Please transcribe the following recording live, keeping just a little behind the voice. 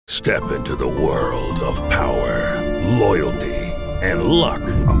Step into the world of power, loyalty, and luck.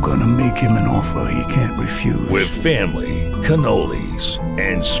 I'm gonna make him an offer he can't refuse. With family, cannolis,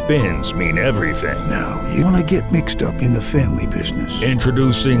 and spins mean everything. Now, you wanna get mixed up in the family business.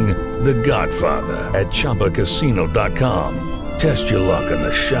 Introducing The Godfather at ChumbaCasino.com. Test your luck in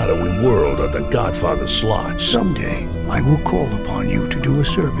the shadowy world of The Godfather slot. Someday, I will call upon you to do a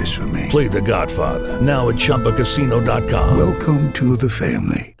service for me. Play The Godfather now at ChumbaCasino.com. Welcome to the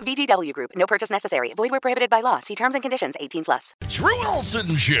family. VGW Group. No purchase necessary. Void where prohibited by law. See terms and conditions. 18+. Drew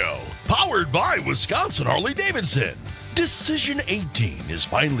Olson Show, powered by Wisconsin Harley-Davidson. Decision 18 is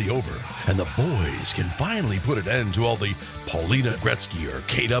finally over, and the boys can finally put an end to all the Paulina Gretzky or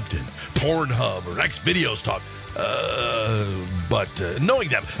Kate Upton, Pornhub or Xvideos talk. But knowing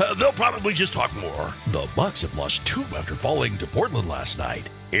them, they'll probably just talk more. The Bucks have lost 2 after falling to Portland last night.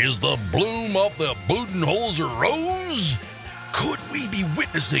 Is the bloom of the Budenholzer rose? Could we be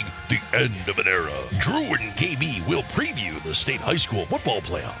witnessing the end of an era? Drew and KB will preview the state high school football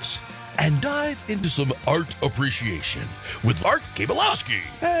playoffs and dive into some art appreciation with Art Kabalowski.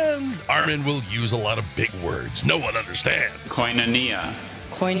 And Armin will use a lot of big words no one understands. Koinonia.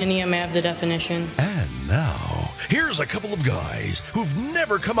 Koinonia may have the definition. And now, here's a couple of guys who've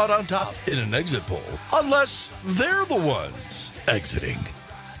never come out on top in an exit poll, unless they're the ones exiting.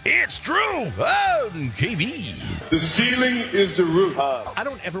 It's Drew and KB. The ceiling is the roof. I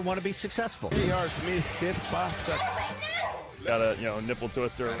don't ever want to be successful. Got a nipple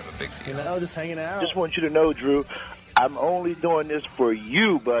twister. Just hanging out. Just want you to know, Drew, I'm only doing this for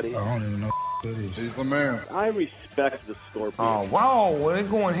you, buddy. I don't even know what that is. He's the man. I respect the Scorpion. Oh, wow. Well, they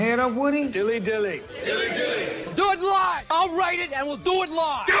going head up with him? Dilly. Do it live. I'll write it and we'll do it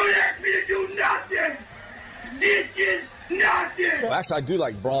live. Don't ask me to do nothing. This is nothing. Well, actually, I do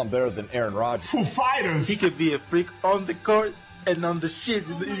like Braun better than Aaron Rodgers. Foo Fighters. He could be a freak on the court and on the shit.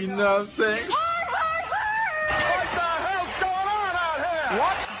 You know what I'm saying?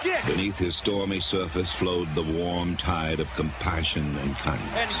 What dick? Beneath his stormy surface flowed the warm tide of compassion and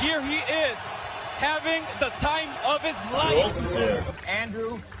kindness. And here he is, having the time of his life.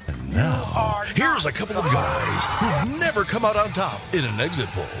 Andrew. And now, here's a couple of guys who've never come out on top in an exit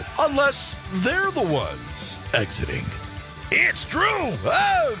poll, unless they're the ones exiting. It's Drew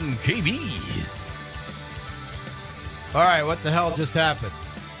and KB. All right, what the hell just happened?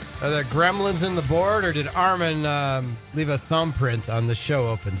 Are there gremlins in the board, or did Armin leave a thumbprint on the show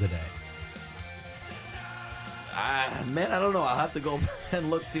open today? Man, I don't know. I'll have to go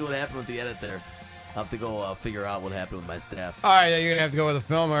and see what happened with the edit there. I'll have to go figure out what happened with my staff. All right, you're going to have to go with the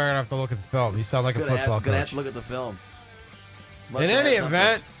film, or you're going to have to look at the film. You sound like a football coach. Going to have to look at the film. In any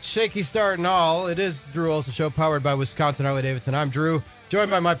event, shaky start and all, it is Drew Olson Show, powered by Wisconsin Harley-Davidson. I'm Drew, joined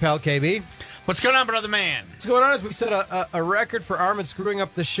by my pal KB. What's going on, brother man? What's going on is we set a record for Armin screwing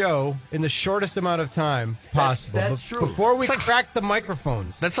up the show in the shortest amount of time possible. That's true. Before we crack the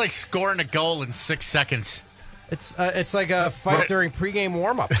microphones. That's like scoring a goal in 6 seconds. It's like a fight during pregame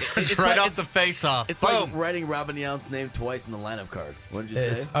warm-ups. It's right off the face-off. It's like writing Robin Yount's name twice in the lineup card. What did you say?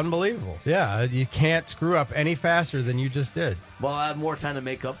 It's unbelievable. Yeah, you can't screw up any faster than you just did. Well, I have more time to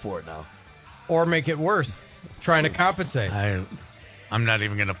make up for it now. Or make it worse, trying to compensate. I'm not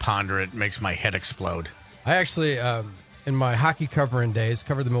even going to ponder it. It makes my head explode. I actually, in my hockey covering days,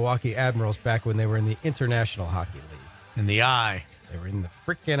 covered the Milwaukee Admirals back when they were in the International Hockey League. In the eye. They were in the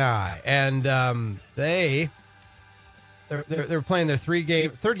freaking eye. And they were playing their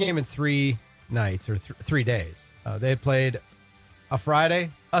third game in 3 nights, or 3 days. They had played a Friday,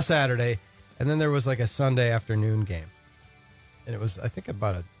 a Saturday, and then there was like a Sunday afternoon game. And it was, I think, it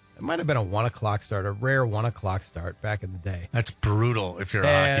might have been a 1 o'clock start, a rare 1 o'clock start back in the day. That's brutal if you're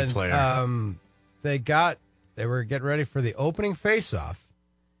a hockey player. They were getting ready for the opening face-off,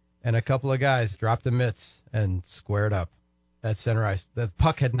 and a couple of guys dropped the mitts and squared up at center ice. The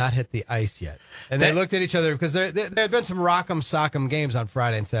puck had not hit the ice yet. And they looked at each other because there had been some rock'em sock'em games on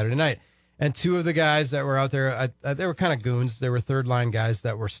Friday and Saturday night. And 2 of the guys that were out there, they were kind of goons. They were third-line guys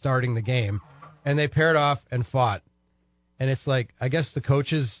that were starting the game, and they paired off and fought. And it's like, I guess the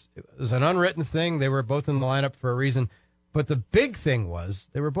coaches, it was an unwritten thing. They were both in the lineup for a reason. But the big thing was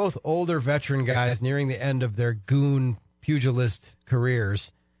they were both older veteran guys nearing the end of their goon pugilist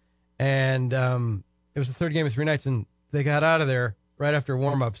careers. And it was the third game of 3 nights, and they got out of there right after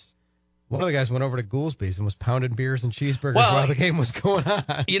warm-ups. One of the guys went over to Goolsby's and was pounding beers and cheeseburgers while the game was going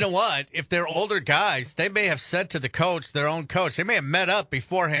on. You know what? If they're older guys, they may have said to the coach, their own coach, they may have met up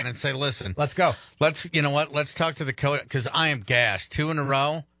beforehand and say, listen. Let's go. You know what? Let's talk to the coach because I am gassed. 2 in a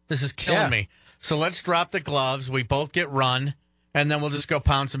row. This is killing me. So let's drop the gloves. We both get run, and then we'll just go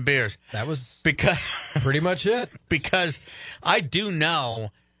pound some beers. That was pretty much it. Because I do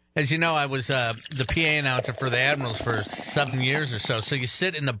know As you know, I was the PA announcer for the Admirals for 7 years or so. So you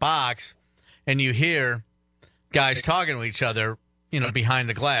sit in the box and you hear guys talking to each other, behind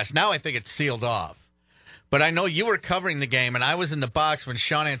the glass. Now I think it's sealed off. But I know you were covering the game, and I was in the box when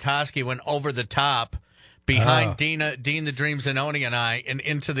Sean Antosky went over the top behind Dean the Dream Zanoni and I and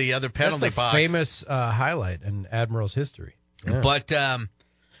into the other penalty That's a box. Famous highlight in Admiral's history. Yeah. But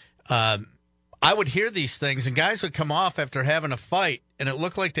I would hear these things, and guys would come off after having a fight, and it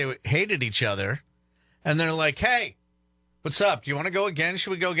looked like they hated each other. And they're like, hey, what's up? Do you want to go again? Should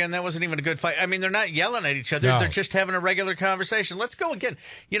we go again? That wasn't even a good fight. I mean, they're not yelling at each other. No. They're just having a regular conversation. Let's go again.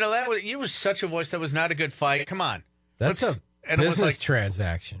 You was such a voice. That was not a good fight. Come on. That's a business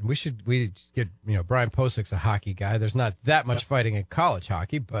transaction. We get, Brian Posick's a hockey guy. There's not that much fighting in college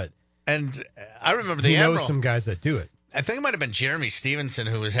hockey, but and I remember he Admiral. knows some guys that do it. I think it might have been Jeremy Stevenson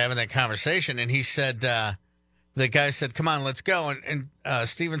who was having that conversation, and he said, the guy said, come on, let's go. And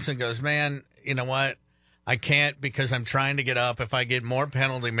Stevenson goes, man, you know what? I can't because I'm trying to get up. If I get more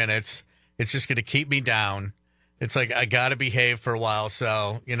penalty minutes, it's just going to keep me down. It's like I got to behave for a while.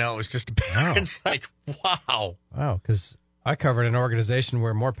 So, it was just it's like, wow. Wow, because I covered an organization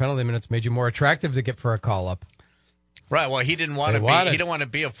where more penalty minutes made you more attractive to get for a call-up. Right, well, he didn't want to be. He didn't want to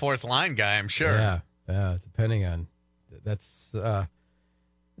be a fourth line guy, I'm sure. Yeah, depending on that's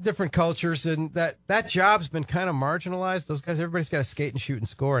different cultures, and that job's been kind of marginalized. Those guys, everybody's got to skate and shoot and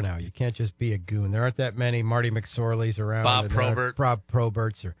score now. You can't just be a goon. There aren't that many Marty McSorleys around. Bob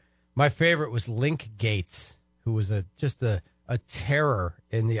Proberts. My favorite was Link Gates, who was just a terror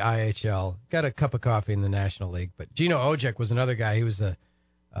in the IHL. Got a cup of coffee in the National League. But Gino Ojek was another guy. He was a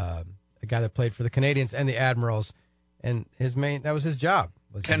guy that played for the Canadians and the Admirals, and that was his job.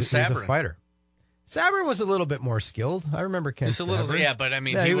 Ken He was Sabourin. a fighter. Sabourin was a little bit more skilled. I remember Ken. Just a little, Sabourin. yeah, but I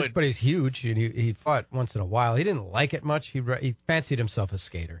mean, but he's huge, and he fought once in a while. He didn't like it much. He fancied himself a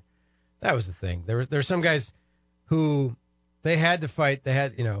skater. That was the thing. There were some guys who they had to fight. They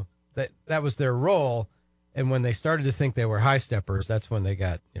had, that was their role. And when they started to think they were high steppers, that's when they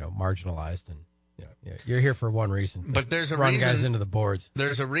got, marginalized. And you're here for one reason. But there's a run reason, guys into the boards.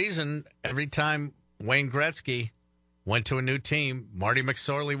 There's a reason every time Wayne Gretzky went to a new team, Marty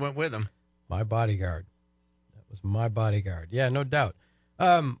McSorley went with him. My bodyguard. That was my bodyguard. Yeah, no doubt.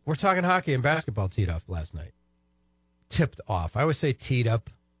 We're talking hockey and basketball teed up last night. Tipped off. I always say teed up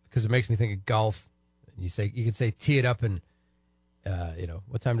because it makes me think of golf. And you can say tee it up and,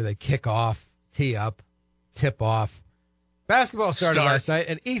 what time do they kick off? Tee up, tip off. Basketball started last night,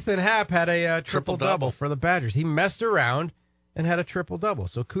 and Ethan Happ had a triple-double for the Badgers. He messed around and had a triple-double.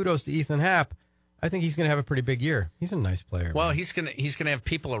 So kudos to Ethan Happ. I think he's going to have a pretty big year. He's a nice player. Well, man. he's gonna have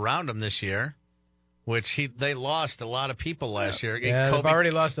people around him this year, which they lost a lot of people last year. Yeah, they've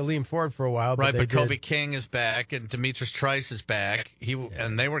already lost Aleem Ford for a while. But Kobe King is back, and Demetrius Trice is back.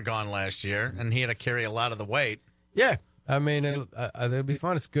 And they were gone last year, and he had to carry a lot of the weight. Yeah, I mean, it'll be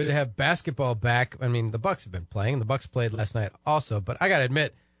fun. It's good to have basketball back. I mean, the Bucks have been playing. The Bucks played last night also, but I got to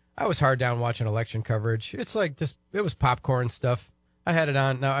admit, I was hard down watching election coverage. It's like it was popcorn stuff. I had it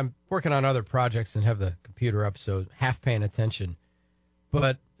on. Now I'm working on other projects and have the computer up, so half paying attention.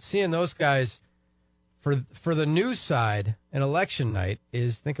 But seeing those guys for the news side, an election night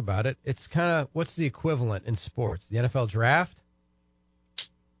is, think about it, it's kind of what's the equivalent in sports? The NFL draft?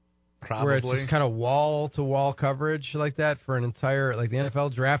 Probably. Where it's just kind of wall-to-wall coverage like that for an entire, like the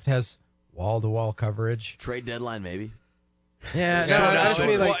NFL draft has wall-to-wall coverage. Trade deadline, maybe. Yeah,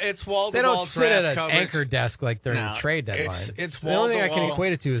 it's wall-to-wall. They don't sit at an coverage. anchor desk like during the trade deadline. It's the only thing I can wall-to-wall.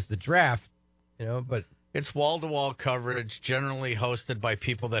 equate it to is the draft, but it's wall-to-wall coverage, generally hosted by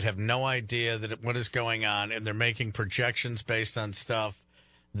people that have no idea what is going on, and they're making projections based on stuff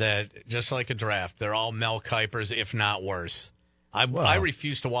that, just like a draft, they're all Mel Kipers, if not worse. I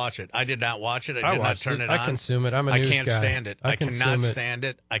refuse to watch it. I did not watch it. I did not turn it on. I consume it. I'm a news guy. I can't stand it. I cannot it. stand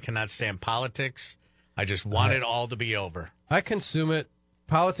it. I cannot stand politics. I just want it all to be over. I consume it.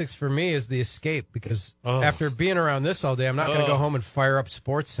 Politics for me is the escape because after being around this all day, I'm not going to go home and fire up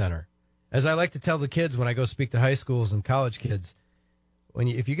Sports Center. As I like to tell the kids when I go speak to high schools and college kids,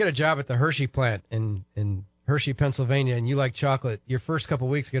 if you get a job at the Hershey plant in Hershey, Pennsylvania, and you like chocolate, your first couple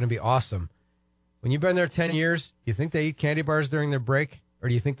weeks are going to be awesome. When you've been there 10 years, you think they eat candy bars during their break, or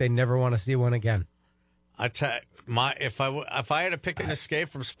do you think they never want to see one again? If I had to pick an escape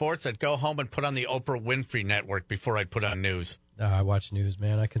from sports, I'd go home and put on the Oprah Winfrey Network before I'd put on news. I watch news,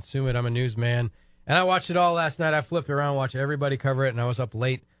 man. I consume it. I'm a newsman. And I watched it all last night. I flipped around, watched everybody cover it, and I was up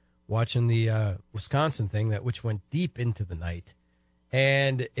late watching the Wisconsin thing, which went deep into the night.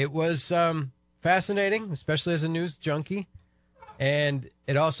 And it was fascinating, especially as a news junkie. And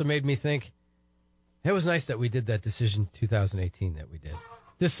it also made me think, it was nice that we did that decision 2018 that we did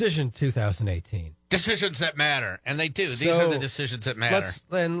Decision 2018. Decisions that matter, and they do. These are the decisions that matter.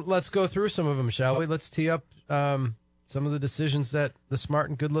 Let's go through some of them, shall we? Let's tee up some of the decisions that the smart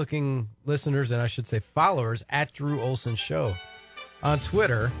and good-looking listeners, and I should say followers, at Drew Olson Show on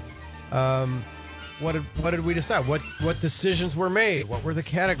Twitter. What did we decide? What decisions were made? What were the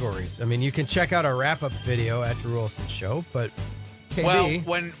categories? I mean, you can check out our wrap-up video at Drew Olson Show, but KB,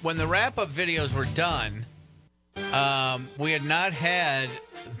 well, when the wrap-up videos were done, we had not had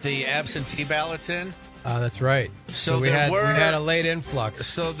the absentee ballots in. That's right. So we had a late influx.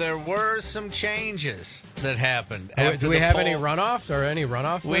 So there were some changes that happened. Do we have any runoffs or any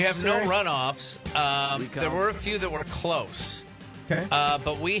runoffs? We have necessary? no runoffs. There were a few that were close. Okay.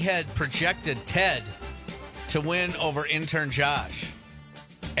 But we had projected Ted to win over intern Josh.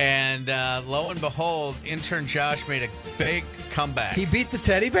 And lo and behold, intern Josh made a big comeback. He beat the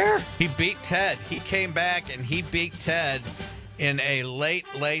teddy bear? He beat Ted. He came back and he beat Ted in a late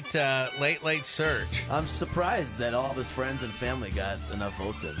surge. I'm surprised that all of his friends and family got enough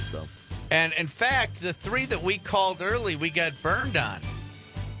votes in. So, and in fact, the 3 that we called early, we got burned on.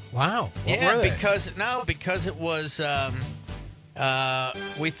 Wow. What yeah, were they? because it was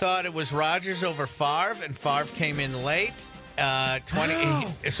we thought it was Rodgers over Favre, and Favre came in late.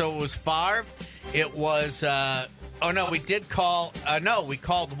 So it was Favre. It was we did call we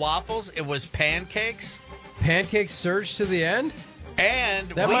called waffles. It was pancakes. Pancakes surged to the end? And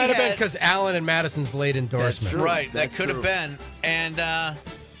that might have been because Allen and Madison's late endorsement. Right, that could have been. And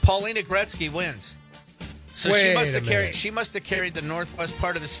Paulina Gretzky wins. So she must have carried the northwest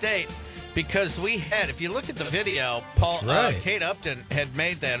part of the state, because we had, if you look at the video, Kate Upton had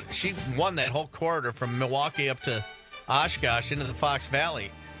made that. She won that whole corridor from Milwaukee up to Oshkosh into the Fox Valley.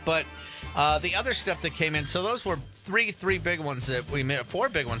 But the other stuff that came in, so those were three big ones that we missed, 4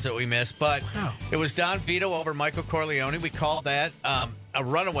 big ones that we missed. But It was Don Vito over Michael Corleone. We called that a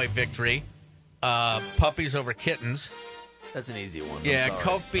runaway victory. Puppies over kittens. That's an easy one. Yeah,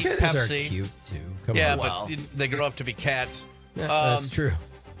 Coke beat Kittens Pepsi. Are cute too. Come on. Well. But they grow up to be cats. Yeah, that's true.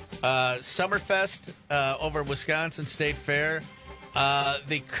 Summerfest over Wisconsin State Fair.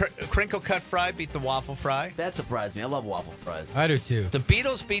 The crinkle cut fry beat the waffle fry. That surprised me. I love waffle fries. I do too. The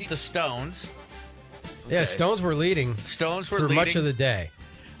Beatles beat the Stones. Okay. Yeah, Stones were leading. For much of the day.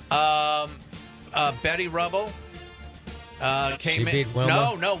 Betty Rubble came in. Beat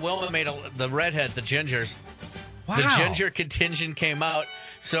Wilma? No, Wilma made the redhead, the gingers. Wow. The ginger contingent came out,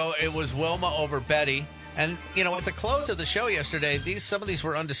 so it was Wilma over Betty. And, at the close of the show yesterday, some of these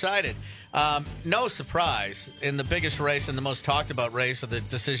were undecided. No surprise, in the biggest race and the most talked about race of the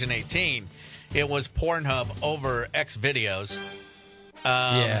Decision 18, it was Pornhub over X videos.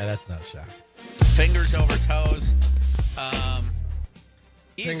 Yeah, that's not a shock. Fingers over toes.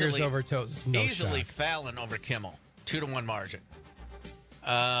 Fingers over toes. No easily shock. Fallon over Kimmel. 2-1 margin.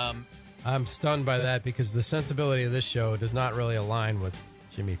 I'm stunned by that because the sensibility of this show does not really align with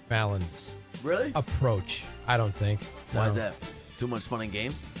Jimmy Fallon's approach, I don't think. Why is that? Too much fun and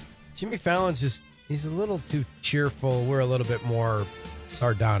games? Jimmy Fallon's he's a little too cheerful. We're a little bit more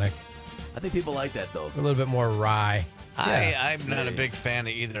sardonic. I think people like that, though. A little bit more wry. I'm not a big fan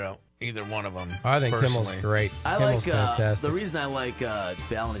of either one of them. I think personally. Kimmel's great. Kimmel's fantastic. The reason I like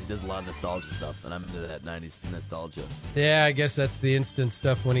Fallon is he does a lot of nostalgia stuff, and I'm into that 90s nostalgia. Yeah, I guess that's the instant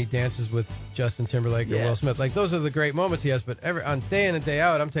stuff when he dances with Justin Timberlake or Will Smith. Like, those are the great moments he has, but on day in and day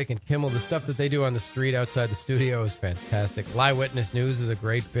out, I'm taking Kimmel. The stuff that they do on the street outside the studio is fantastic. Live Witness News is a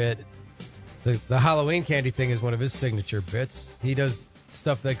great bit. The Halloween candy thing is one of his signature bits. He does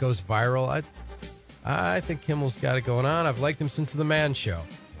stuff that goes viral. I think Kimmel's got it going on. I've liked him since The Man Show.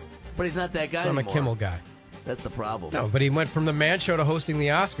 But he's not that guy I'm anymore. a Kimmel guy. That's the problem. No, but he went from The Man Show to hosting the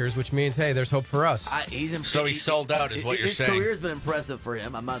Oscars, which means, hey, there's hope for us. So he sold out is what you're saying. His career's been impressive for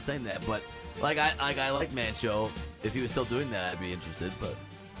him. I'm not saying that, but I like Man Show. If he was still doing that, I'd be interested. But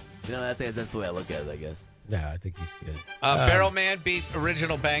that's the way I look at it, I guess. Yeah, I think he's good. Barrel Man beat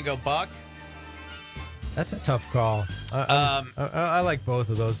Original Bango Buck. That's a tough call. I like both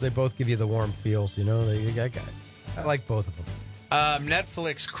of those. They both give you the warm feels, I like both of them.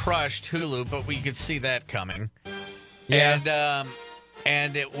 Netflix crushed Hulu, but we could see that coming. Yeah.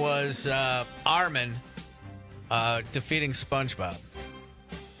 And it was Armin defeating SpongeBob.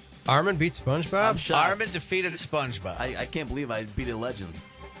 Armin beat SpongeBob? I'm shocked. Armin defeated SpongeBob. I can't believe I beat a legend.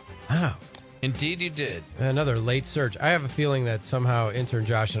 Wow. Indeed you did. Another late surge. I have a feeling that somehow intern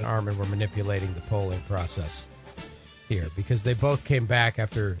Josh and Armin were manipulating the polling process here because they both came back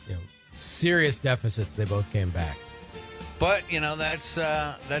after serious deficits. They both came back. But,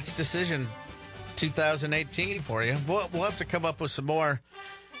 that's decision 2018 for you. We'll have to come up with some more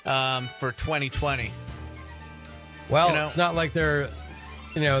for 2020. Well, it's not like they're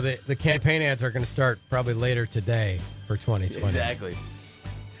the campaign ads are going to start probably later today for 2020. Exactly.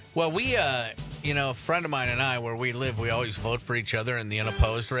 Well, we, a friend of mine and I, where we live, we always vote for each other in the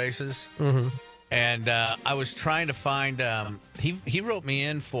unopposed races. Mm-hmm. And I was trying to find, he wrote me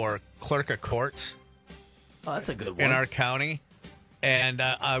in for clerk of courts. Oh, that's a good one. In our county. And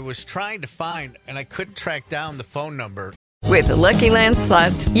I was trying to find, and I couldn't track down the phone number. With the Lucky Land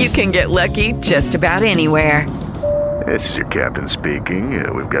Slots, you can get lucky just about anywhere. This is your captain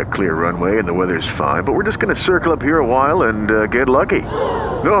speaking. We've got clear runway and the weather's fine, but we're just going to circle up here a while and get lucky.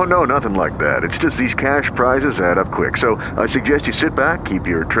 No, nothing like that. It's just these cash prizes add up quick. So I suggest you sit back, keep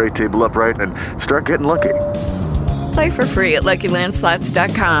your tray table upright, and start getting lucky. Play for free at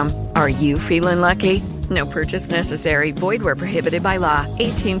LuckyLandSlots.com. Are you feeling lucky? No purchase necessary. Void where prohibited by law.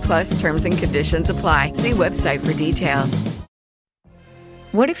 18+ terms and conditions apply. See website for details.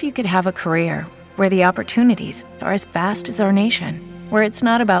 What if you could have a career where the opportunities are as vast as our nation, where it's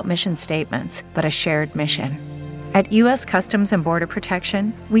not about mission statements, but a shared mission? At U.S. Customs and Border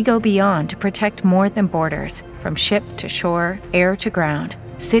Protection, we go beyond to protect more than borders. From ship to shore, air to ground,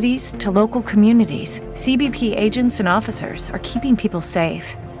 cities to local communities, CBP agents and officers are keeping people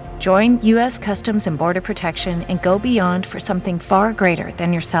safe. Join U.S. Customs and Border Protection and go beyond for something far greater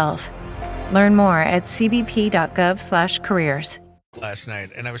than yourself. Learn more at cbp.gov/careers. Last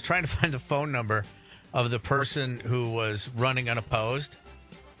night, and I was trying to find the phone number of the person who was running unopposed,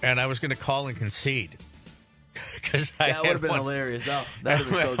 and I was going to call and concede. Because that would have been hilarious. No, that would have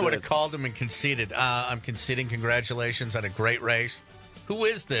been so good. I would have called him and conceded. I'm conceding. Congratulations on a great race. Who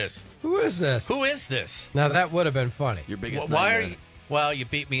is this? Who is this? Who is this? Now, that would have been funny. Your biggest Why nightmare. are you? Well, you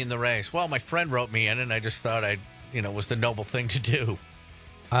beat me in the race. Well, my friend wrote me in, and I just thought was the noble thing to do.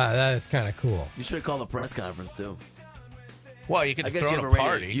 That is kind of cool. You should have called a press conference, too. Well, you could I guess throw you have a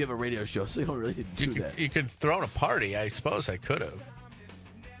party. You have a radio show, so you don't really do that. You could throw a party. I suppose I could have.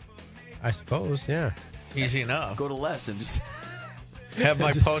 I suppose, yeah. Easy enough. Go to Lefts and just have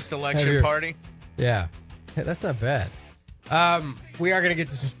my post-election party. Yeah, hey, that's not bad. We are going to get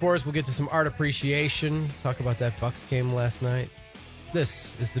to some sports. We'll get to some art appreciation. Talk about that Bucks game last night.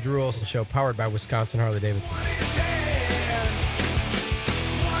 This is the Drew Olson Show, powered by Wisconsin Harley-Davidson.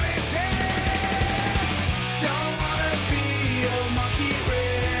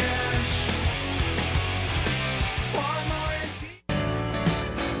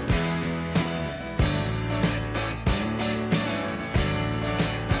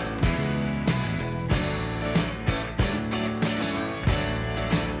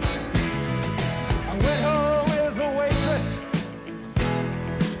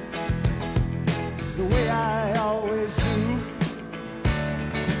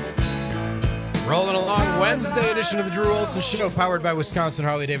 Rolling along, Wednesday edition of the Drew Olson Show, powered by Wisconsin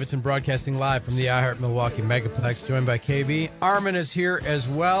Harley-Davidson, broadcasting live from the iHeart Milwaukee Megaplex, joined by KB. Armin is here as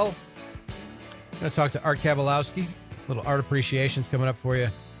well. I'm going to talk to Art Kabalowski. A little art appreciation's coming up for you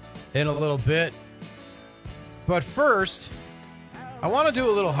in a little bit. But first, I want to do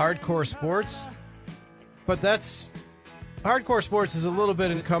a little hardcore sports, but hardcore sports is a little bit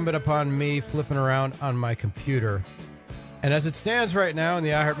incumbent upon me flipping around on my computer. And as it stands right now in the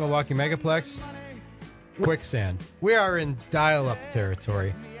iHeart Milwaukee Megaplex, quicksand. We are in dial-up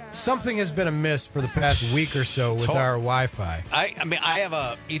territory. Something has been amiss for the past week or so with our Wi-Fi. I mean, I have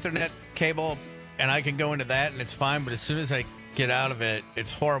a Ethernet cable, and I can go into that, and it's fine. But as soon as I get out of it,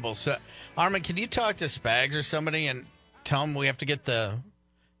 it's horrible. So, Armin, can you talk to Spags or somebody and tell them we have to get the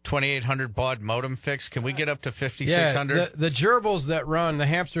 2800 baud modem fixed? Can we get up to 5600? Yeah, the gerbils that run, the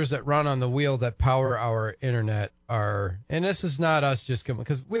hamsters that run on the wheel that power our internet are, and this is not us just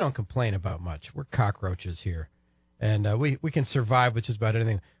because we don't complain about much. We're cockroaches here, and we can survive with just about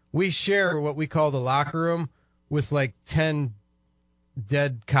anything. We share what we call the locker room with like 10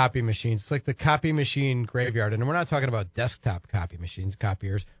 dead copy machines. It's like the copy machine graveyard, and we're not talking about desktop copy machines,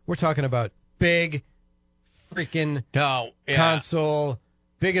 copiers. We're talking about big freaking console,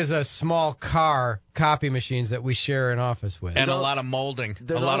 big as a small car copy machines that we share an office with. And a lot of molding.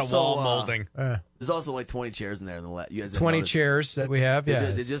 A lot of wall molding. There's also like 20 chairs in there. You guys 20 chairs that we have,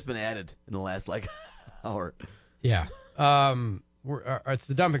 yeah. They've just been added in the last hour. Yeah. It's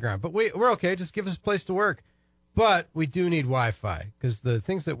the dumping ground. But we're okay. Just give us a place to work. But we do need Wi-Fi because the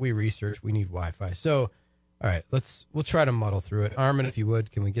things that we research, we need Wi-Fi. So, all right, we'll try to muddle through it. Armin, if you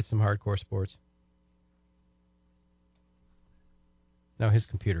would, can we get some hardcore sports? Now his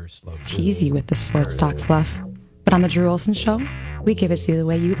computer is slow. Tease you with the sports talk fluff. But on the Drew Olson Show, we give it to you the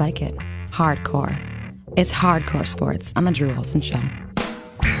way you like it. Hardcore. It's hardcore sports on the Drew Olson Show.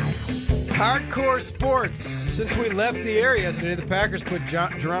 Hardcore sports. Since we left the air yesterday, the Packers put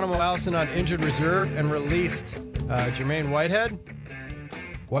Geronimo Allison on injured reserve and released Jermaine Whitehead.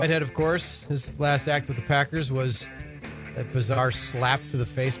 Whitehead, of course, his last act with the Packers was that bizarre slap to the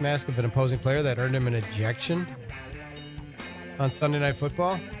face mask of an opposing player that earned him an ejection on Sunday Night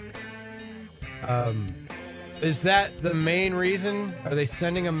Football. Is that the main reason? Are they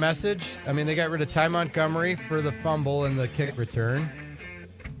sending a message? I mean, they got rid of Ty Montgomery for the fumble and the kick return.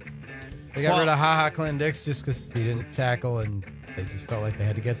 They got rid of HaHa Clinton Dix just because he didn't tackle, and they just felt like they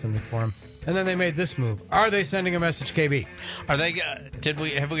had to get something for him. And then they made this move. Are they sending a message, KB? Are they?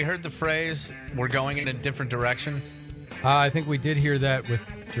 Have we heard the phrase, we're going in a different direction? I think we did hear that with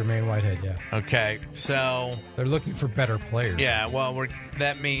Jermaine Whitehead, yeah. Okay, so... They're looking for better players. Yeah, well,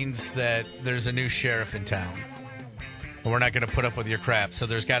 that means that there's a new sheriff in town. And we're not going to put up with your crap, so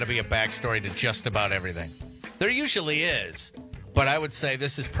there's got to be a backstory to just about everything. There usually is, but I would say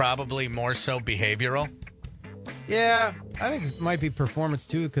this is probably more so behavioral. Yeah, I think it might be performance,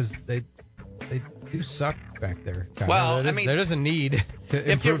 too, because they do suck back there. Well, there is a need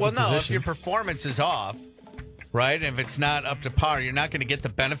to improve the position. If your performance is off, right, and if it's not up to par, you're not going to get the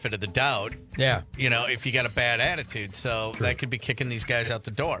benefit of the doubt. Yeah. If you got a bad attitude. So that could be kicking these guys out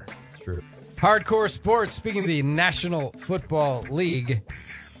the door. It's true. Hardcore sports. Speaking of the National Football League,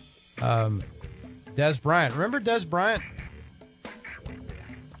 Dez Bryant. Remember Dez Bryant?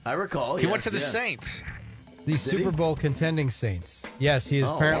 I recall. He went to the Saints. The Super Bowl contending Saints. Yes, he is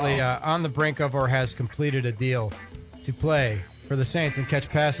apparently on the brink of or has completed a deal to play for the Saints and catch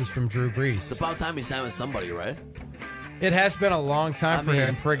passes from Drew Brees. It's about time he signed with somebody, right? It has been a long time for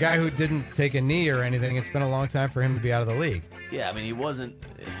him. For a guy who didn't take a knee or anything, it's been a long time for him to be out of the league. Yeah, I mean, he wasn't,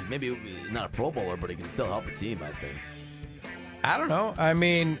 maybe not a Pro Bowler, but he can still help a team, I think. I don't know. I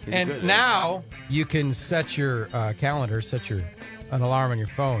mean, and now you can set your calendar, an alarm on your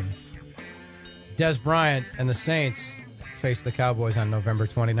phone. Dez Bryant and the Saints face the Cowboys on November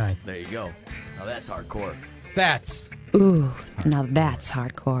 29th. There you go. Now that's hardcore. Ooh, now that's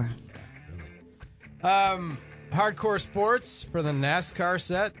hardcore. Hardcore sports for the NASCAR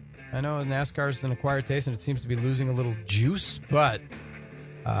set. I know NASCAR is an acquired taste and it seems to be losing a little juice, but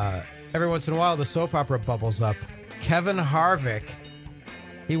every once in a while the soap opera bubbles up. Kevin Harvick,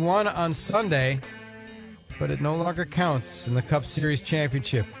 he won on Sunday, but it no longer counts in the Cup Series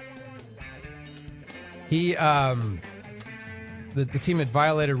championship. He, the team had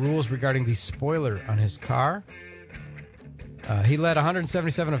violated rules regarding the spoiler on his car. He led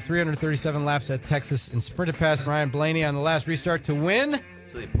 177 of 337 laps at Texas and sprinted past Ryan Blaney on the last restart to win.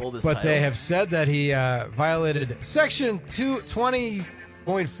 So they pulled his but title. they have said that he violated Section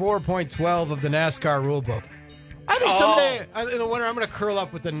 20.4.12 of the NASCAR rulebook. I think someday in the winter I'm going to curl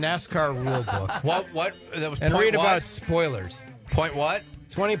up with the NASCAR rulebook. What? That was and read what? about spoilers. Point what?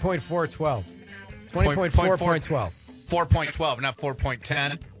 20.412. 20.4.12. 4.12, not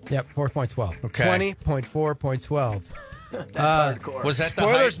 4.10. Yep, 4.12. Okay. 20.4.12. That's hardcore. Was that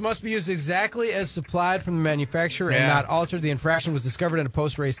spoilers must be used exactly as supplied from the manufacturer and not altered. The infraction was discovered in a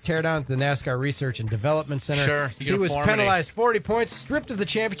post-race teardown at the NASCAR Research and Development Center. Sure, he was penalized 40 points, stripped of the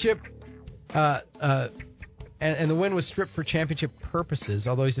championship, and the win was stripped for championship purposes.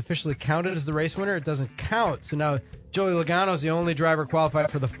 Although he's officially counted as the race winner, it doesn't count. So now Joey Logano is the only driver qualified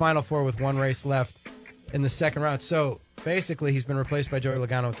for the Final Four with one race left in the second round. So basically, he's been replaced by Joey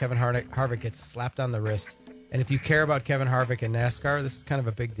Logano, and Kevin Harvick gets slapped on the wrist. And if you care about Kevin Harvick and NASCAR, this is kind of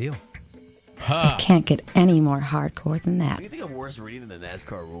a big deal. It can't get any more hardcore than that. Do you think I'm worse reading the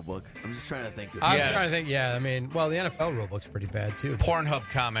NASCAR rulebook? I'm just trying to think. I'm trying to think, yeah. I mean, well, the NFL rulebook's pretty bad, too. Pornhub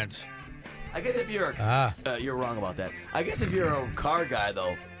comments. I guess if you're you're wrong about that. I guess if you're a car guy,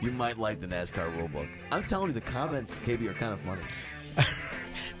 though, you might like the NASCAR rulebook. I'm telling you, the comments, KB, are kind of funny.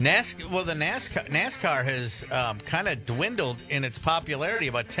 NASCAR has kind of dwindled in its popularity.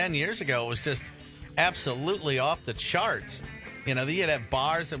 About 10 years ago, it was just absolutely off the charts. You know, you'd have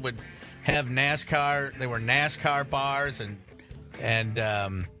bars that would have NASCAR. They were NASCAR bars, and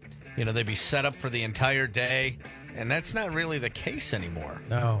they'd be set up for the entire day. And that's not really the case anymore.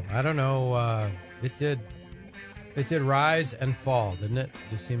 No, I don't know. It did rise and fall, didn't it?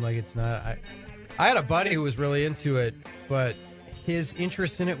 It just seemed like it's not. I had a buddy who was really into it, but his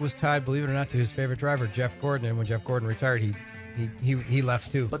interest in it was tied, believe it or not, to his favorite driver, Jeff Gordon. And when Jeff Gordon retired, he left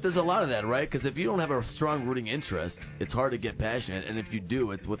too. But there's a lot of that, right? Because if you don't have a strong rooting interest, it's hard to get passionate. And if you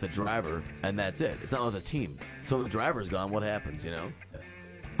do, it's with a driver, and that's it. It's not with a team. So if the driver's gone, what happens, you know?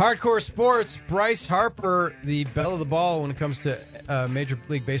 Hardcore sports. Bryce Harper, the belle of the ball when it comes to Major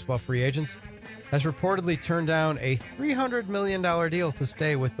League Baseball free agents, has reportedly turned down a $300 million deal to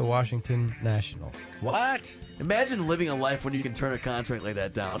stay with the Washington Nationals. What? Imagine living a life when you can turn a contract like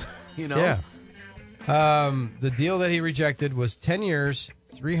that down. You know? Yeah. The deal that he rejected was 10 years,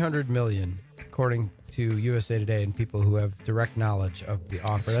 $300 million, according to USA Today and people who have direct knowledge of the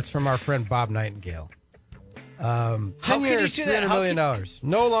offer. That's from our friend Bob Nightingale. 10 years, $300 million.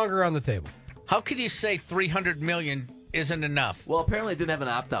 No longer on the table. How could you say $300 million isn't enough? Well, apparently it didn't have an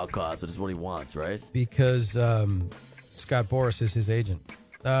opt-out clause, which is what he wants, right? Because Scott Boras is his agent.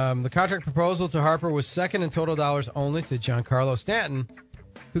 The contract proposal to Harper was second in total dollars only to Giancarlo Stanton,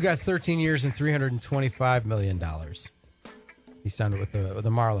 who got 13 years and $325 million. He signed it with the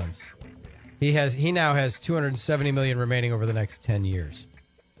Marlins. He now has $270 million remaining over the next 10 years.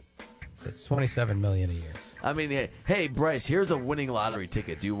 That's $27 million a year. I mean, hey, Bryce, here's a winning lottery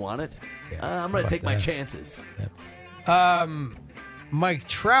ticket. Do you want it? Yeah, I'm going to take my chances. Yeah. Mike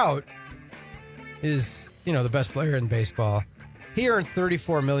Trout is, the best player in baseball. He earned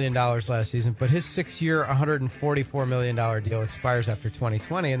 $34 million last season, but his 6-year, $144 million deal expires after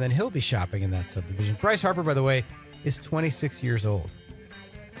 2020, and then he'll be shopping in that subdivision. Bryce Harper, by the way, is 26 years old.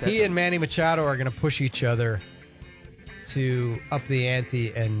 He and Manny Machado are going to push each other to up the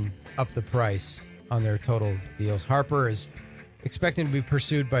ante and up the price on their total deals. Harper is expecting to be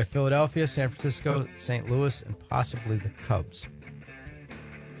pursued by Philadelphia, San Francisco, St. Louis, and possibly the Cubs.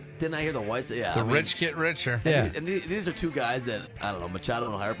 Didn't I hear the Whites? Yeah, the rich get richer. And these are two guys that, I don't know, Machado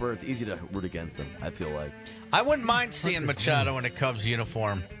and Harper, it's easy to root against them, I feel like. I wouldn't mind seeing Machado in a Cubs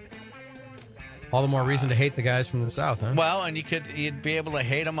uniform. All the more reason to hate the guys from the South, huh? Well, and you'd be able to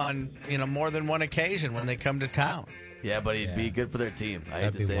hate them on more than one occasion when they come to town. Yeah, but he'd be good for their team. I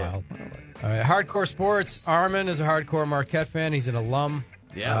hate to say wild. it. All right, hardcore sports. Armin is a hardcore Marquette fan. He's an alum.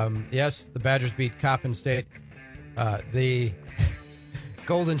 Yeah. Yes, the Badgers beat Coppin State. The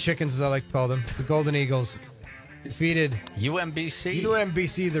Golden Chickens, as I like to call them, the Golden Eagles, defeated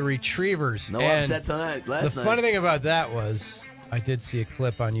UMBC, the Retrievers. No upset tonight. The funny thing about that was I did see a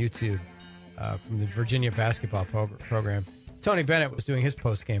clip on YouTube from the Virginia basketball program. Tony Bennett was doing his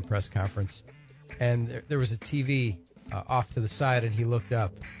post-game press conference, and there was a TV off to the side, and he looked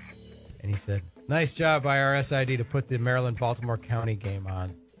up, and he said, "Nice job by our SID to put the Maryland-Baltimore County game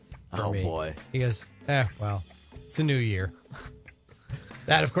on for me." Boy. He goes, well, it's a new year.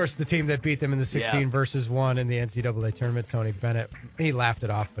 That, of course, the team that beat them in the 16 versus 1 in the NCAA tournament, Tony Bennett, he laughed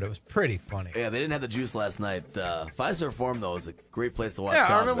it off, but it was pretty funny. Yeah, they didn't have the juice last night. Fiserv Forum, though, is a great place to watch.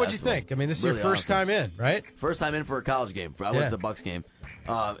 Yeah, Armin, what'd you think? I mean, this is really your first time in, right? First time in for a college game. I went to the Bucks game.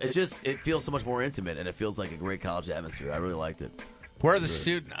 It feels so much more intimate, and it feels like a great college atmosphere. I really liked it. How are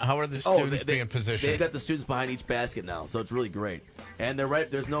the students being positioned? They've got the students behind each basket now, so it's really great. And they're right.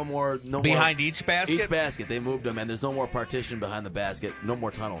 There's no more behind each basket. Each basket, they moved them, and there's no more partition behind the basket. No more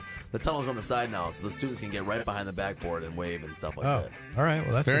tunnel. The tunnel's on the side now, so the students can get right behind the backboard and wave and stuff like that. All right.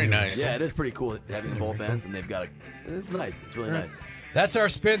 Well, that's very nice. Yeah, it is pretty cool having both ends, and they've got it's nice. It's really nice. That's our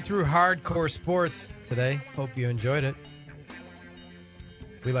spin through hardcore sports today. Hope you enjoyed it.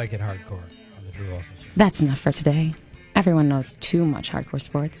 We like it hardcore on the Drew Olson Show. That's enough for today. Everyone knows too much hardcore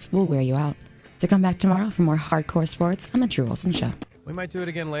sports will wear you out. So come back tomorrow for more hardcore sports on the Drew Olson Show. We might do it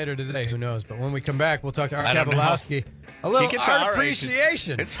again later today. Who knows? But when we come back, we'll talk to Art Kabolowski. A little art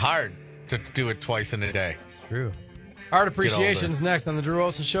appreciation. It's hard to do it twice in a day. It's true. Art appreciation is next on the Drew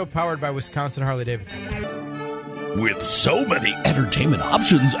Olson Show, powered by Wisconsin Harley-Davidson. With so many entertainment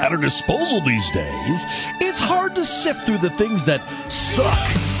options at our disposal these days, it's hard to sift through the things that suck.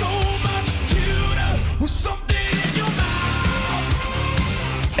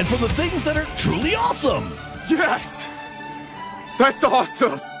 And from the things that are truly awesome. Yes! That's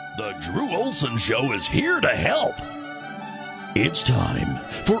awesome! The Drew Olson Show is here to help. It's time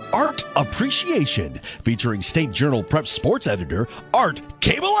for Art Appreciation, featuring State Journal Prep sports editor Art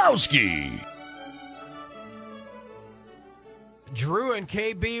Kabolowski. Drew and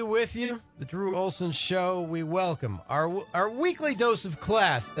KB with you. The Drew Olson Show. We welcome our weekly dose of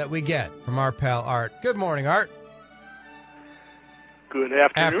class that we get from our pal Art. Good morning, Art. Good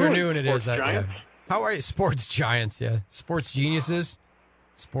afternoon. Afternoon it is. Giants. How are you? Sports giants, yeah. Sports geniuses.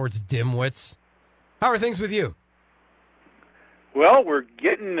 Sports dimwits. How are things with you? Well, we're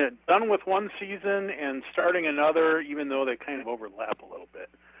getting done with one season and starting another, even though they kind of overlap a little bit.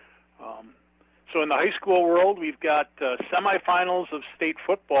 So in the high school world, we've got semifinals of state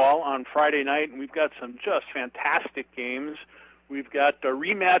football on Friday night, and we've got some just fantastic games. We've got a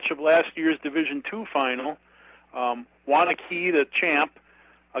rematch of last year's Division II final. Waunakee, the champ,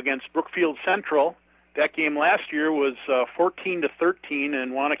 against Brookfield Central. That game last year was 14-13,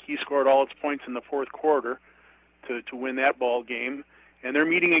 and Waunakee scored all its points in the fourth quarter to win that ball game. And they're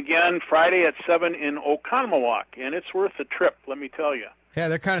meeting again Friday at 7 in Oconomowoc, and it's worth a trip, let me tell you. Yeah,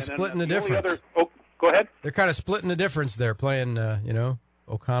 they're kind of splitting the difference. Go ahead. They're kind of splitting the difference there, playing,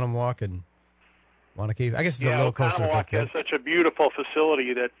 Oconomowoc and Waunakee. I guess it's a little closer. Oconomowoc has such a beautiful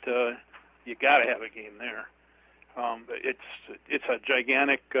facility that You got to have a game there. It's a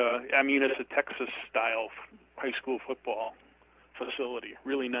gigantic. It's a Texas-style high school football facility.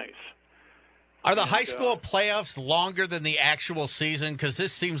 Really nice. Are the high school playoffs longer than the actual season? Because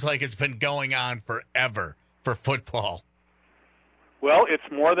this seems like it's been going on forever for football. Well, it's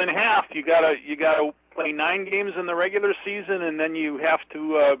more than half. You gotta play 9 games in the regular season, and then you have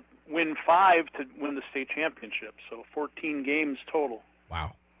to win 5 to win the state championship. So 14 games total.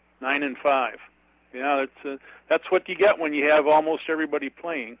 Wow. 9 and 5. Yeah, that's what you get when you have almost everybody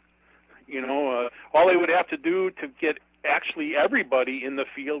playing. All they would have to do to get actually everybody in the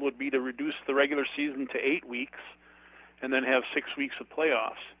field would be to reduce the regular season to 8 weeks and then have 6 weeks of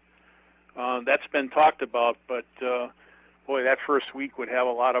playoffs. That's been talked about, but boy, that first week would have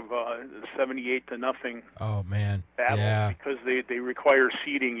a lot of 78-0. Oh man, battles, yeah. Because they require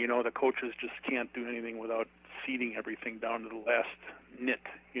seeding. The coaches just can't do anything without seeding everything down to the last nit.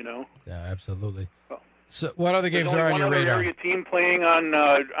 Yeah, absolutely. So, what other games are on your radar? There's only one other area team playing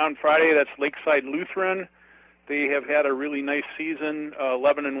on Friday. That's Lakeside Lutheran. They have had a really nice season,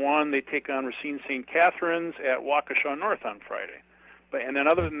 11-1. They take on Racine St. Catherine's at Waukesha North on Friday. And then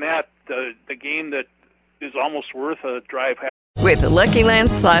other than that, the game that is almost worth a drive. With the Lucky Land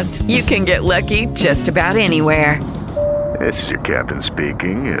Slots, you can get lucky just about anywhere. This is your captain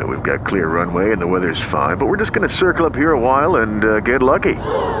speaking. We've got clear runway and the weather's fine, but we're just going to circle up here a while and get lucky.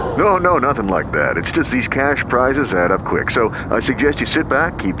 No, nothing like that. It's just these cash prizes add up quick. So I suggest you sit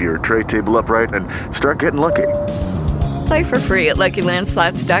back, keep your tray table upright, and start getting lucky. Play for free at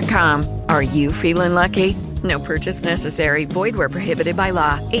LuckyLandSlots.com. Are you feeling lucky? No purchase necessary. Void where prohibited by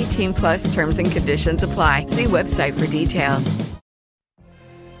law. 18+ terms and conditions apply. See website for details.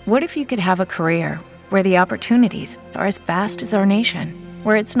 What if you could have a career where the opportunities are as vast as our nation,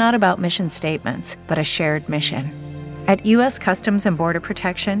 where it's not about mission statements, but a shared mission? At U.S. Customs and Border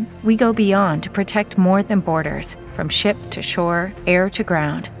Protection, we go beyond to protect more than borders. From ship to shore, air to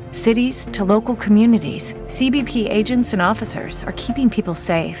ground, cities to local communities, CBP agents and officers are keeping people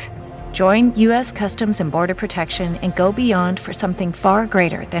safe. Join U.S. Customs and Border Protection and go beyond for something far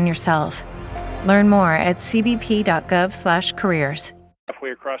greater than yourself. Learn more at cbp.gov/careers.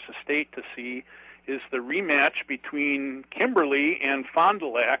 Halfway across the state to see is the rematch between Kimberly and Fond du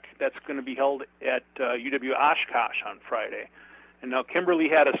Lac that's going to be held at UW Oshkosh on Friday. And now Kimberly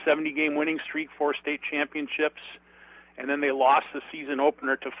had a 70-game winning streak, 4 state championships, and then they lost the season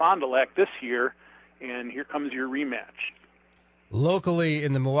opener to Fond du Lac this year, and here comes your rematch. Locally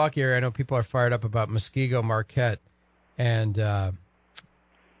in the Milwaukee area, I know people are fired up about Muskego Marquette and,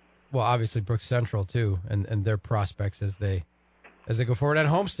 obviously Brooks Central, too, and their prospects as they go forward. And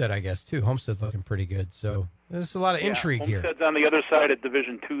Homestead, I guess, too. Homestead's looking pretty good. So there's a lot of intrigue here. Homestead's on the other side of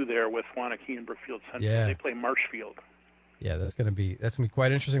Division II there with Waunakee and Brookfield Central. Yeah. They play Marshfield. Yeah, that's gonna be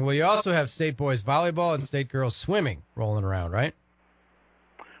quite interesting. Well, you also have state boys volleyball and state girls swimming rolling around, right?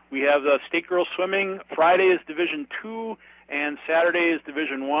 We have state girls swimming. Friday is Division II, and Saturday is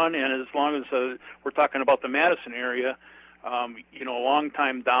Division I. And as long as we're talking about the Madison area,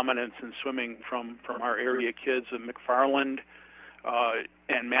 long-time dominance in swimming from our area kids of McFarland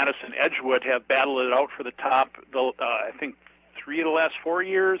and Madison Edgewood have battled it out for the top. I think 3 of the last 4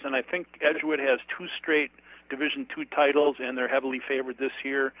 years, and I think Edgewood has 2 straight Division II titles, and they're heavily favored this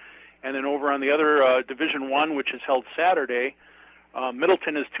year. And then over on the other Division I, which is held Saturday,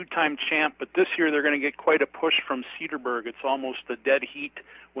 Middleton is 2-time champ, but this year they're going to get quite a push from Cedarburg. It's almost a dead heat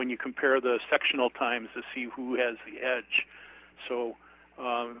when you compare the sectional times to see who has the edge. So,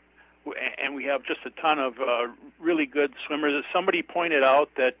 and we have just a ton of really good swimmers. Somebody pointed out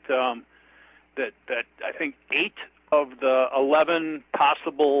that that I think 8 of the 11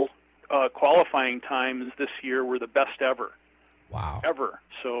 possible qualifying times this year were the best ever. Wow. Ever.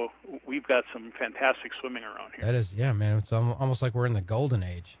 So we've got some fantastic swimming around here. That is, yeah, man. It's almost like we're in the golden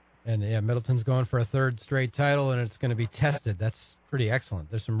age. And, yeah, Middleton's going for a 3rd straight title, and it's going to be tested. That's pretty excellent.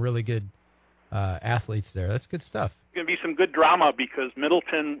 There's some really good athletes there. That's good stuff. It's going to be some good drama because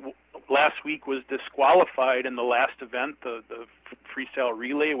Middleton last week was disqualified in the last event, the freestyle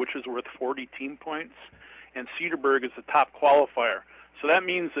relay, which is worth 40 team points, and Cedarburg is the top qualifier. So that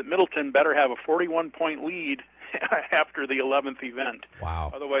means that Middleton better have a 41-point lead after the 11th event.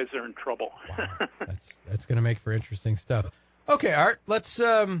 Wow. Otherwise, they're in trouble. Wow. That's going to make for interesting stuff. Okay, Art, let's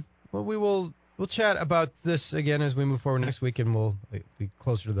we'll chat about this again as we move forward next week, and we'll be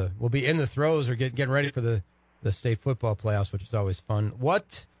closer to we'll be in the throes or getting ready for the state football playoffs, which is always fun.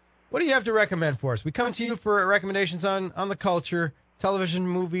 What do you have to recommend for us? We come to you for recommendations on the culture, television,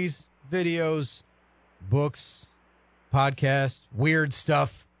 movies, videos, books, podcasts, weird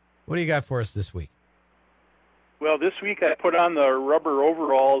stuff. What do you got for us this week? Well, this week I put on the rubber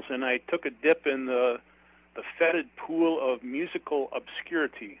overalls and I took a dip in the fetid pool of musical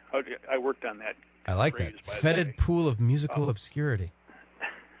obscurity. I worked on that. I like that. Fetid pool of musical obscurity.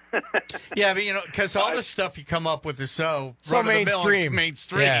 Yeah, but because all the stuff you come up with is so mainstream.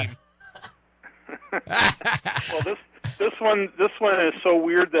 Mainstream. Yeah. Well, this one is so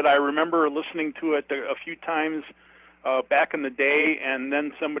weird that I remember listening to it a few times back in the day, and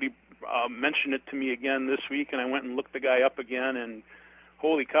then somebody mentioned it to me again this week, and I went and looked the guy up again, and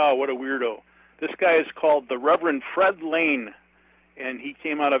holy cow, what a weirdo. This guy is called the Reverend Fred Lane, and he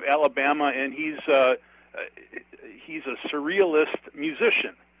came out of Alabama, and he's a surrealist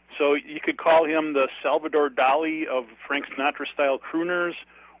musician. So you could call him the Salvador Dali of Frank Sinatra-style crooners,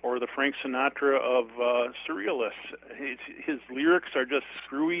 or the Frank Sinatra of surrealists. His lyrics are just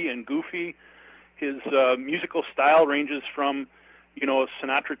screwy and goofy. His musical style ranges from,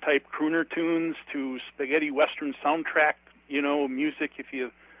 Sinatra-type crooner tunes to spaghetti western soundtrack, music, if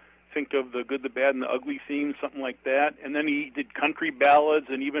you think of the Good, the Bad, and the Ugly theme, something like that. And then he did country ballads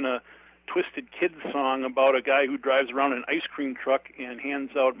and even a Twisted Kids song about a guy who drives around an ice cream truck and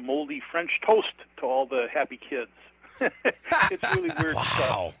hands out moldy French toast to all the happy kids. It's really weird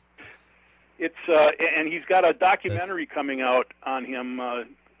stuff. It's and he's got a documentary coming out on him.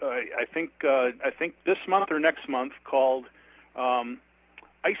 I think this month or next month, called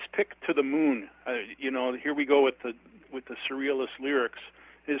 "Ice Pick to the Moon." Here we go with the surrealist lyrics.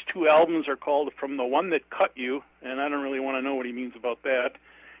 His two albums are called "From the One That Cut You," and I don't really want to know what he means about that.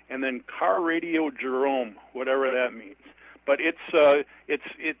 And then "Car Radio Jerome," whatever that means. But it's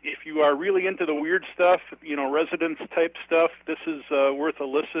if you are really into the weird stuff, Residence type stuff, this is worth a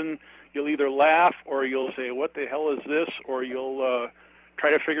listen. You'll either laugh or you'll say, "What the hell is this?" or you'll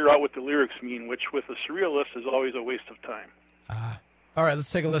try to figure out what the lyrics mean, which with a surrealist is always a waste of time. All right,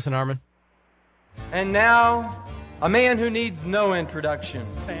 let's take a listen, Armin. And now, a man who needs no introduction.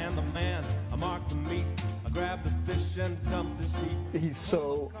 And the man, I mark the meat, I grab the fish and dump the sheep. He's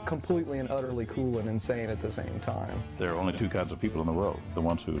so completely and utterly cool and insane at the same time. There are only two kinds of people in the world, the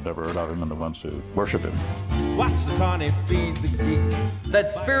ones who never heard of him and the ones who worship him. Watch the carny feed the geek. That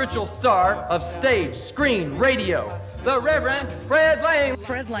spiritual star of stage, screen, radio, the Reverend Fred Lane.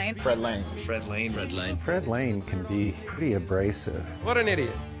 Fred Lane. Fred Lane. Fred Lane. Fred Lane. Fred Lane can be pretty abrasive. What an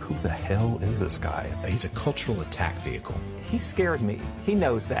idiot. Who the hell is this guy? He's a cultural attack vehicle. He scared me. He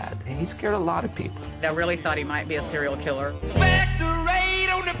knows that. And he scared a lot of people. I really thought he might be a serial killer. Back the raid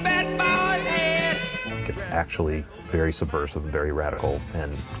on the bad boy's head. It's actually very subversive, very radical,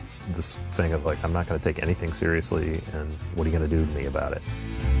 and this thing of I'm not going to take anything seriously, and what are you going to do to me about it?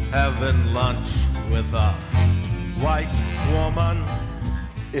 Having lunch with a white woman.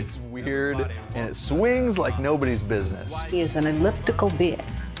 It's weird, and it swings like nobody's business. He is an elliptical being.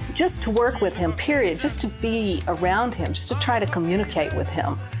 Just to work with him, period, just to be around him, just to try to communicate with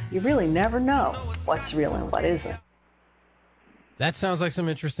him, you really never know what's real and what isn't. That sounds like some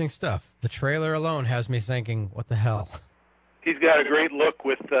interesting stuff. The trailer alone has me thinking, what the hell? He's got a great look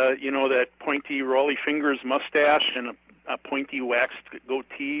with, that pointy Rolly Fingers mustache and a pointy waxed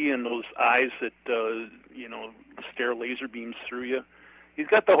goatee and those eyes that, stare laser beams through you. He's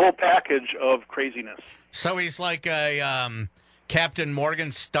got the whole package of craziness. So he's like a Captain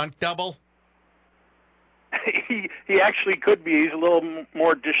Morgan stunt double? He actually could be. He's a little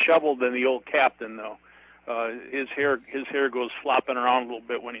more disheveled than the old Captain, though. His hair goes flopping around a little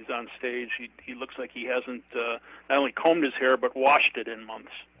bit when he's on stage. He looks like he hasn't not only combed his hair, but washed it in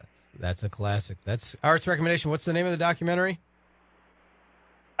months. That's a classic. That's Art's recommendation. What's the name of the documentary?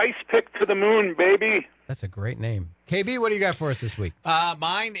 Ice Pick to the Moon, baby. That's a great name. KB, what do you got for us this week?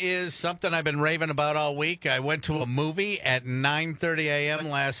 Mine is something I've been raving about all week. I went to a movie at 9:30 a.m.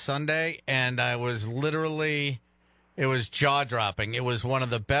 last Sunday, and I was it was jaw-dropping. It was one of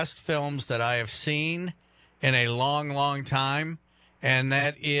the best films that I have seen in a long, long time, and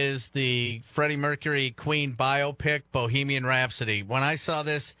that is the Freddie Mercury Queen biopic, Bohemian Rhapsody. When I saw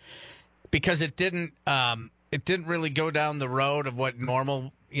this, because it didn't really go down the road of what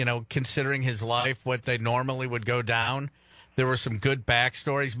normal, considering his life, what they normally would go down. There were some good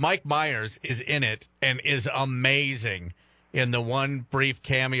backstories. Mike Myers is in it and is amazing in the one brief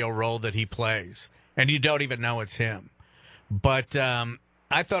cameo role that he plays. And you don't even know it's him. But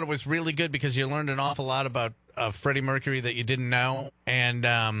I thought it was really good because you learned an awful lot about Freddie Mercury that you didn't know. And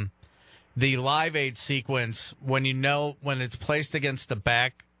the Live Aid sequence, when it's placed against the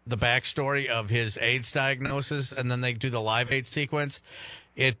backstory of his AIDS diagnosis, and then they do the Live Aid sequence,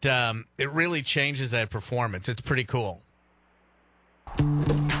 it really changes that performance. It's pretty cool.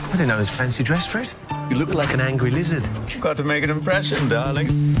 I didn't know it was fancy dress, Fred. You look like an angry lizard. Got to make an impression,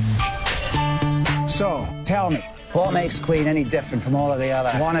 darling. So, tell me, What makes Queen any different from all of the other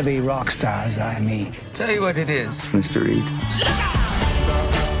wannabe rock stars I meet? Tell you what it is, Mr. Reed.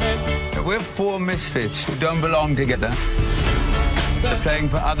 We're four misfits who don't belong together. They're playing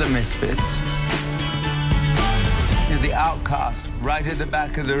for other misfits. You're the outcast right at the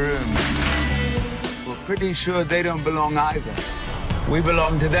back of the room. We're pretty sure they don't belong either. We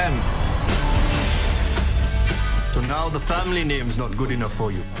belong to them. So now the family name's not good enough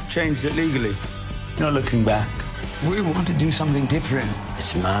for you. Changed it legally. No looking back. We want to do something different.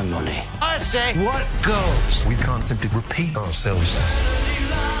 It's my money. I say, what goes? We can't simply repeat ourselves.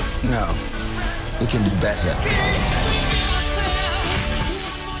 No, we can do better.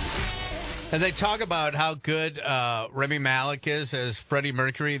 And they talk about how good Rami Malek is as Freddie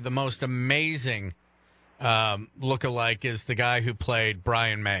Mercury. The most amazing look-alike is the guy who played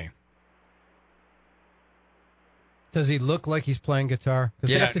Brian May. Does he look like he's playing guitar?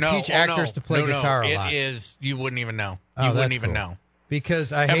 Because they have to teach actors to play guitar a lot. It is, you wouldn't even know. Oh, You wouldn't even know.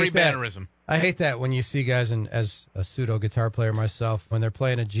 Because I Every hate that. mannerism. I hate that when you see guys, as a pseudo guitar player myself, when they're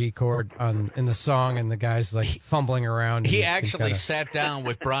playing a G chord in the song and the guy's like fumbling around. He actually sat down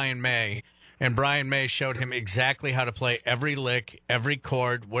with Brian May, and Brian May showed him exactly how to play every lick, every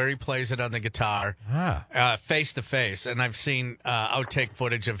chord, where he plays it on the guitar, face to face. And I've seen outtake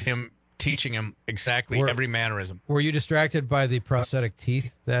footage of him teaching him exactly every mannerism. Were you distracted by the prosthetic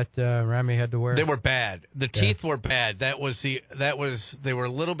teeth that Rami had to wear? They were bad. The teeth were bad. They were a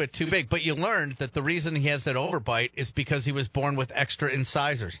little bit too big. But you learned that the reason he has that overbite is because he was born with extra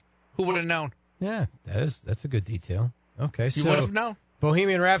incisors. Who would have known? Yeah, that's a good detail. Okay, You so would have known.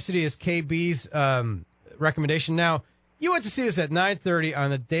 Bohemian Rhapsody is KB's recommendation. Now, you went to see this at 9:30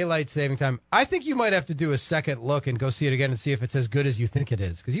 on the daylight saving time. I think you might have to do a second look and go see it again and see if it's as good as you think it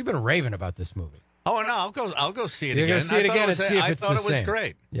is, because you've been raving about this movie. Oh no, I'll go see it You're again. gonna see it again and see if I it's thought the it was same.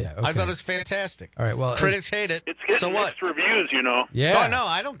 great. Yeah, I okay. thought it was fantastic. All right, well, critics hate it. It's getting so what? mixed reviews, you know. Yeah. Oh no,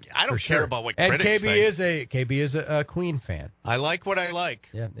 I don't For care sure. about what and critics think. KB is a Queen fan. I like what I like.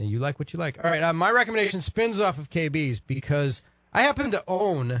 Yeah, and you like what you like. All right, my recommendation spins off of KB's because I happen to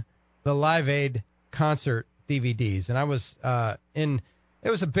own the Live Aid concert DVDs, and I was it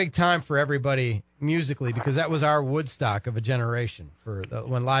was a big time for everybody musically because that was our Woodstock of a generation for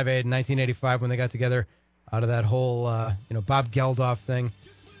when Live Aid in 1985 when they got together out of that whole Bob Geldof thing.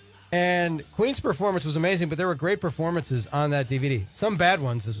 And Queen's performance was amazing, but there were great performances on that DVD. Some bad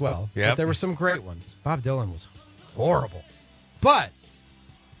ones as well, but there were some great ones. Bob Dylan was horrible. But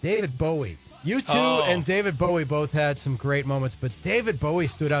David Bowie, U2 and David Bowie both had some great moments, but David Bowie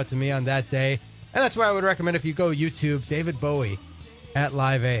stood out to me on that day. And that's why I would recommend if you go YouTube, David Bowie at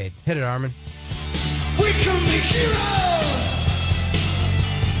Live Aid. Hit it, Armin. We can be heroes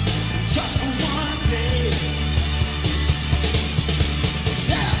just for one day.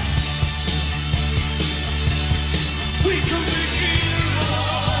 Yeah. We can be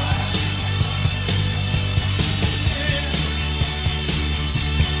heroes.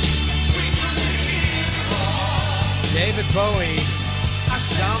 We can be heroes. David Bowie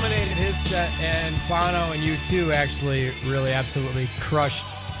dominated his set, and Bono and U2 actually really absolutely crushed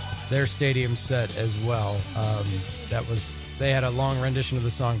their stadium set as well. They had a long rendition of the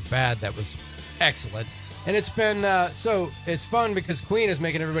song Bad that was excellent. And it's been so it's fun because Queen is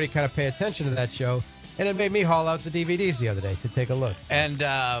making everybody kind of pay attention to that show, and it made me haul out the DVDs the other day to take a look. And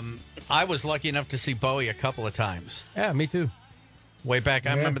I was lucky enough to see Bowie a couple of times. Yeah, me too. Way back,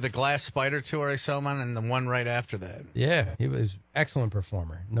 I remember the Glass Spider tour I saw him on, and the one right after that. Yeah, he was an excellent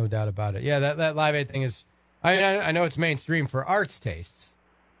performer, no doubt about it. Yeah, that Live Aid thing is, I know it's mainstream for arts tastes,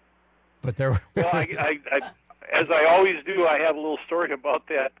 but there were... Well, I, as I always do, I have a little story about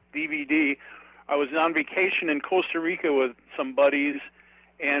that DVD. I was on vacation in Costa Rica with some buddies,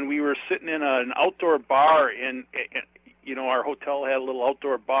 and we were sitting in an outdoor bar, and our hotel had a little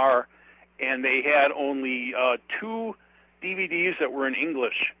outdoor bar, and they had only two DVDs that were in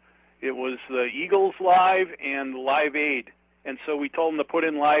English. It was the Eagles Live and the Live Aid. And so we told them to put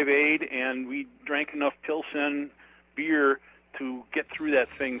in Live Aid, and we drank enough Pilsen beer to get through that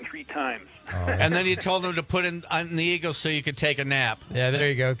thing 3 times. And then you told them to put in on the Eagles so you could take a nap. Yeah, there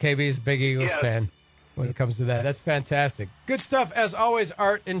you go. KB's a big Eagles fan when it comes to that. That's fantastic. Good stuff, as always,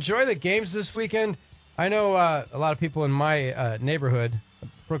 Art. Enjoy the games this weekend. I know a lot of people in my neighborhood.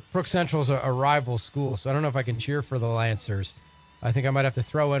 Brook Central's a rival school, so I don't know if I can cheer for the Lancers. I think I might have to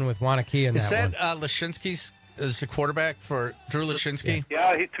throw in with Wanakee in that one. Is that Lashinsky's is the quarterback for Drew Lashinsky?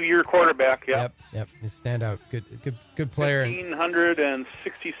 Yeah, he's 2-year quarterback. Yeah. Yep. He's standout. Good player.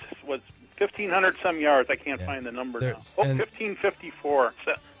 1,500 some yards. I can't find the number now. 1,554,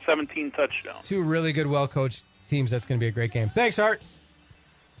 17 touchdowns. 2 really good, well-coached teams. That's going to be a great game. Thanks, Art.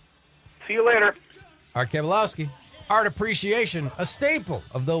 See you later. Art Kabolowski. Art Appreciation, a staple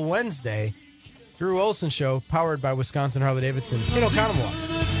of the Wednesday Drew Olson Show, powered by Wisconsin Harley-Davidson in Oconomowoc.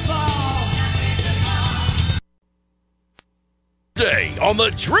 Day on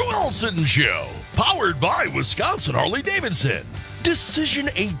the Drew Olson Show, powered by Wisconsin Harley-Davidson. Decision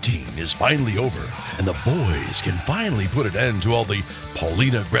 18 is finally over, and the boys can finally put an end to all the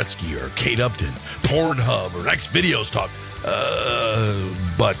Paulina Gretzky or Kate Upton, Pornhub or Xvideos talk.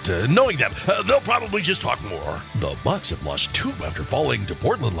 But knowing them, they'll probably just talk more. The Bucks have lost 2 after falling to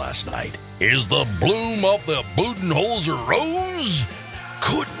Portland last night. Is the bloom of the Budenholzer rose?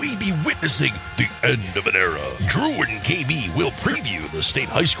 Could we be witnessing the end of an era? Drew and KB will preview the state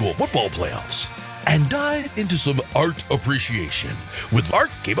high school football playoffs and dive into some art appreciation with Art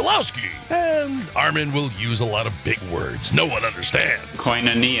Kabalowski. And Armin will use a lot of big words no one understands.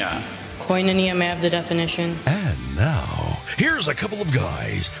 Koinonia. Koinonia may have the definition. And now, here's a couple of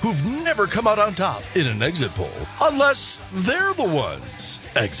guys who've never come out on top in an exit poll, unless they're the ones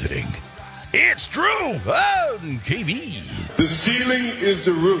exiting. It's Drew and KB. The ceiling is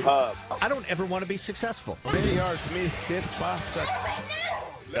the roof. I don't ever want to be successful. Really hard for me.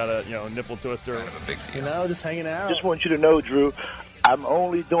 Got a nipple twister. Just hanging out. Just want you to know, Drew, I'm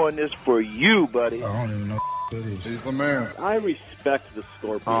only doing this for you, buddy. I don't even know what that is. He's the man. I respect the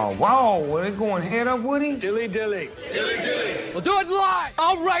Scorpion. Oh, wow. Well, they going head up with him? Dilly. We'll do it live.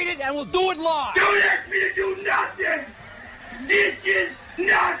 I'll write it and we'll do it live. Don't ask me to do nothing. This is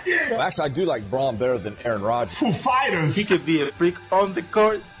nothing. Well, actually, I do like Braun better than Aaron Rodgers. Foo Fighters. He could be a freak on the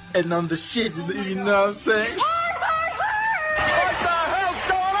court and on the shit, you know what I'm saying?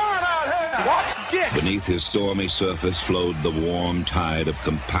 Watch dicks. Beneath his stormy surface flowed the warm tide of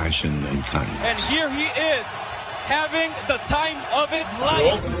compassion and kindness. And here he is, having the time of his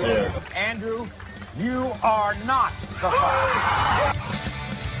life. Andrew, you are not the father.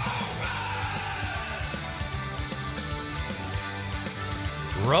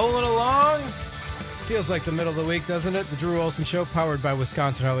 Rolling along. Feels like the middle of the week, doesn't it? The Drew Olson Show, powered by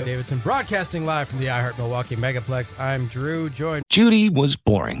Wisconsin Harley-Davidson, broadcasting live from the iHeart Milwaukee Megaplex. I'm Drew, joined. Judy was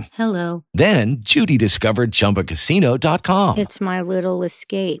boring. Hello. Then Judy discovered ChumbaCasino.com. It's my little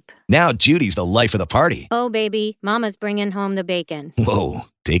escape. Now Judy's the life of the party. Oh, baby, mama's bringing home the bacon. Whoa,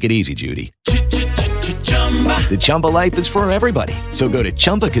 take it easy, Judy. The Chumba life is for everybody. So go to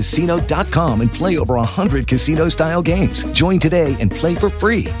ChumbaCasino.com and play over 100 casino-style games. Join today and play for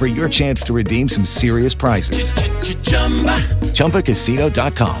free for your chance to redeem some serious prizes.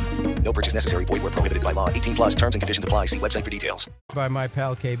 ChumbaCasino.com. No purchase necessary. Void where prohibited by law. 18 plus terms and conditions apply. See website for details. By my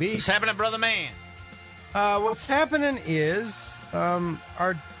pal KB. What's happening, brother man? What's happening is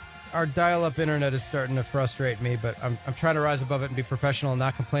our dial-up internet is starting to frustrate me, but I'm trying to rise above it and be professional and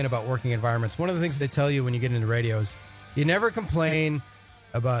not complain about working environments. One of the things they tell you when you get into radio is you never complain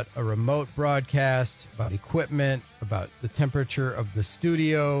about a remote broadcast, about equipment, about the temperature of the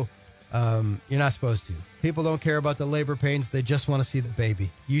studio. You're not supposed to. People don't care about the labor pains. They just want to see the baby.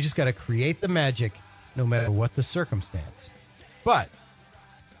 You just got to create the magic no matter what the circumstance. But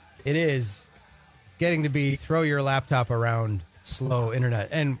it is getting to be throw your laptop around slow internet.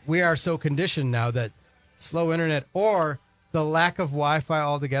 And we are so conditioned now that slow internet or the lack of Wi-Fi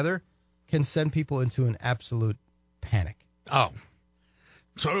altogether can send people into an absolute panic. Oh.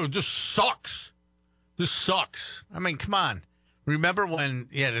 So this sucks. This sucks. I mean, come on. Remember when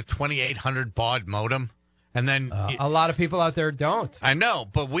you had a 2800 baud modem? And then a lot of people out there don't. I know,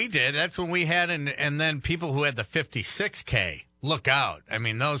 but we did. That's when we had, and then people who had the 56K. Look out. I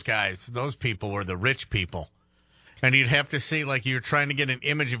mean, those guys, those people were the rich people. And you'd have to see, like, you're trying to get an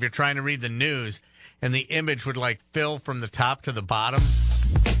image if you're trying to read the news, and the image would, like, fill from the top to the bottom.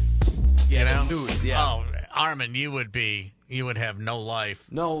 You know? News, yeah. Oh, Armin, you would have no life.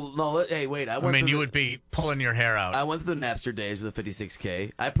 No, hey, wait. You would be pulling your hair out. I went through the Napster days with the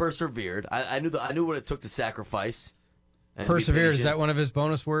 56K. I persevered. I knew what it took to sacrifice. Persevered, is that one of his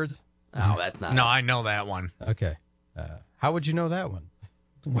bonus words? Oh, that's not. No, I know that one. Okay. How would you know that one?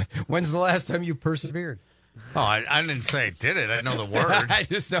 When's the last time you persevered? Oh, I didn't say I did it. I know the word. I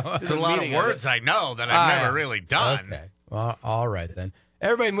just know. There's a lot of words I know that I've never really done. Okay. Well, all right, then.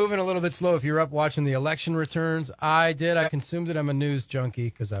 Everybody moving a little bit slow. If you're up watching the election returns, I did. I consumed it. I'm a news junkie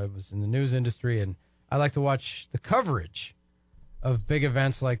because I was in the news industry, and I like to watch the coverage of big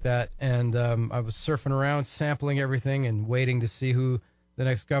events like that. And I was surfing around, sampling everything, and waiting to see who the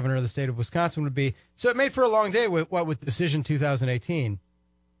next governor of the state of Wisconsin would be. So it made for a long day with Decision 2018,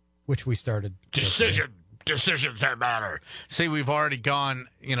 which we started. Decisions that matter. See, we've already gone,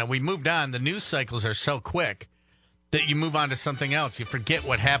 we moved on. The news cycles are so quick that you move on to something else. You forget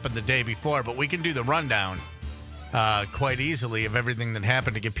what happened the day before, but we can do the rundown quite easily of everything that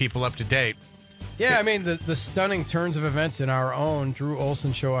happened to get people up to date. Yeah, I mean, the stunning turns of events in our own Drew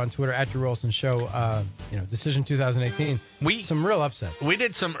Olson show on Twitter, at Drew Olson Show, Decision 2018. Some real upsets. We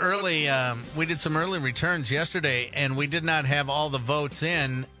did some early returns yesterday, and we did not have all the votes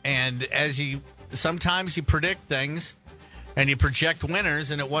in. And sometimes you predict things and you project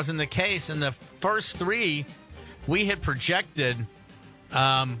winners, and it wasn't the case. And the first three we had projected,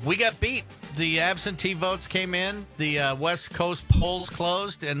 we got beat. The absentee votes came in, the West Coast polls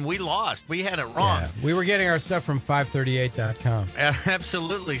closed, and we lost. We had it wrong. Yeah, we were getting our stuff from 538.com.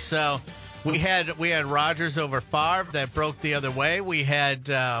 Absolutely. So we had Rodgers over Favre. That broke the other way. We had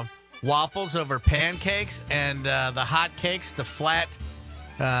waffles over pancakes, and the hot cakes, the flat,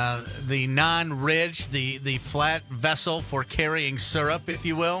 the non-ridge, the flat vessel for carrying syrup, if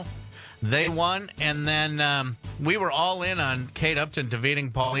you will. They won, and then we were all in on Kate Upton defeating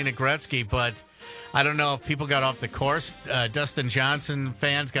Paulina Gretzky, but I don't know if people got off the course. Dustin Johnson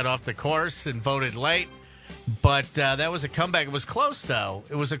fans got off the course and voted late, but that was a comeback. It was close, though.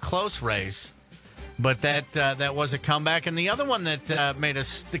 It was a close race, but that was a comeback. And the other one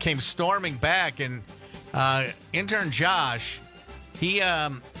that came storming back, and intern Josh, he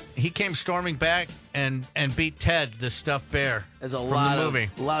came storming back and beat Ted, the stuffed bear. There's a from lot the movie.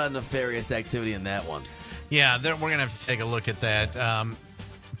 A lot of nefarious activity in that one. Yeah, we're going to have to take a look at that.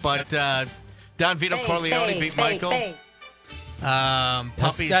 But Don Vito Corleone beat Michael.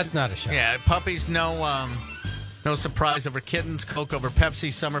 Puppies. That's not a shock. Yeah, puppies, no surprise over kittens. Coke over Pepsi.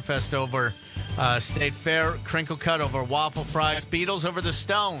 Summerfest over State Fair. Crinkle Cut over Waffle Fries. Beatles over the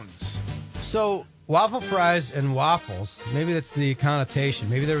Stones. So waffle fries and waffles, maybe that's the connotation.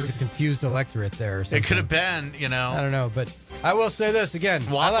 Maybe there was a confused electorate there or something. It could have been, I don't know, but I will say this again.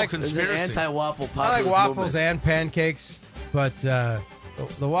 Waffle I like conspiracy. Anti-waffle I like populist waffles movement. and pancakes, but the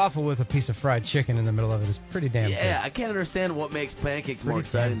waffle with a piece of fried chicken in the middle of it is pretty damn good. Yeah, I can't understand what makes pancakes more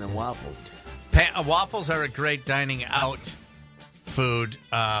exciting than waffles. Waffles are a great dining out food.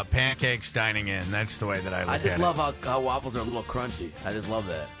 Pancakes dining in. That's the way that I look at it. I just love how waffles are a little crunchy. I just love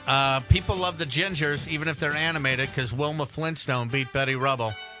that. People love the Gingers, even if they're animated, because Wilma Flintstone beat Betty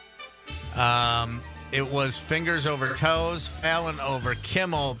Rubble. It was Fingers over Toes, Fallon over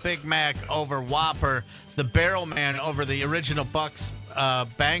Kimmel, Big Mac over Whopper, the Barrel Man over the original Bucks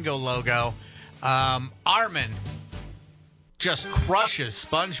Bango logo. Armin just crushes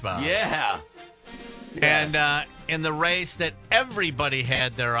SpongeBob. Yeah. And in the race that everybody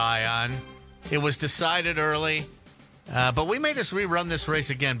had their eye on, it was decided early. But we may just rerun this race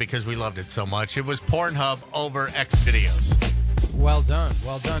again because we loved it so much. It was Pornhub over Xvideos. Well done.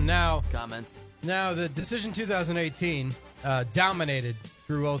 Well done. Now, comments. Now, the Decision 2018 dominated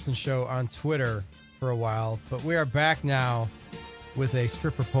Drew Olson Show on Twitter for a while, but we are back now with a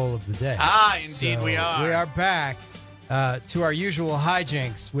stripper poll of the day. Indeed so we are. We are back to our usual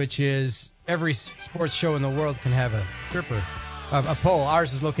hijinks, which is every sports show in the world can have a stripper, a poll.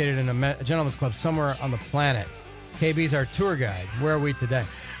 Ours is located in a gentleman's club somewhere on the planet. KB's our tour guide. Where are we today?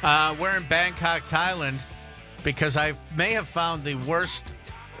 We're in Bangkok, Thailand, because I may have found the worst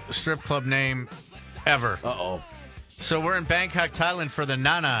strip club name ever. Uh-oh. So we're in Bangkok, Thailand for the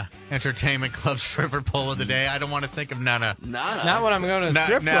Nana Entertainment Club stripper poll of the day. I don't want to think of Nana. Nana? Not when I'm going to a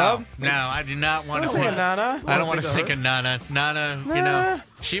strip club. No, I do not want to think think of Nana. I don't want to think of Nana. Nana, you know,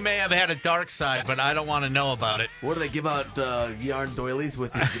 she may have had a dark side, but I don't want to know about it. What do they give out yarn doilies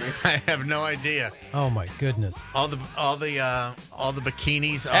with your drinks? I have no idea. Oh my goodness! All the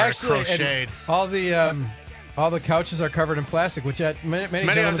bikinis are crocheted. All the couches are covered in plastic, which at many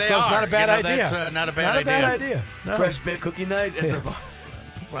gentlemen's clubs is not a bad idea. That's not a bad idea. No. Fresh baked cookie night.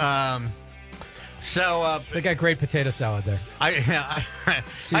 So they got great potato salad there. I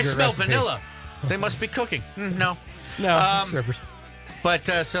smell recipe. vanilla. They must be cooking. No, strippers. But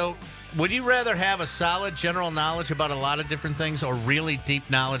so, would you rather have a solid general knowledge about a lot of different things, or really deep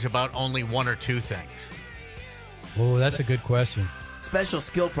knowledge about only one or two things? Oh, that's a good question. Special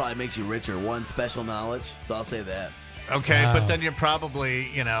skill probably makes you richer. One special knowledge, so I'll say that. Okay, but then you're probably,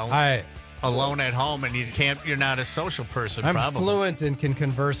 alone at home, and you're not a social person. I'm probably fluent and can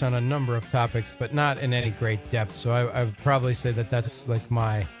converse on a number of topics, but not in any great depth. So I would probably say that's like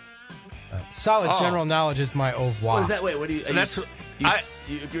my solid general knowledge is my au revoir. What is that? Wait, what do you?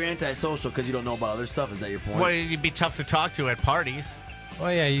 You're antisocial because you don't know about other stuff. Is that your point? Well, you'd be tough to talk to at parties.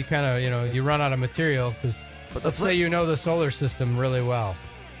 Well, yeah, you kind of you run out of material because let's say you know the solar system really well.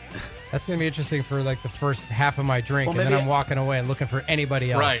 That's going to be interesting for like the first half of my drink, and then I'm walking away and looking for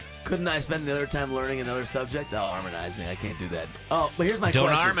anybody else. Right. Couldn't I spend the other time learning another subject? Oh, harmonizing. I can't do that. Oh, but here's my question.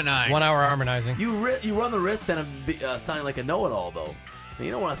 Don't harmonize. 1 hour harmonizing. You run the risk then of sounding like a know-it-all, though. You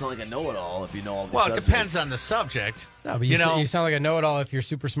don't want to sound like a know-it-all if you know all the subjects. Well, it depends on the subject. No, but you sound like a know-it-all if you're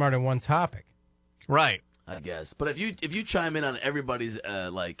super smart in one topic. Right. I guess. But if you chime in on everybody's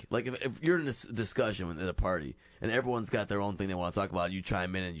like if you're in this discussion at a party and everyone's got their own thing they want to talk about, you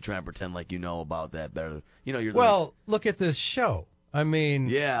chime in and you try and pretend like you know about that better. You know, you're look at this show. I mean,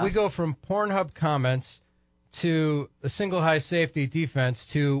 yeah. We go from Pornhub comments to a single high safety defense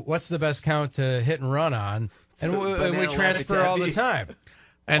to what's the best count to hit and run on, and we transfer all the time.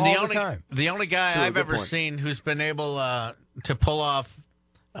 And all the time. The only guy I've ever seen who's been able to pull off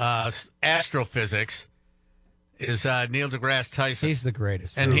astrophysics is Neil deGrasse Tyson. He's the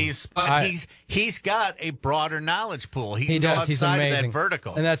greatest, and he's got a broader knowledge pool. He can does. go He's outside amazing. of that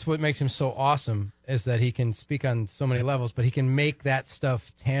vertical, and that's what makes him so awesome. Is that he can speak on so many levels, but he can make that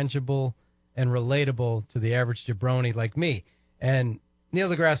stuff tangible and relatable to the average jabroni like me. And Neil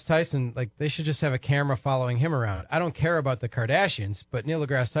deGrasse Tyson, like, they should just have a camera following him around. I don't care about the Kardashians, but Neil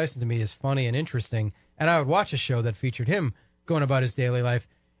deGrasse Tyson to me is funny and interesting. And I would watch a show that featured him going about his daily life,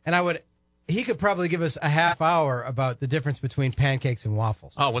 and he could probably give us a half hour about the difference between pancakes and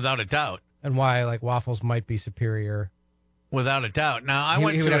waffles. Oh, without a doubt. And why, like, waffles might be superior. Without a doubt. Now,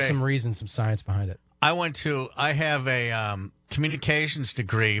 he would have some reason, some science behind it. I have a communications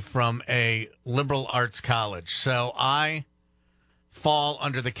degree from a liberal arts college. So I fall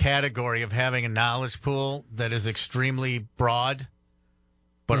under the category of having a knowledge pool that is extremely broad,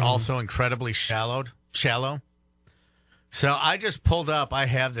 but also incredibly shallow. So I just pulled up, I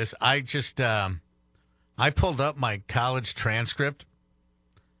pulled up my college transcript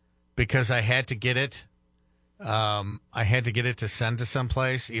because I had to get it. I had to get it to send to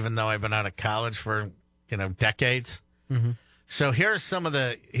someplace, even though I've been out of college for, decades. Mm-hmm. So here are some of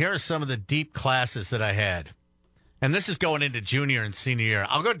the deep classes that I had. And this is going into junior and senior year.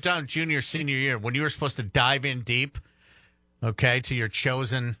 I'll go down junior, senior year when you were supposed to dive in deep, okay, to your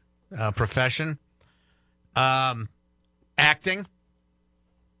chosen profession. Acting,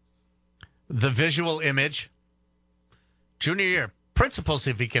 the visual image. Junior year, principles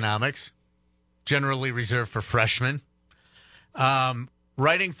of economics, generally reserved for freshmen.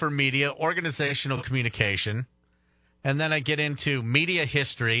 Writing for media, organizational communication. And then I get into media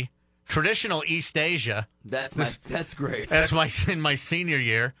history, traditional East Asia. That's great. That's in my senior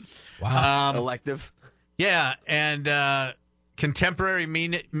year. Wow. Elective. Yeah, and contemporary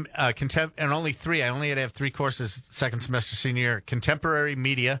media, and only three. I only had to have 3 courses second semester senior year. Contemporary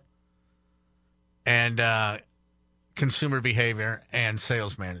media and consumer behavior and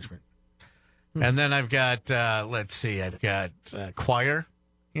sales management. And then I've got, I've got choir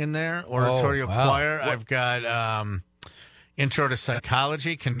in there, oratorio choir. I've got intro to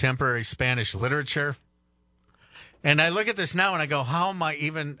psychology, contemporary Spanish literature. And I look at this now and I go, how am I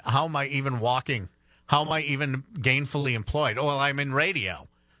even walking? How am I even gainfully employed? Oh, well, I'm in radio.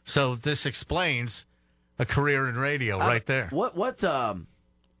 So this explains a career in radio right there. But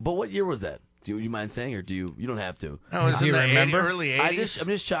what year was that? Do you mind saying, or you don't have to? No, it was in the early 80s. I'm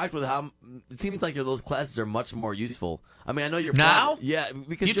just shocked with how it seems like those classes are much more useful. I mean, I know you're now.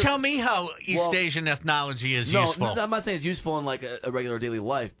 Because you tell me how East Asian ethnology is useful. No, I'm not saying it's useful in like a regular daily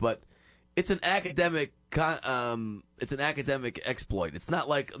life, but it's an academic. It's an academic exploit. It's not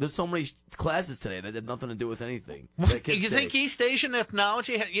like there's so many classes today that have nothing to do with anything. You think East Asian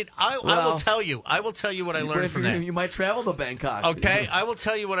ethnology? I will tell you. I will tell you what I learned from that. You might travel to Bangkok. Okay, I will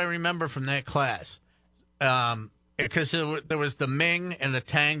tell you what I remember from that class. Because there was the Ming and the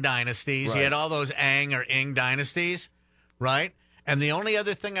Tang dynasties. Right. You had all those Ang or Ing dynasties, right? And the only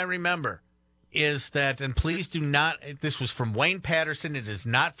other thing I remember is that, and please do not, this was from Wayne Patterson. It is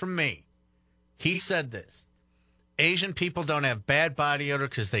not from me. He said this: Asian people don't have bad body odor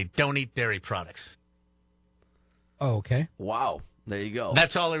because they don't eat dairy products. Oh, okay. Wow. There you go.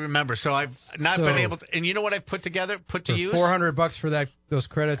 That's all I remember. So I've not been able to. And you know what I've put to use? $400 for those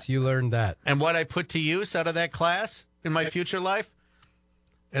credits, you learned that. And what I put to use out of that class in my future life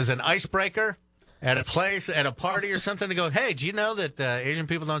as an icebreaker at a place, at a party or something, to go, hey, do you know that Asian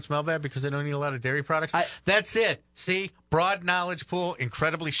people don't smell bad because they don't eat a lot of dairy products? That's it. See? Broad knowledge pool,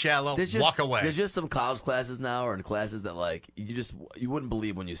 incredibly shallow, walk away. There's just some college classes now, or in classes that like you wouldn't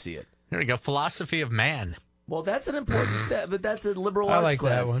believe when you see it. Here we go. Philosophy of man. Well, that's an important, but that's a liberal arts like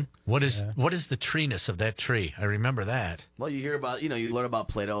class. That one. What is the treeness of that tree? I remember that. Well, you hear about, you learn about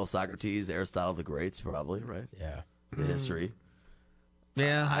Plato, Socrates, Aristotle, the greats, probably, right? Yeah. The history.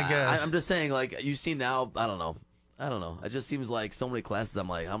 Yeah, I guess. I'm just saying, like, you see now, I don't know. It just seems like so many classes, I'm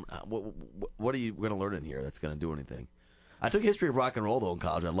like, what are you going to learn in here that's going to do anything? I took history of rock and roll, though, in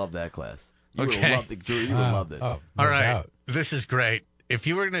college. I loved that class. You would have loved it. You would have loved it. All right. This is great. If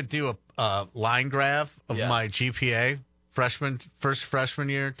you were going to do a line graph of my GPA, first freshman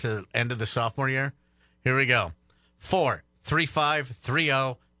year to end of the sophomore year, here we go.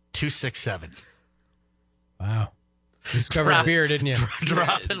 4.3530.267. Wow. You discovered beer, didn't you?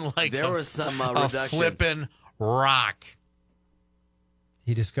 Dropping like there was some a reduction. flipping rock.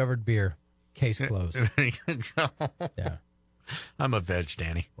 He discovered beer. Case closed. There you go. Yeah. I'm a veg,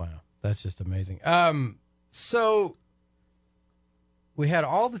 Danny. Wow. That's just amazing. So we had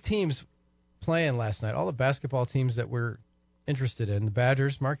all the teams playing last night, all the basketball teams that we're interested in. The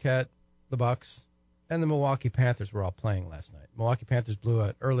Badgers, Marquette, the Bucks, and the Milwaukee Panthers were all playing last night. Milwaukee Panthers blew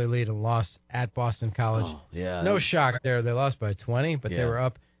an early lead and lost at Boston College. Oh, yeah. No shock there. They lost by 20, but they were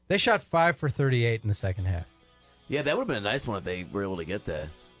up. They shot 5 for 38 in the second half. Yeah, that would have been a nice one if they were able to get that.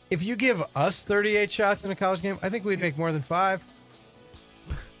 If you give us 38 shots in a college game, I think we'd make more than 5.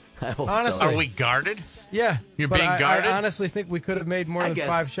 I hope Honestly. Are we guarded? Yeah. You're but being guarded? I honestly think we could have made more than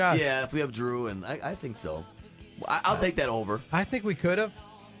 5 shots. Yeah, if we have Drew, and I think so. I'll take that over. I think we could have.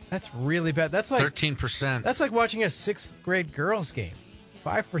 That's really bad. That's like 13%. That's like watching a 6th grade girls game.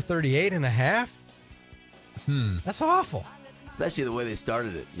 5 for 38 and a half? That's awful. Especially the way they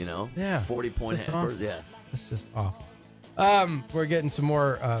started it, you know? Yeah. 40-point Just half. awful. Yeah. That's just awful. We're getting some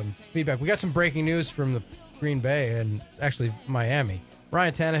more feedback. We got some breaking news from the Green Bay and actually Miami.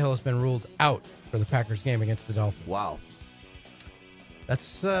 Ryan Tannehill has been ruled out for the Packers game against the Dolphins. Wow.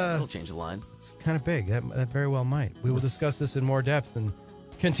 That's That'll change the line. It's kind of big. That very well might. We will discuss this in more depth and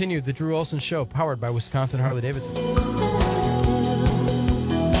continue the Drew Olson Show, powered by Wisconsin Harley-Davidson. Not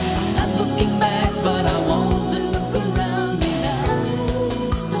looking back, but I want to look around me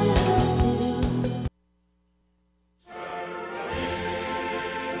now. Stand still.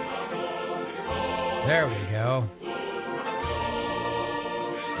 There we go.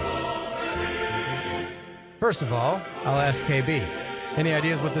 First of all, I'll ask KB. Any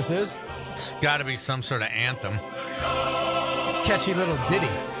ideas what this is? It's got to be some sort of anthem. It's a catchy little ditty.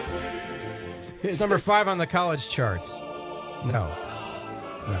 It's number 5 on the college charts. No,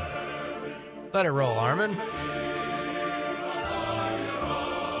 it's not. Let it roll, Armin.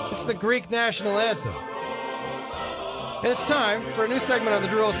 It's the Greek national anthem. And it's time for a new segment on the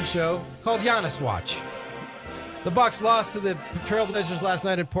Drew Olson Show called Giannis Watch. The Bucks lost to the Trailblazers last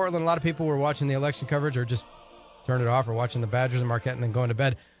night in Portland. A lot of people were watching the election coverage or just turned it off or watching the Badgers and Marquette and then going to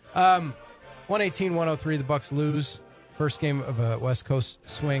bed. 118-103, the Bucks lose. First game of a West Coast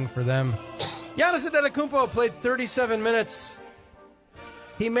swing for them. Giannis Antetokounmpo played 37 minutes.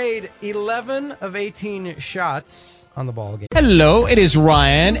 He made 11 of 18 shots on the ball game. Hello, it is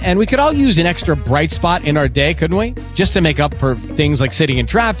Ryan, and we could all use an extra bright spot in our day, couldn't we? Just to make up for things like sitting in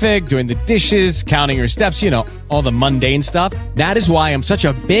traffic, doing the dishes, counting your steps, you know, all the mundane stuff. That is why I'm such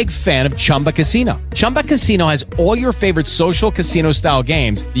a big fan of Chumba Casino. Chumba Casino has all your favorite social casino-style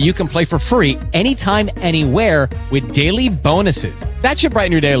games that you can play for free anytime, anywhere with daily bonuses. That should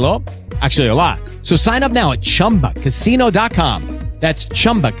brighten your day a little. Actually, a lot. So sign up now at ChumbaCasino.com. That's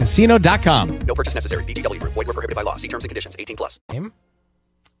ChumbaCasino.com. No purchase necessary. VGW Group. Void where prohibited by law. See terms and conditions. 18+.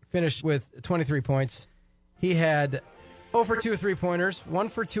 Finished with 23 points. He had 0 for 2 3-pointers, 1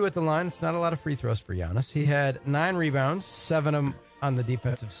 for 2 at the line. It's not a lot of free throws for Giannis. He had 9 rebounds, 7 of them on the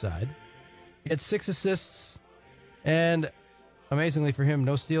defensive side. He had 6 assists, and amazingly for him,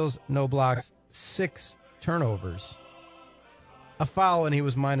 no steals, no blocks, 6 turnovers. A foul, and he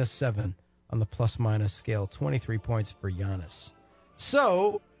was -7 on the plus-minus scale. 23 points for Giannis.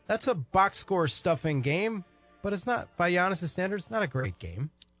 So that's a box score stuffing game, but it's not, by Giannis' standards, not a great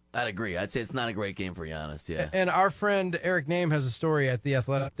game. I'd agree. I'd say it's not a great game for Giannis, yeah. And our friend Eric Name has a story at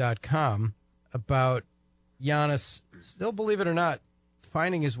theathletic.com about Giannis, still believe it or not,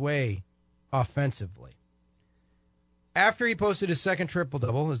 finding his way offensively. After he posted his second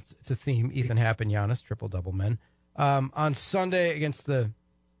triple-double, it's a theme, Ethan Happ and Giannis, triple-double men, on Sunday against the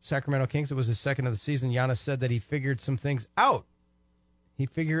Sacramento Kings, it was his second of the season, Giannis said that he figured some things out. He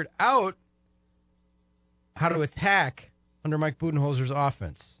figured out how to attack under Mike Budenholzer's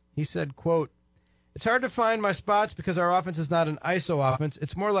offense. He said, quote, "It's hard to find my spots because our offense is not an ISO offense.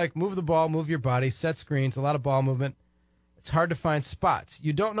 It's more like move the ball, move your body, set screens, a lot of ball movement. It's hard to find spots.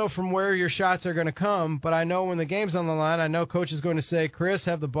 You don't know from where your shots are going to come, but I know when the game's on the line, I know coach is going to say, Chris,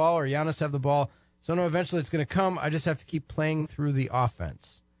 have the ball, or Giannis, have the ball. So I know eventually it's going to come. I just have to keep playing through the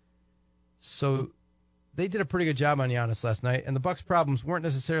offense." So they did a pretty good job on Giannis last night, and the Bucks' problems weren't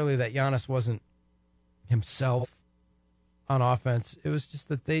necessarily that Giannis wasn't himself on offense. It was just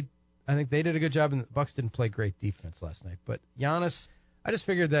that I think they did a good job, and the Bucks didn't play great defense last night. But Giannis, I just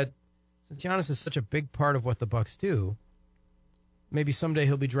figured that since Giannis is such a big part of what the Bucks do, maybe someday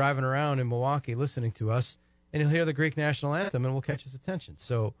he'll be driving around in Milwaukee listening to us, and he'll hear the Greek national anthem, and we'll catch his attention.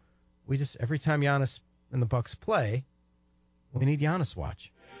 So we just, every time Giannis and the Bucks play, we need Giannis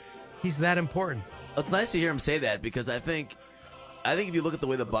watch. He's that important. It's nice to hear him say that because I think I think if you look at the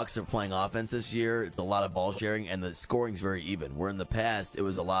way the Bucks are playing offense this year, it's a lot of ball sharing, and the scoring's very even. Where in the past, it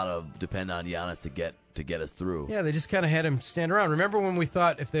was a lot of depend on Giannis to get us through. Yeah, they just kind of had him stand around. Remember when we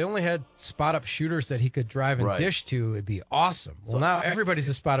thought if they only had spot-up shooters that he could drive and dish to, it'd be awesome. Well, now everybody's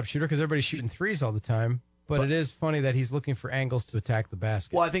a spot-up shooter because everybody's shooting threes all the time. But it is funny that he's looking for angles to attack the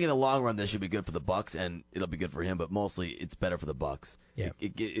basket. Well, I think in the long run, this should be good for the Bucks, and it'll be good for him. But mostly, it's better for the Bucks. Yeah,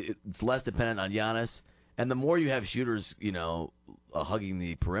 it's less dependent on Giannis, and the more you have shooters, hugging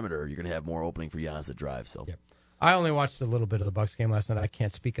the perimeter, you're going to have more opening for Giannis to drive. So, I only watched a little bit of the Bucks game last night. I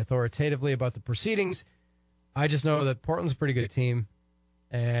can't speak authoritatively about the proceedings. I just know that Portland's a pretty good team,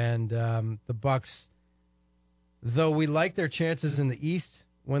 and the Bucks, though we like their chances in the East,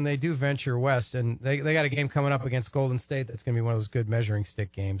 when they do venture west, and they got a game coming up against Golden State that's going to be one of those good measuring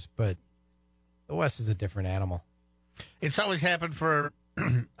stick games, but the West is a different animal. It's always happened for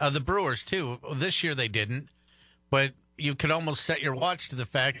the Brewers, too. This year they didn't, but you could almost set your watch to the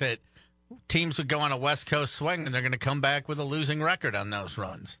fact that teams would go on a West Coast swing, and they're going to come back with a losing record on those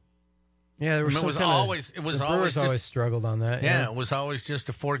runs. Yeah, there was the Brewers always struggled on that. Yeah, it was always just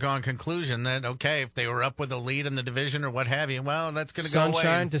a foregone conclusion that, okay, if they were up with a lead in the division or what have you, well, that's going to go away.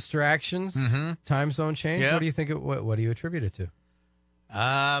 Sunshine, distractions, time zone change. Yep. What do you think? What do you attribute it to?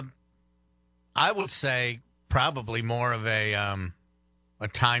 I would say probably more of a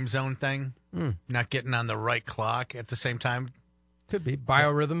time zone thing, not getting on the right clock at the same time. Could be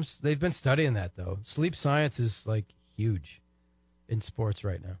biorhythms. They've been studying that though. Sleep science is like huge in sports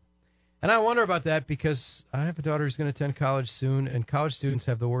right now. And I wonder about that because I have a daughter who's going to attend college soon, and college students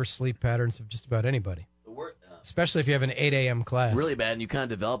have the worst sleep patterns of just about anybody. Especially if you have an 8 a.m. class. Really bad, and you kind of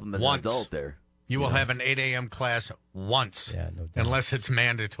develop them as an adult there. You will have an 8 a.m. class once, unless it's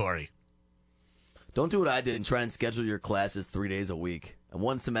mandatory. Don't do what I did and try and schedule your classes 3 days a week. And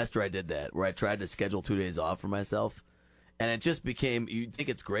one semester I did that, where I tried to schedule 2 days off for myself. And it just became, you think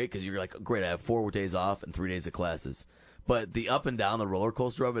it's great because you're like, great, I have 4 days off and 3 days of classes. But the up and down, the roller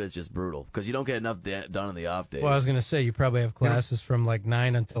coaster of it is just brutal because you don't get enough done on the off days. Well, I was going to say, you probably have classes from like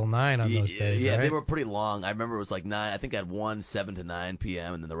 9 until 9 on those days, Yeah, right? they were pretty long. I remember it was like 9. I think I had one 7 to 9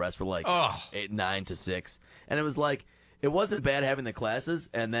 p.m., and then the rest were like 9 to 6. And it was like, it wasn't bad having the classes,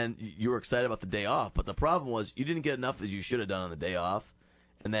 and then you were excited about the day off. But the problem was you didn't get enough that you should have done on the day off.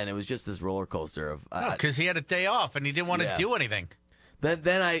 And then it was just this roller coaster of... because he had a day off, and he didn't want to do anything.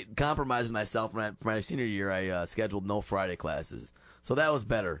 Then I compromised with myself. For my senior year, I scheduled no Friday classes, so that was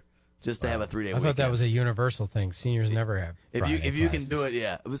better. Just to have a 3-day weekend. I thought that was a universal thing. Seniors never have. If you can do it,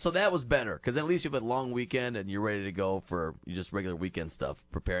 yeah. So that was better because at least you have a long weekend and you're ready to go for just regular weekend stuff,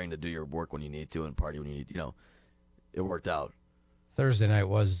 preparing to do your work when you need to and party when you need. It worked out. Thursday night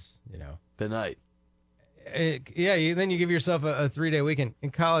was, the night. Then you give yourself a 3-day weekend.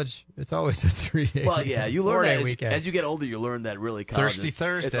 In college, it's always a 3-day. Well, yeah, you learn that weekend. as you get older. You learn that really college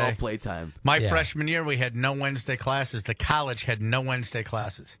Thursday. It's all playtime. My freshman year, we had no Wednesday classes. The college had no Wednesday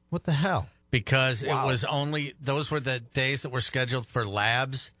classes. What the hell? Because it was only those were the days that were scheduled for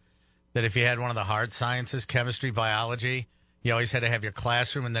labs. That if you had one of the hard sciences, chemistry, biology, you always had to have your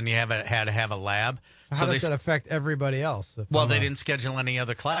classroom, and then you had to have a lab. How does that affect everybody else? Well, they didn't schedule any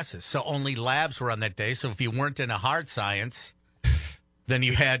other classes, so only labs were on that day. So if you weren't in a hard science, then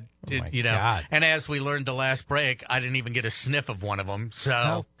you had, God. And as we learned the last break, I didn't even get a sniff of one of them. So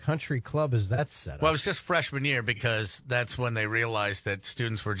how country club is that set up? Well, it was just freshman year because that's when they realized that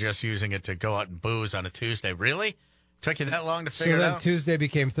students were just using it to go out and booze on a Tuesday. Really? Took you that long to figure it out? So then Tuesday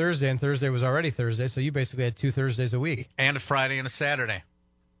became Thursday, and Thursday was already Thursday, so you basically had 2 Thursdays a week. And a Friday and a Saturday.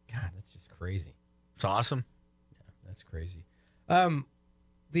 God, that's just crazy. It's awesome. Yeah, that's crazy.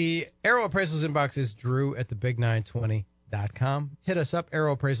 The Arrow Appraisals inbox is Drew at thebig920.com. Hit us up,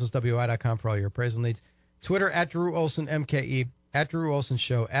 arrowappraisalswi.com for all your appraisal needs. Twitter at Drew Olson MKE, at Drew Olson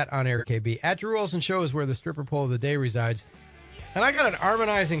Show, at On Air KB. At Drew Olson Show is where the stripper pole of the day resides. And I got an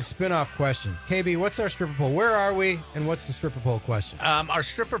harmonizing spin-off question. KB, what's our stripper pole? Where are we, and what's the stripper pole question? Our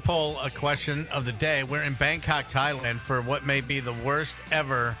stripper pole question of the day, we're in Bangkok, Thailand, for what may be the worst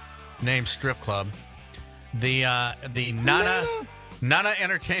ever named strip club. The Nana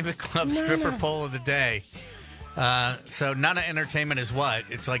Entertainment Club stripper pole of the day. So Nana Entertainment is what?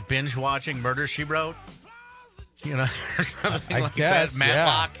 It's like binge-watching Murder, She Wrote? Or something I like guess,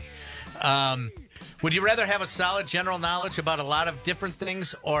 that. Matlock. Would you rather have a solid general knowledge about a lot of different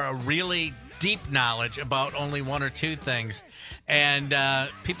things or a really deep knowledge about only one or two things? And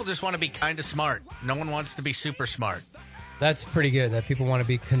people just want to be kind of smart. No one wants to be super smart. That's pretty good, that people want to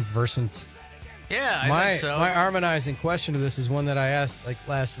be conversant. Yeah, I think so. My harmonizing question to this is one that I asked like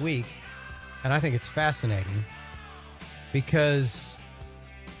last week, and I think it's fascinating because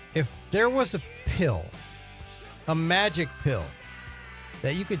if there was a pill, a magic pill,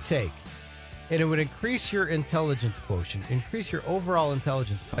 that you could take, and it would increase your intelligence quotient, increase your overall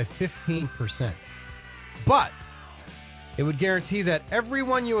intelligence by 15%. But it would guarantee that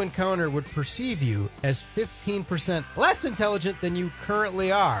everyone you encounter would perceive you as 15% less intelligent than you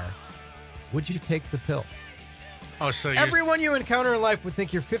currently are. Would you take the pill? Oh, so everyone you encounter in life would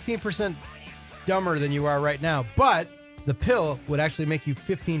think you're 15% dumber than you are right now, but the pill would actually make you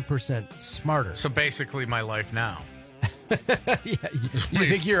 15% smarter. So basically my life now. You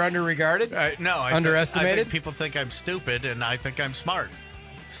think you're underregarded? No. Underestimated? I think people think I'm stupid, and I think I'm smart.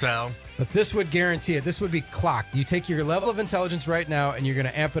 So, but this would guarantee it. This would be clocked. You take your level of intelligence right now, and you're going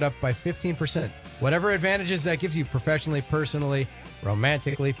to amp it up by 15%. Whatever advantages that gives you professionally, personally,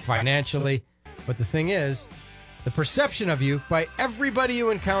 romantically, financially. But the thing is, the perception of you by everybody you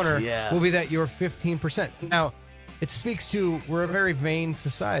encounter will be that you're 15%. Now, it speaks to we're a very vain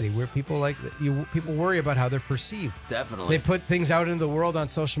society where people people worry about how they're perceived. Definitely. They put things out into the world on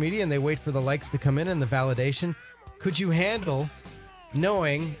social media and they wait for the likes to come in and the validation. Could you handle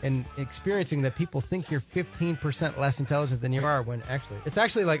knowing and experiencing that people think you're 15% less intelligent than you are when it's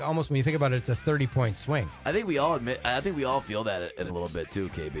actually like almost when you think about it, it's a 30-point swing. I think we all feel that a little bit too,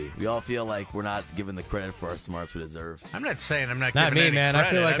 KB. We all feel like we're not given the credit for our smarts we deserve. I'm not saying I'm not Not giving me, any man. credit.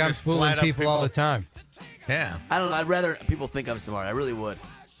 I feel like I'm just fooling flat up people all the time. Yeah. I don't know. I'd rather people think I'm smart. I really would.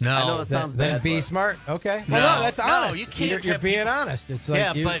 No. I know it sounds Then bad. be but smart. Okay. Well, no, that's honest. No, you can't. You're being honest. It's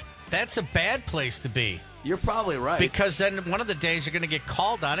like but that's a bad place to be. You're probably right. Because then one of the days you're going to get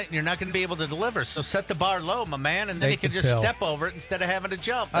called on it and you're not going to be able to deliver. So set the bar low, my man, and then you can just step over it instead of having to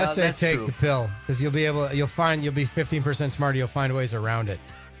jump. I say take true. the pill because you'll be 15% smarter. You'll find ways around it.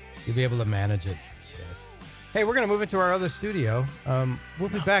 You'll be able to manage it. Yes. Hey, we're going to move into our other studio. We'll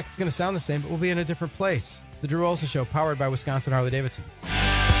be back. It's going to sound the same, but we'll be in a different place. It's the Drew Olson Show, powered by Wisconsin Harley-Davidson.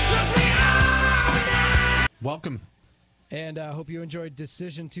 Welcome. And I hope you enjoyed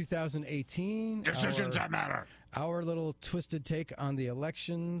Decision 2018. Decisions that matter. Our little twisted take on the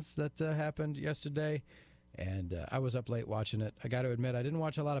elections that happened yesterday. And I was up late watching it. I got to admit, I didn't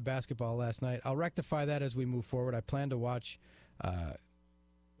watch a lot of basketball last night. I'll rectify that as we move forward. I plan to watch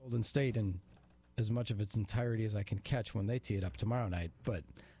Golden State in as much of its entirety as I can catch when they tee it up tomorrow night. But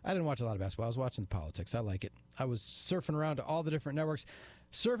I didn't watch a lot of basketball. I was watching the politics. I like it. I was surfing around to all the different networks.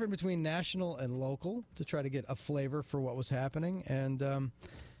 Surfing between national and local to try to get a flavor for what was happening, and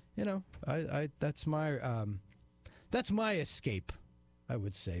that's my escape, I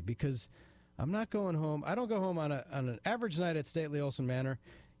would say, because I'm not going home. I don't go home on an average night at Stately Olson Manor.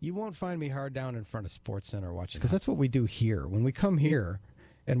 You won't find me hard down in front of Sports Center watching, because that's what we do here. When we come here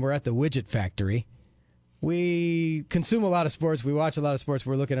and we're at the Widget Factory, we consume a lot of sports. We watch a lot of sports.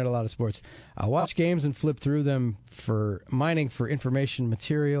 We're looking at a lot of sports. I'll watch games and flip through them for mining for information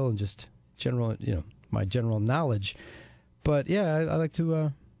material and just general, my general knowledge. But yeah, I like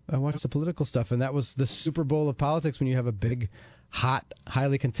to I watch the political stuff, and that was the Super Bowl of politics when you have a big, hot,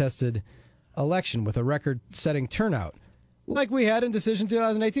 highly contested election with a record-setting turnout, like we had in Decision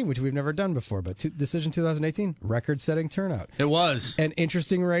 2018, which we've never done before. But Decision 2018, record-setting turnout. It was. And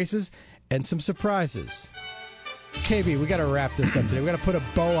interesting races. And some surprises. KB, we got to wrap this up today. We got to put a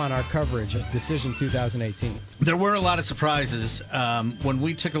bow on our coverage of Decision 2018. There were a lot of surprises. When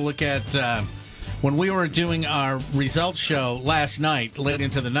we took a look at when we were doing our results show last night, late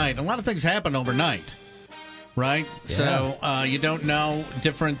into the night, a lot of things happened overnight, right? Yeah. So you don't know.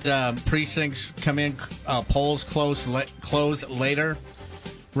 Different precincts come in, polls close later,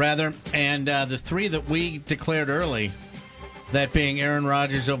 rather. And the three that we declared early, that being Aaron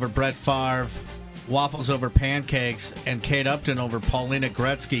Rodgers over Brett Favre, Waffles over Pancakes, and Kate Upton over Paulina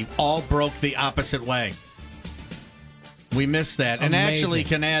Gretzky, all broke the opposite way. We missed that. Amazing. And actually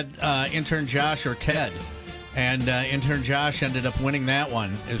can add intern Josh or Ted. And intern Josh ended up winning that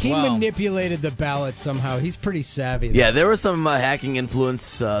one as well. He manipulated the ballot somehow. He's pretty savvy. Yeah, there was some hacking influence,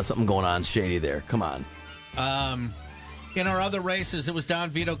 something going on shady there. Come on. In our other races, it was Don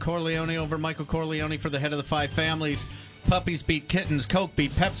Vito Corleone over Michael Corleone for the head of the five families. Puppies beat kittens. Coke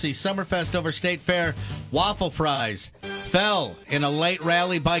beat Pepsi. Summerfest over State Fair. Waffle Fries fell in a late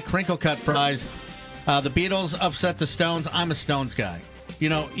rally by Crinkle Cut Fries. The Beatles upset the Stones. I'm a Stones guy. You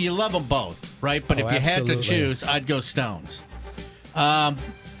know, you love them both, right? But if you had to choose, I'd go Stones.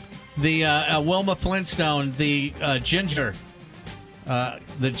 The Wilma Flintstone, the ginger,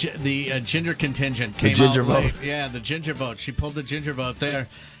 the ginger contingent came the ginger out late. vote. Yeah, the ginger vote. She pulled the ginger vote there.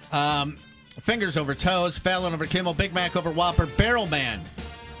 Fingers over toes. Fallon over Kimmel. Big Mac over Whopper. Barrel Man,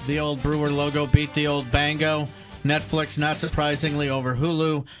 the old Brewer logo, beat the old Bango. Netflix, not surprisingly, over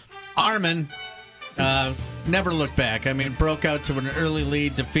Hulu. Armin never looked back. I mean, broke out to an early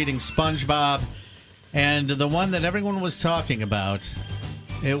lead, defeating SpongeBob. And the one that everyone was talking about,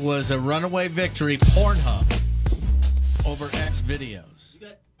 It was a runaway victory. Pornhub over X videos.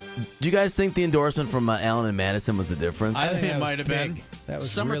 Do you guys think the endorsement from Allen and Madison was the difference? I think it might have been. That was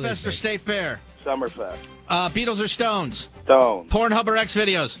Summerfest really or big. State Fair? Summerfest. Beatles or Stones? Stone. Pornhub or X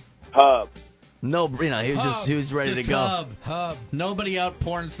videos? Hub. No, he was ready to go. Hub. Nobody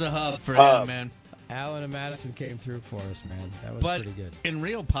outporns the Hub for Hub. him, man. Allen and Madison came through for us, man. That was But pretty good. in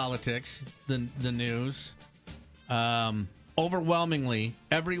real politics, the news, overwhelmingly,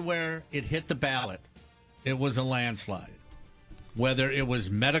 everywhere it hit the ballot, it was a landslide. Whether it was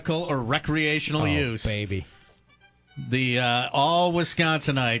medical or recreational use, baby. The all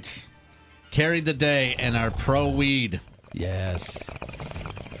Wisconsinites carried the day and are pro-weed. Yes.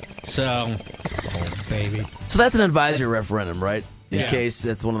 So, baby. So that's an advisory referendum, right? In Yeah. case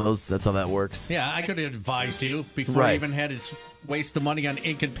that's one of those, that's how that works. Yeah, I could have advised you before I even had to waste the money on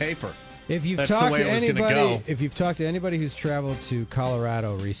ink and paper. If you've That's the talked way to it was gonna anybody, go. if you've talked to anybody who's traveled to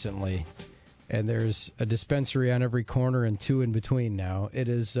Colorado recently, and there's a dispensary on every corner and two in between now, it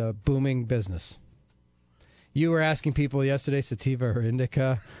is a booming business. You were asking people yesterday, sativa or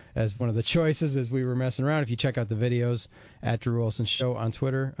indica, as one of the choices as we were messing around. If you check out the videos at Drew Olson Show on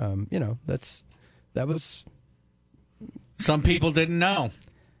Twitter, that was. Some people didn't know.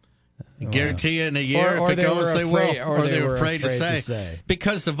 I guarantee you in a year, Or if it they goes, were they afraid- will. or they they were were afraid, afraid to to say. say.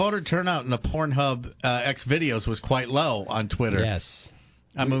 Because the voter turnout in the Pornhub X videos was quite low on Twitter. Yes.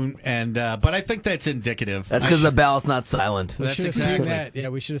 I mean, but I think that's indicative. That's because the ballot's not silent. We That's should have exactly. seen that. Yeah,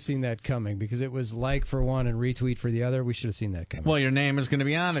 we should have seen that coming because it was like for one and retweet for the other. We should have seen that coming. Well, your name is going to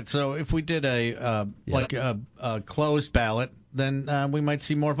be on it. So if we did a closed ballot, then we might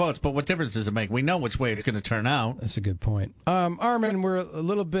see more votes. But what difference does it make? We know which way it's going to turn out. That's a good point. Armin, we're a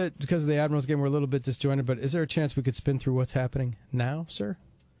little bit, because of the Admirals game, we're a little bit disjointed, but is there a chance we could spin through what's happening now, sir?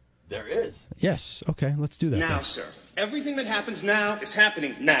 There is. Yes. Okay, let's do that. Now, then. sir. Everything that happens now is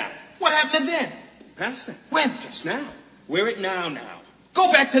happening now. What happened then? Past then. When? Just now. We're at now. Go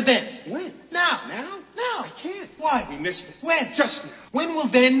back to then. When? Now. Now? I can't. Why? We missed it. When? Just now. When will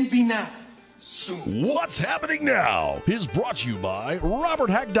then be now? Soon. What's happening now is brought to you by Robert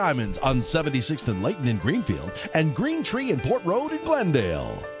Hack Diamonds on 76th and Layton in Greenfield and Green Tree and Port Road in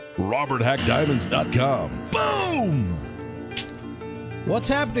Glendale. RobertHackDiamonds.com. Boom! What's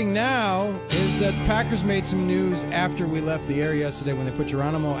happening now is that the Packers made some news after we left the air yesterday when they put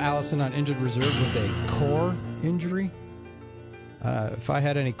Geronimo Allison on injured reserve with a core injury. If I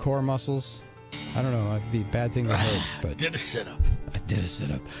had any core muscles, I don't know, it'd be a bad thing to hurt. But Did a sit-up. I did a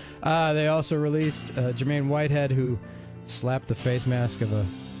sit-up. They also released Jermaine Whitehead, who slapped the face mask of a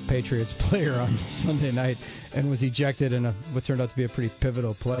Patriots player on Sunday night and was ejected in what turned out to be a pretty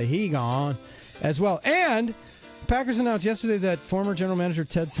pivotal play. He gone as well. And Packers announced yesterday that former general manager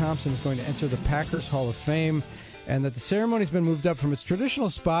Ted Thompson is going to enter the Packers Hall of Fame and that the ceremony's been moved up from its traditional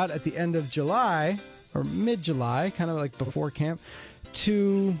spot at the end of July, or mid-July, kind of like before camp,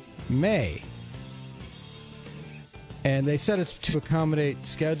 to May. And they said it's to accommodate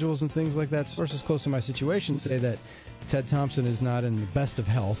schedules and things like that. Sources close to my situation say that Ted Thompson is not in the best of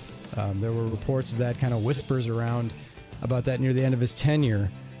health. There were reports of that, kind of whispers around about that near the end of his tenure.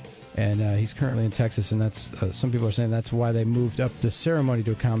 And he's currently in Texas, and that's some people are saying that's why they moved up the ceremony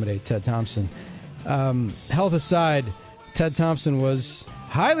to accommodate Ted Thompson. Health aside, Ted Thompson was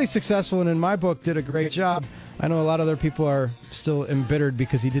highly successful and in my book did a great job. I know a lot of other people are still embittered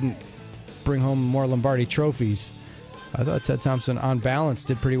because he didn't bring home more Lombardi trophies. I thought Ted Thompson, on balance,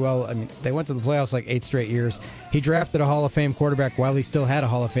 did pretty well. I mean, they went to the playoffs like 8 straight years. He drafted a Hall of Fame quarterback while he still had a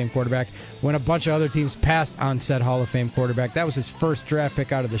Hall of Fame quarterback when a bunch of other teams passed on said Hall of Fame quarterback. That was his first draft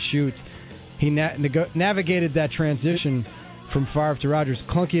pick out of the chute. He navigated that transition from Favre to Rodgers.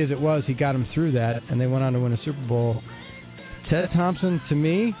 Clunky as it was, he got him through that, and they went on to win a Super Bowl. Ted Thompson, to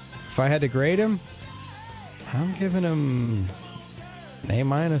me, if I had to grade him, I'm giving him A-,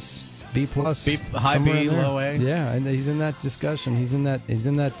 B+, high B, low A. Yeah, and he's in that discussion. He's in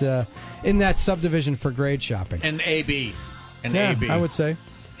that subdivision for grade shopping. An AB. Yeah, I would say.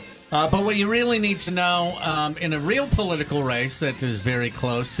 But what you really need to know, in a real political race that is very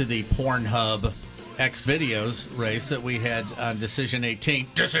close to the Pornhub X videos race that we had on Decision 18.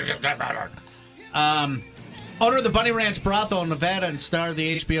 Owner of the Bunny Ranch Brothel in Nevada and star of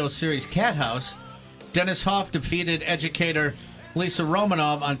the HBO series Cat House, Dennis Hoff defeated educator Lisa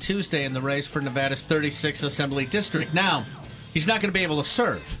Romanov on Tuesday in the race for Nevada's 36th Assembly District. Now, he's not going to be able to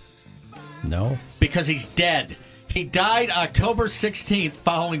serve. No. Because he's dead. He died October 16th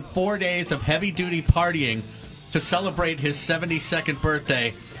following 4 days of heavy-duty partying to celebrate his 72nd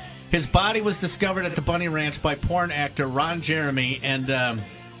birthday. His body was discovered at the Bunny Ranch by porn actor Ron Jeremy, and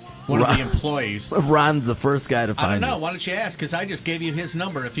one of the employees. Ron's the first guy to find I don't know. it. Why don't you ask? Because I just gave you his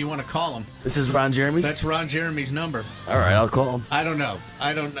number if you want to call him. This is Ron Jeremy's? That's Ron Jeremy's number. All right, I'll call him. I don't know.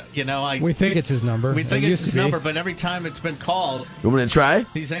 We think it's his number. We think It it's used his to be. number, but every time it's been called, You want me to try?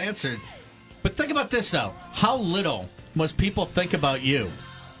 he's answered. But think about this, though. How little must people think about you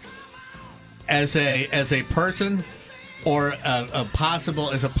as a person or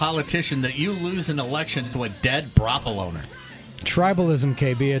as a politician that you lose an election to a dead brothel owner? Tribalism,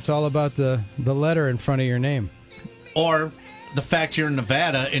 KB. It's all about the letter in front of your name. Or the fact you're in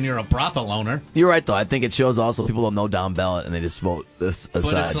Nevada and you're a brothel owner. You're right, though. I think it shows also people don't know down ballot and they just vote this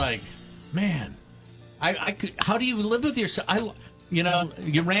aside. But it's like, man, I could. How do you live with yourself?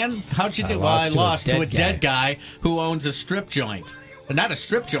 You ran. How'd you do? I lost to a dead guy who owns a strip joint. Not a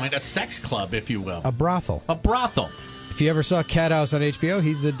strip joint, a sex club, if you will. A brothel. A brothel. If you ever saw Cat House on HBO,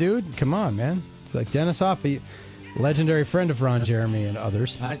 he's the dude. Come on, man. It's like Dennis Hoff, legendary friend of Ron Jeremy and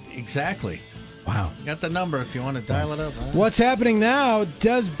others. Exactly. Wow. You got the number if you want to dial it up. Huh? What's happening now?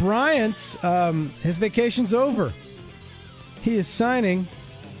 Des Bryant, his vacation's over. He is signing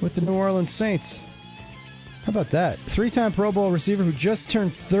with the New Orleans Saints. How about that? 3-time Pro Bowl receiver who just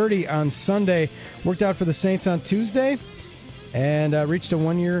turned 30 on Sunday, worked out for the Saints on Tuesday, and reached a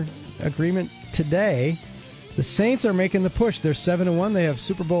 1-year agreement today. The Saints are making the push. They're 7-1. They have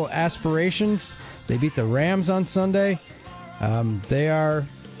Super Bowl aspirations. They beat the Rams on Sunday. They are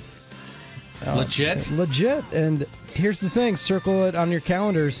legit. And here's the thing. Circle it on your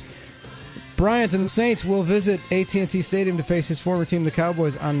calendars. Bryant and the Saints will visit AT&T Stadium to face his former team, the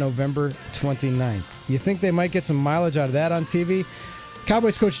Cowboys, on November 29th. You think they might get some mileage out of that on TV?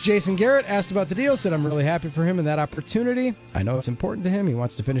 Cowboys coach Jason Garrett asked about the deal, said, I'm really happy for him and that opportunity. I know it's important to him. He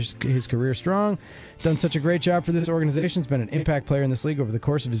wants to finish his career strong. Done such a great job for this organization. He's been an impact player in this league over the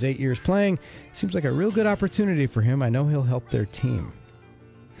course of his 8 years playing. Seems like a real good opportunity for him. I know he'll help their team.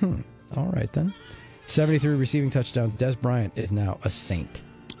 All right, then. 73 receiving touchdowns. Des Bryant is now a Saint.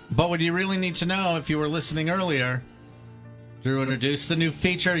 But what you really need to know, if you were listening earlier, Drew introduced the new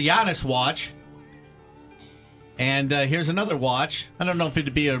feature, Giannis Watch. And here's another watch. I don't know if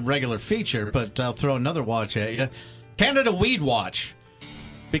it'd be a regular feature, but I'll throw another watch at you. Canada Weed Watch.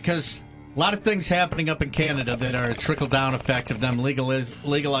 Because a lot of things happening up in Canada that are a trickle-down effect of them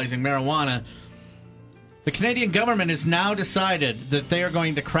legalizing marijuana. The Canadian government has now decided that they are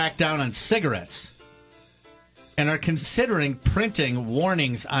going to crack down on cigarettes and are considering printing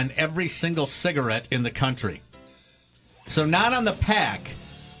warnings on every single cigarette in the country. So not on the pack.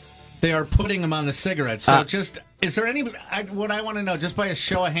 They are putting them on the cigarettes. So is there any, what I want to know, just by a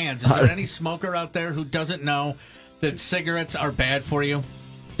show of hands, is there any smoker out there who doesn't know that cigarettes are bad for you?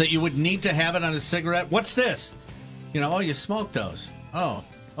 That you would need to have it on a cigarette? What's this? You smoke those. Oh,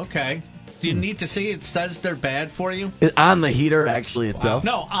 okay. Do you need to see it says they're bad for you? On the heater, actually, itself?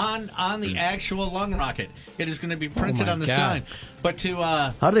 No, on the actual lung rocket. It is going to be printed on the sign. But to...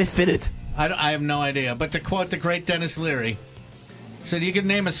 how do they fit it? I have no idea. But to quote the great Dennis Leary, said you could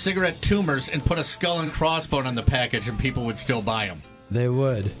name a cigarette Tumors and put a skull and crossbone on the package and people would still buy them. They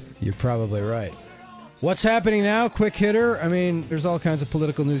would. You're probably right. What's happening now? Quick hitter. I mean, there's all kinds of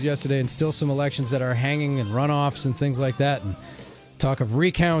political news yesterday and still some elections that are hanging and runoffs and things like that. And talk of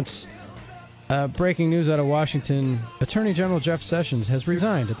recounts. Breaking news out of Washington. Attorney General Jeff Sessions has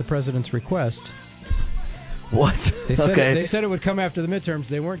resigned at the president's request. What? They said it would come after the midterms.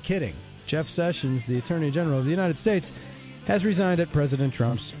 They weren't kidding. Jeff Sessions, the Attorney General of the United States, has resigned at President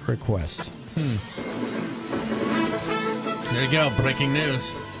Trump's request. There you go. Breaking news.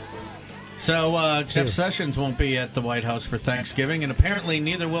 So Jeff Sessions won't be at the White House for Thanksgiving, and apparently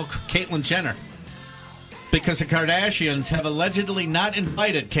neither will Caitlyn Jenner, because the Kardashians have allegedly not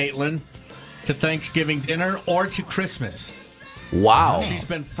invited Caitlyn to Thanksgiving dinner or to Christmas. Wow. She's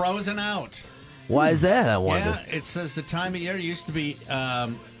been frozen out. Why is that, I wonder? Yeah, it says the time of year used to be...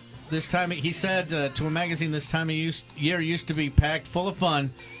 this time, he said to a magazine, this time of year used to be packed full of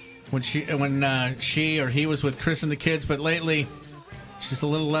fun when she or he was with Chris and the kids, but lately she's a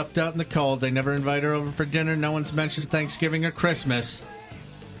little left out in the cold. They never invite her over for dinner. No one's mentioned Thanksgiving or Christmas.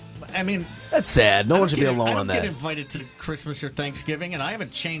 I mean... That's sad. No one should be alone on that. I don't get invited to Christmas or Thanksgiving, and I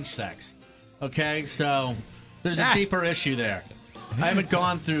haven't changed sex. Okay, so there's a deeper issue there. I haven't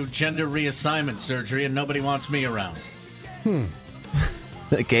gone through gender reassignment surgery, and nobody wants me around.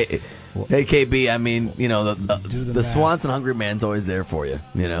 Okay. Hey, KB, I mean, the Swanson Hungry Man's always there for you,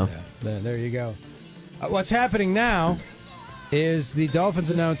 Yeah, there you go. What's happening now is the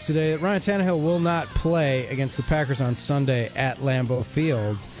Dolphins announced today that Ryan Tannehill will not play against the Packers on Sunday at Lambeau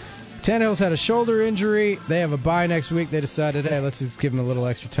Field. Tannehill's had a shoulder injury. They have a bye next week. They decided, hey, let's just give him a little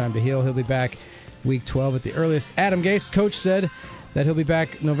extra time to heal. He'll be back week 12 at the earliest. Adam Gase, coach, said that he'll be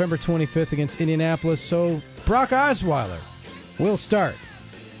back November 25th against Indianapolis. So Brock Osweiler will start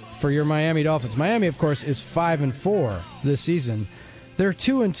for your Miami Dolphins. Miami, of course, is 5-4 this season. They're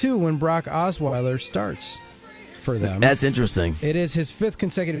 2-2 when Brock Osweiler starts for them. That's interesting. It is his 5th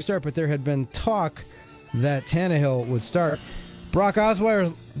consecutive start, but there had been talk that Tannehill would start. Brock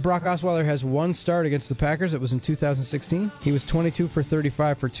Osweiler has one start against the Packers. It was in 2016. He was 22 for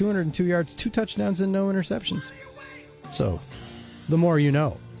 35 for 202 yards, 2 touchdowns, and no interceptions. So, the more you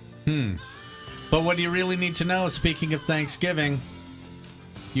know. But what do you really need to know, speaking of Thanksgiving,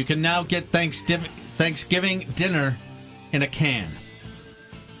 you can now get Thanksgiving dinner in a can.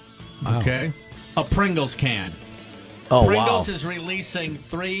 Okay? A Pringles can. Oh, Pringles wow. is releasing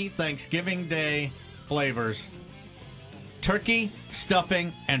 3 Thanksgiving Day flavors. Turkey,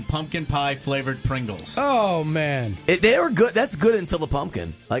 stuffing, and pumpkin pie flavored Pringles. Oh, man. They were good. That's good until the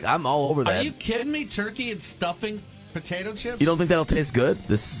pumpkin. Like, I'm all over that. Are you kidding me? Turkey and stuffing potato chips? You don't think that'll taste good?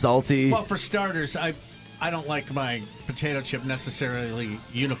 This salty... Well, for starters, I don't like my potato chip necessarily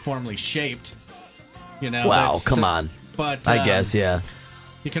uniformly shaped. You know. Wow, come on. But I guess, yeah.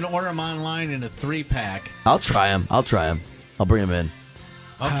 You can order them online in a 3-pack. I'll try them. I'll bring them in.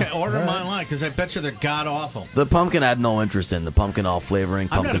 Okay, order them online, because I bet you they're god-awful. The pumpkin I have no interest in. The pumpkin all flavoring.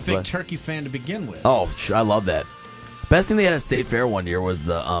 I'm not a Pumpkin big turkey fan to begin with. Oh, I love that. Best thing they had at State Fair one year was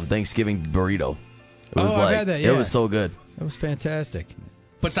the Thanksgiving burrito. It was I've had that, yeah. It was so good. That was fantastic.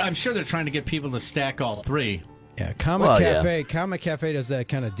 But I'm sure they're trying to get people to stack all 3. Yeah, Comet Cafe does that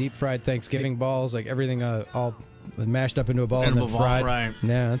kind of deep-fried Thanksgiving balls, like everything all mashed up into a ball and then fried. Right.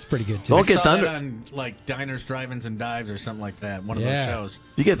 Yeah, that's pretty good, too. Don't get Thunder on like Diners, Drive-Ins, and Dives or something like that. One of those shows.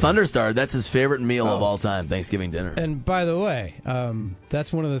 You get Thunderstar. That's his favorite meal of all time, Thanksgiving dinner. And by the way,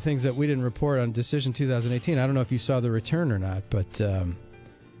 that's one of the things that we didn't report on Decision 2018. I don't know if you saw the return or not, but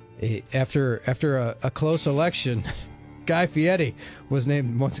after a close election, Guy Fieri was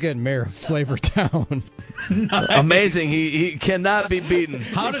named once again mayor of Flavortown. Nice. Amazing. He cannot be beaten.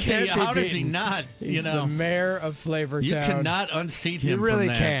 How does he not? He's the mayor of Flavortown. You cannot unseat him. You really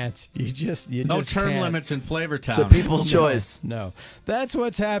from that. can't. No just term can't. limits in Flavortown. The people's choice. No, that's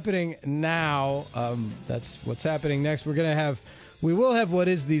what's happening now. That's what's happening next. We will have what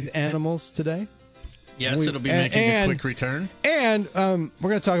is these animals today. Yes, it'll be making a quick return. And we're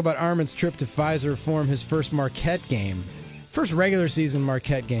going to talk about Armin's trip to Pfizer Forum, his first Marquette game. First regular season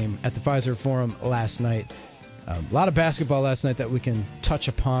Marquette game at the Pfizer Forum last night. A lot of basketball last night that we can touch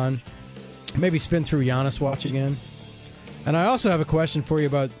upon. Maybe spin through Giannis watch again. And I also have a question for you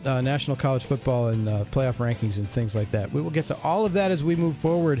about National College Football and playoff rankings and things like that. We will get to all of that as we move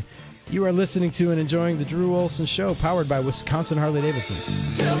forward. You are listening to and enjoying The Drew Olson Show, powered by Wisconsin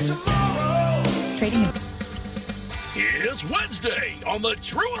Harley-Davidson. It's Wednesday on the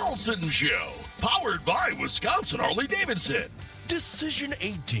Drew Olson Show, powered by Wisconsin Harley-Davidson. Decision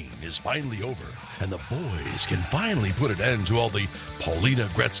 18 is finally over, and the boys can finally put an end to all the Paulina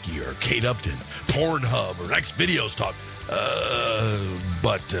Gretzky or Kate Upton, Pornhub or Xvideos talk.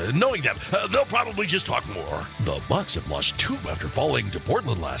 But knowing them, they'll probably just talk more. The Bucks have lost 2 after falling to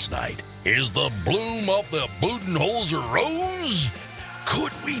Portland last night. Is the bloom off the Budenholzer rose?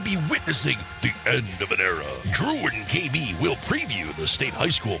 Could we be witnessing the end of an era? Drew and KB will preview the state high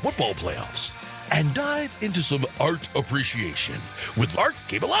school football playoffs and dive into some art appreciation with Art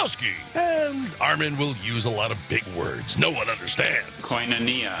Kabalowski. And Armin will use a lot of big words no one understands.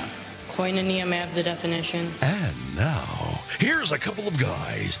 Koinonia. Koinonia, may I have the definition? And now, here's a couple of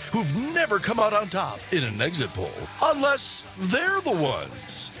guys who've never come out on top in an exit poll, unless they're the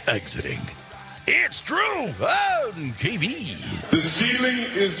ones exiting. It's Drew and KB. The ceiling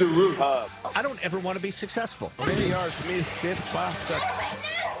is the roof. I don't ever want to be successful. Many yards for me.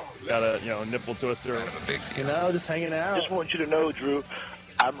 Got a, nipple twister. Just hanging out. Just want you to know, Drew,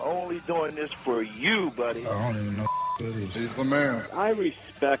 I'm only doing this for you, buddy. I don't even know what it is. He's the man. I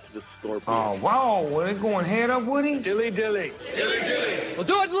respect the Scorpion. Oh, wow. Well, they going head up with him? Dilly. We'll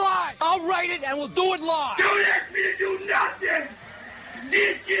do it live. I'll write it and we'll do it live. Don't ask me to do nothing.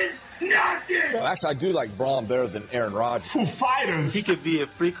 This is nothing. Well, actually, I do like Braun better than Aaron Rodgers. Foo Fighters. He could be a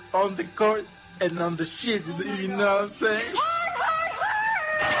freak on the court and on the shit. You know what I'm saying?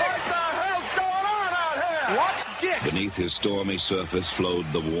 Watch dicks. Beneath his stormy surface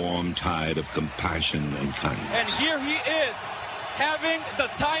flowed the warm tide of compassion and kindness. And here he is, having the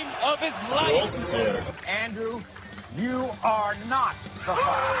time of his life. Andrew, you are not the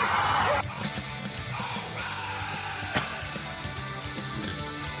father.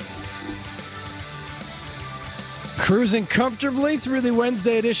 Cruising comfortably through the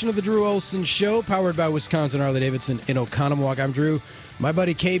Wednesday edition of the Drew Olson Show, powered by Wisconsin Harley-Davidson in Oconomowoc. I'm Drew. My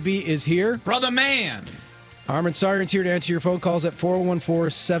buddy KB is here. Brother man. Armin Sargent's here to answer your phone calls at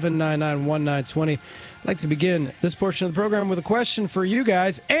 414-799-1920. I'd like to begin this portion of the program with a question for you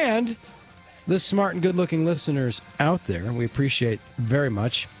guys and the smart and good-looking listeners out there. We appreciate very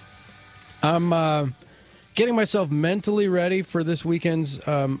much. I'm getting myself mentally ready for this weekend's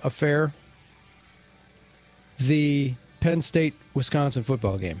affair, the Penn State-Wisconsin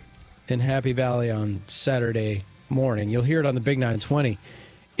football game in Happy Valley on Saturday morning. You'll hear it on the Big 920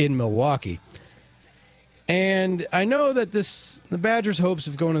 in Milwaukee. And I know that the Badgers' hopes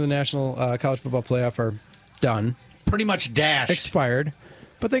of going to the National College Football Playoff are done. Pretty much dashed. Expired.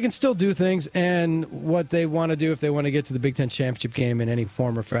 But they can still do things, and what they want to do if they want to get to the Big Ten Championship game in any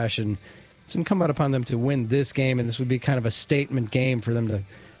form or fashion, it's incumbent upon them to win this game, and this would be kind of a statement game for them to,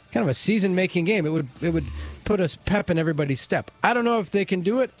 kind of a season-making game. It would put us pep in everybody's step. I don't know if they can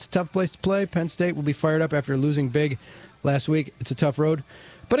do it. It's a tough place to play. Penn State will be fired up after losing big last week. It's a tough road.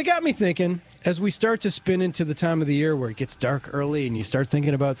 But it got me thinking, as we start to spin into the time of the year where it gets dark early and you start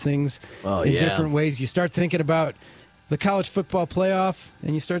thinking about things in different ways, you start thinking about the college football playoff,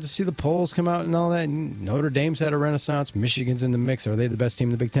 and you start to see the polls come out and all that. And Notre Dame's had a renaissance. Michigan's in the mix. Are they the best team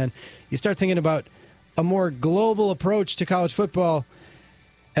in the Big Ten? You start thinking about a more global approach to college football.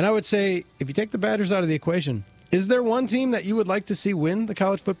 And I would say, if you take the Badgers out of the equation, is there one team that you would like to see win the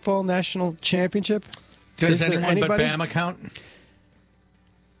college football national championship? Does anyone but Bama count?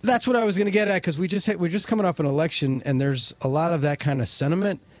 That's what I was going to get at, because we're just coming off an election, and there's a lot of that kind of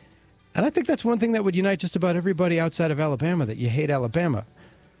sentiment. And I think that's one thing that would unite just about everybody outside of Alabama, that you hate Alabama.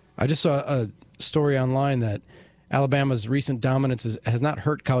 I just saw a story online that Alabama's recent dominance has not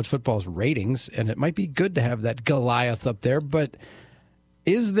hurt college football's ratings, and it might be good to have that Goliath up there. But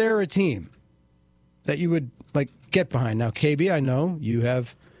is there a team that you would get behind? Now, KB, I know you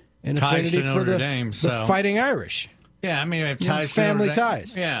have an affinity for the Fighting Irish. Yeah, I mean, I have ties, family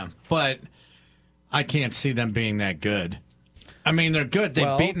ties. Yeah, but I can't see them being that good. I mean, they're good.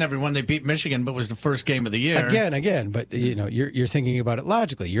 They've beaten everyone. They beat Michigan, but it was the first game of the year. Again, but you're thinking about it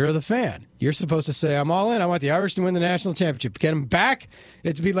logically. You're the fan. You're supposed to say, "I'm all in. I want the Irish to win the national championship. Get them back.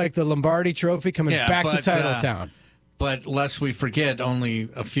 It'd be like the Lombardi Trophy coming back to Titletown." But lest we forget, only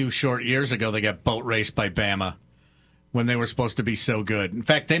a few short years ago, they got boat raced by Bama when they were supposed to be so good. In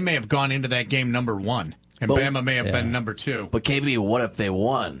fact, they may have gone into that game number 1. And Bama may have been number 2. But KB, what if they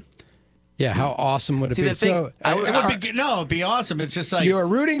won? Yeah, how awesome would it be? It'd be awesome. It's just like you're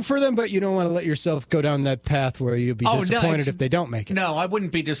rooting for them, but you don't want to let yourself go down that path where you'll be disappointed if they don't make it. No, I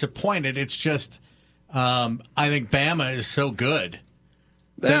wouldn't be disappointed. It's just I think Bama is so good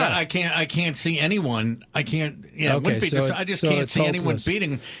that I can't see anyone. I can't. Yeah, okay, I just can't see anyone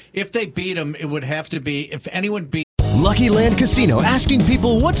beating. If they beat them, it would have to be if anyone beat. Lucky Land Casino, asking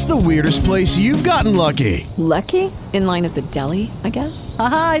people, what's the weirdest place you've gotten lucky? Lucky? In line at the deli, I guess?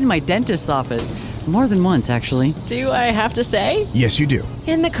 Aha, in my dentist's office. More than once, actually. Do I have to say? Yes, you do.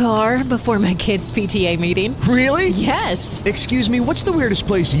 In the car before my kids' PTA meeting. Really? Yes. Excuse me, what's the weirdest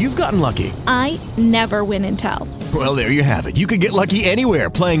place you've gotten lucky? I never win and tell. Well, there you have it. You can get lucky anywhere,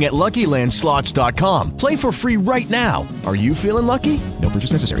 playing at LuckyLandSlots.com. Play for free right now. Are you feeling lucky? No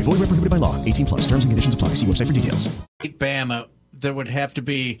purchase necessary. Void where prohibited by law. 18+. Terms and conditions apply. See website for details. Bama, there would have to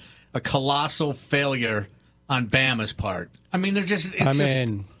be a colossal failure on Bama's part. I mean, they're just.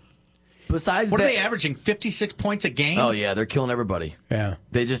 Besides what that, are they averaging? 56 points a game? Oh yeah, they're killing everybody. Yeah,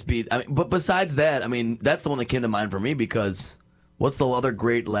 they just beat. But besides that, I mean, that's the one that came to mind for me because what's the other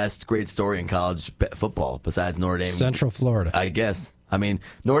great story in college football besides Notre Dame? Central Florida, I guess. I mean,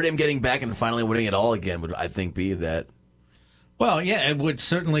 Notre Dame getting back and finally winning it all again would, I think, be that. Well, yeah, it would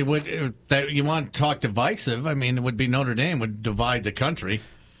certainly would. That you want to talk divisive? I mean, it would be Notre Dame would divide the country.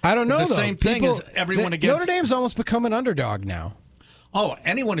 I don't know. The same thing as everyone against Notre Dame's almost become an underdog now. Oh,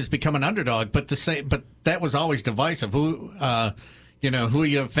 anyone has become an underdog, but that was always divisive. Who are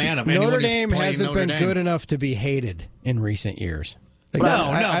you a fan of? Notre Dame hasn't been good enough to be hated in recent years.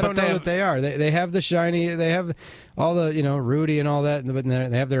 I don't know that they are. They have the shiny. They have all the Rudy and all that, but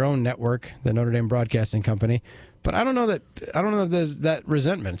they have their own network, the Notre Dame Broadcasting Company. But I don't know if there's that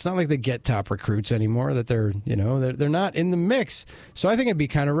resentment. It's not like they get top recruits anymore. That they're not in the mix. So I think it'd be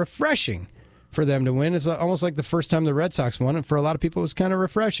kind of refreshing for them to win. It's almost like the first time the Red Sox won, and for a lot of people, it was kind of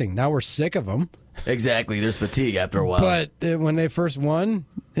refreshing. Now we're sick of them. Exactly. There's fatigue after a while. But when they first won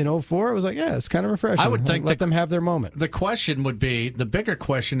in 2004, it was like, yeah, it's kind of refreshing. I would think let them have their moment. The question would be, the bigger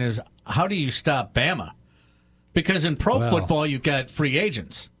question is, how do you stop Bama? Because in pro football, you've got free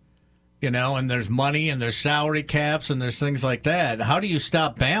agents. And there's money and there's salary caps and there's things like that. How do you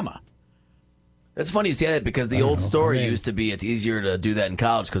stop Bama? It's funny you say that because the old story used to be it's easier to do that in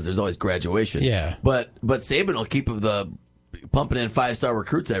college because there's always graduation. Yeah. But Saban will keep the pumping in 5-star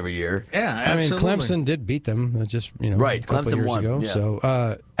recruits every year. Yeah, absolutely. I mean, Clemson did beat them just right. a couple Clemson years won ago. Yeah.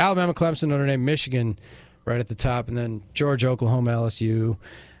 So Alabama, Clemson, Notre Dame, Michigan, right at the top, and then Georgia, Oklahoma, LSU.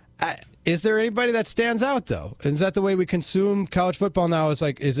 Is there anybody that stands out though? Is that the way we consume college football now? Is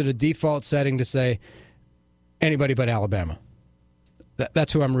it a default setting to say anybody but Alabama?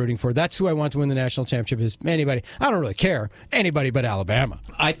 That's who I'm rooting for. That's who I want to win the national championship. Is anybody? I don't really care. Anybody but Alabama.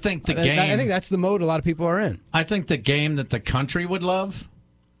 I think the game. I think that's the mode a lot of people are in. I think the game that the country would love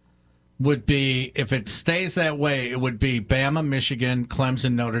would be, if it stays that way, it would be Bama, Michigan,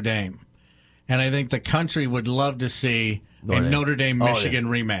 Clemson, Notre Dame, and I think the country would love to see a Notre Dame Michigan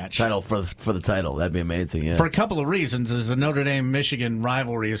rematch. Title for the title. That'd be amazing. Yeah. For a couple of reasons, as the Notre Dame Michigan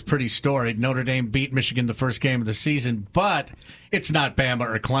rivalry is pretty storied. Notre Dame beat Michigan the first game of the season, but it's not Bama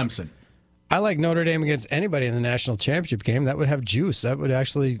or Clemson. I like Notre Dame against anybody in the national championship game. That would have juice. That would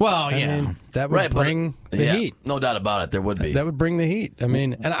actually. Well, that would bring the heat. No doubt about it. There would be. That would bring the heat. I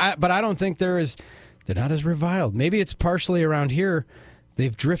mean, but I don't think they're not as reviled. Maybe it's partially around here.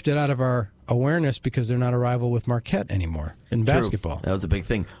 They've drifted out of our awareness because they're not a rival with Marquette anymore in basketball. That was a big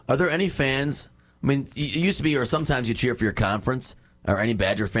thing. Are there any fans? I mean, it used to be, or sometimes you cheer for your conference. Are any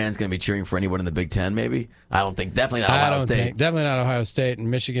Badger fans going to be cheering for anyone in the Big Ten? Maybe. I don't think. Definitely not Ohio State. Definitely not Ohio State,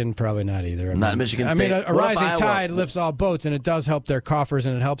 and Michigan probably not either. Not Michigan State. I mean, a rising tide lifts all boats, and it does help their coffers,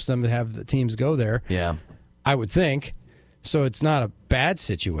 and it helps them to have the teams go there. Yeah, I would think. So it's not a bad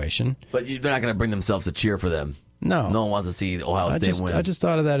situation. But they're not going to bring themselves to cheer for them. No. No one wants to see Ohio State win. I just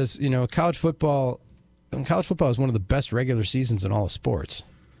thought of that as, college football. College football is one of the best regular seasons in all of sports.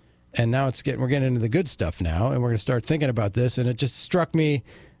 And now we're getting into the good stuff now, and we're going to start thinking about this. And it just struck me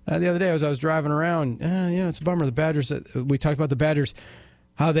the other day as I was driving around. It's a bummer. The Badgers, we talked about the Badgers,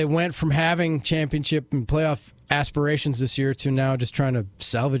 how they went from having championship and playoff aspirations this year to now just trying to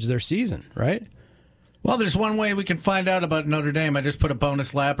salvage their season, right? Well, there's one way we can find out about Notre Dame. I just put a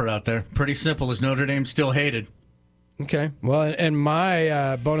bonus lapper out there. Pretty simple. Is Notre Dame still hated? Okay. Well, and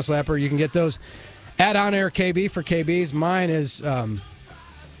my bonus lapper, you can get those at On Air KB for KBs. Mine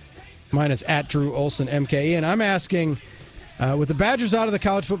is at Drew Olson MKE, and I'm asking, with the Badgers out of the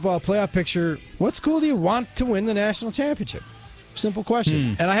college football playoff picture, what school do you want to win the national championship? Simple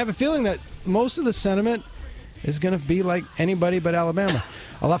question. And I have a feeling that most of the sentiment is going to be like anybody but Alabama.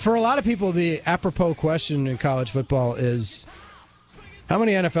 For a lot of people, the apropos question in college football is, how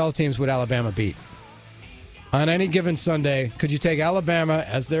many NFL teams would Alabama beat? On any given Sunday, could you take Alabama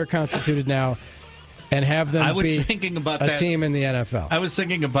as they're constituted now and have them be a team in the NFL? I was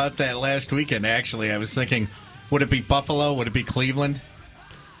thinking about that last weekend, actually. I was thinking, would it be Buffalo? Would it be Cleveland?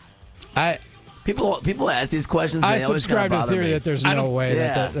 People ask these questions. I subscribe to the theory that there's no way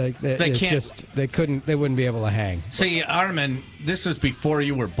that they can't. They wouldn't be able to hang. See, Armin, this was before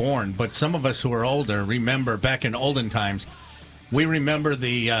you were born, but some of us who are older remember back in olden times. We remember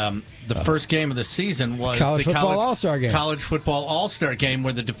the first game of the season was College Football All-Star game. College Football All-Star game,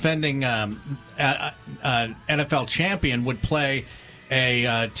 where the defending NFL champion would play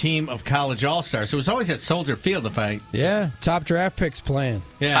a team of college All-Stars. So it was always at Soldier Field. Top draft picks playing.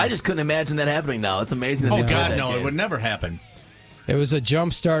 Yeah, I just couldn't imagine that happening now. It's amazing. That it would never happen. It was a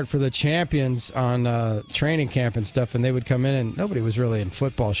jump start for the champions on training camp and stuff, and they would come in, and nobody was really in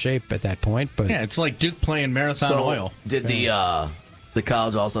football shape at that point. But yeah, it's like Duke playing Marathon Oil. Did the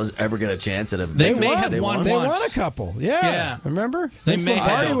college All-Stars ever get a chance at a? They won a couple. Yeah. Remember? Vince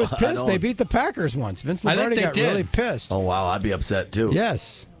Lombardi was pissed. They beat the Packers once. Vince Lombardi got really pissed. Oh wow, I'd be upset too.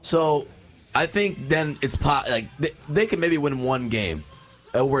 Yes. So I think then it's they could maybe win one game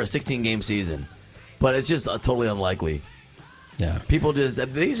over a 16-game season, but it's just totally unlikely. Yeah, people they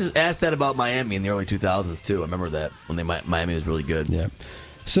used to ask that about Miami in the early 2000s too. I remember that when Miami was really good. Yeah.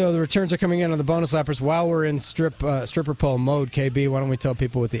 So the returns are coming in on the bonus lappers while we're in stripper pole mode. KB, why don't we tell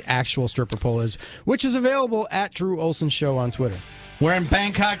people what the actual stripper pole is, which is available at Drew Olson Show on Twitter. We're in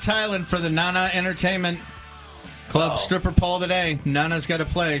Bangkok, Thailand for the Nana Entertainment Club stripper pole today. Nana's got a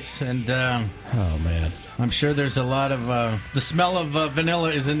place, and oh man, I'm sure there's a lot of the smell of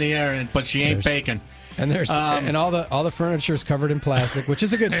vanilla is in the air, but she ain't baking. And there's and all the furniture is covered in plastic, which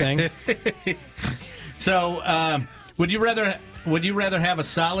is a good thing. So, would you rather have a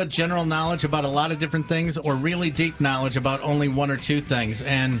solid general knowledge about a lot of different things, or really deep knowledge about only one or two things?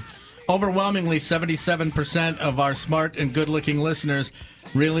 And overwhelmingly, 77% of our smart and good-looking listeners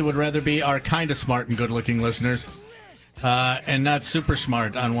really would rather be our kind of smart and good-looking listeners, and not super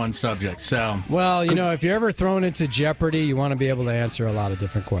smart on one subject. So, well, if you're ever thrown into jeopardy, you want to be able to answer a lot of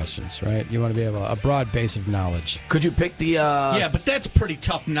different questions, right? You want to be able a broad base of knowledge. Could you pick the? Yeah, but that's pretty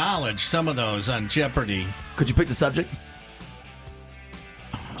tough knowledge. Some of those on Jeopardy. Could you pick the subject?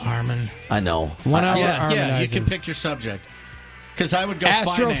 Armin. I know. 1 hour. Yeah, you can pick your subject. Because I would go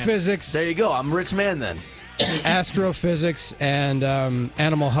astrophysics. There you go. I'm a rich man then. Astrophysics and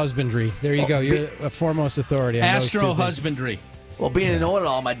animal husbandry. There you go. You're a foremost authority on Astro husbandry. Well, being a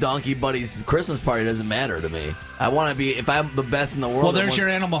know-it-all, my donkey buddy's Christmas party doesn't matter to me. I want to be, if I'm the best in the world. Well, there's your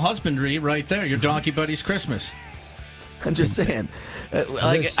animal husbandry right there. Your donkey buddy's Christmas. I'm just saying.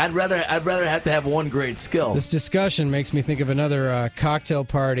 I'd rather have to have one great skill. This discussion makes me think of another cocktail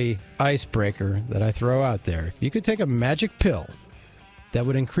party icebreaker that I throw out there. If you could take a magic pill that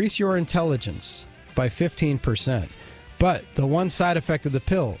would increase your intelligence by 15%, but the one side effect of the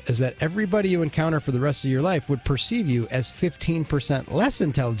pill is that everybody you encounter for the rest of your life would perceive you as 15% less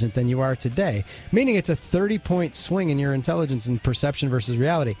intelligent than you are today, meaning it's a 30-point swing in your intelligence and perception versus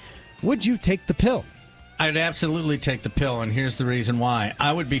reality. Would you take the pill? I'd absolutely take the pill, and here's the reason why.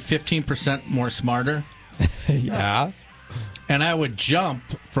 I would be 15% more smarter. Yeah. And I would jump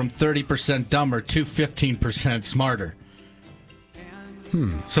from 30% dumber to 15% smarter.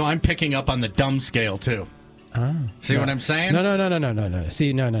 So I'm picking up on the dumb scale, too. See what I'm saying? No.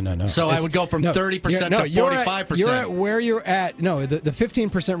 See, no. So I would go from 30% to 45%. You're at where you're at. No, the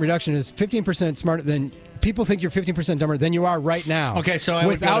 15% reduction is 15% smarter than people think you're 15% dumber than you are right now. Okay, so I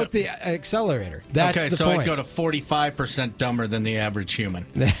would without the accelerator. That's the point. I'd go to 45% dumber than the average human.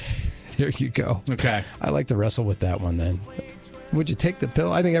 There you go. Okay. I like to wrestle with that one then. Would you take the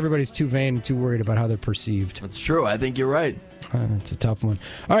pill? I think everybody's too vain and too worried about how they're perceived. That's true. I think you're right. It's a tough one.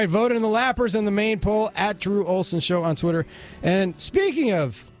 All right, vote in the Lappers in the main poll at Drew Olson Show on Twitter. And speaking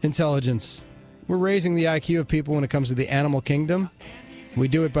of intelligence, we're raising the IQ of people when it comes to the animal kingdom. We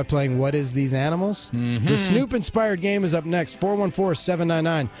do it by playing What Is These Animals? Mm-hmm. The Snoop-inspired game is up next.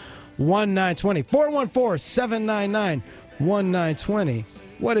 414-799-1920. 414-799-1920.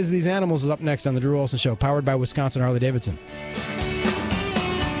 What Is These Animals is up next on the Drew Olson Show, powered by Wisconsin Harley-Davidson.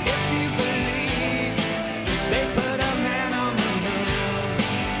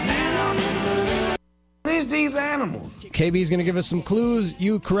 These animals. KB is going to give us some clues.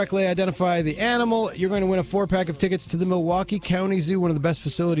 You correctly identify the animal. You're going to win a 4-pack of tickets to the Milwaukee County Zoo, one of the best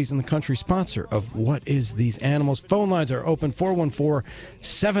facilities in the country, sponsor of What Is These Animals. Phone lines are open,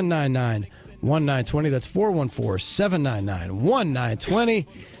 414-799-1920. That's 414-799-1920.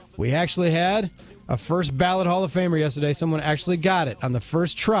 We actually had a first ballot Hall of Famer yesterday. Someone actually got it on the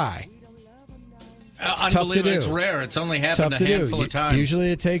first try. It's tough to do. It's rare. It's only happened a handful of times.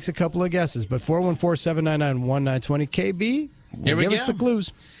 Usually it takes a couple of guesses, but 414-799-1920. KB, give us the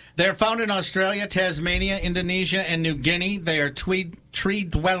clues. They're found in Australia, Tasmania, Indonesia, and New Guinea. They are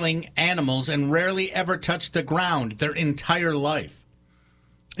tree-dwelling animals and rarely ever touch the ground their entire life.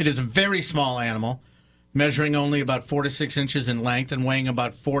 It is a very small animal, measuring only about 4 to 6 inches in length and weighing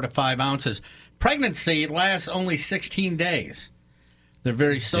about 4 to 5 ounces. Pregnancy lasts only 16 days. They're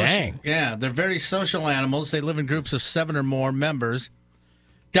very social. Dang. Yeah, they're very social animals. They live in groups of 7 or more members.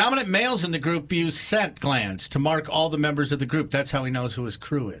 Dominant males in the group use scent glands to mark all the members of the group. That's how he knows who his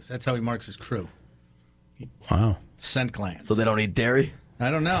crew is. That's how he marks his crew. Wow. Scent glands. So they don't eat dairy? I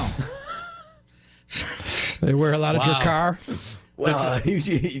don't know. They wear a lot of your car? Well,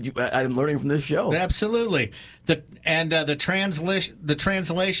 I'm learning from this show. Absolutely. The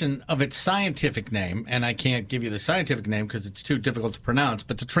translation of its scientific name, and I can't give you the scientific name because it's too difficult to pronounce,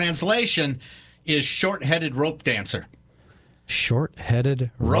 but the translation is short-headed rope dancer. Short-headed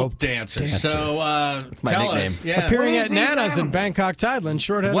rope dancer. So that's my tell nickname. us. Yeah. Appearing at Nana's in Bangkok, Thailand,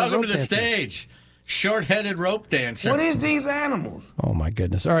 short-headed rope dancer. Welcome to the stage. Short-headed rope dancer. What is these animals? Oh, my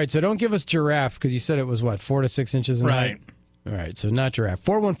goodness. All right, so don't give us giraffe because you said it was, 4 to 6 inches in height? All right, so not giraffe.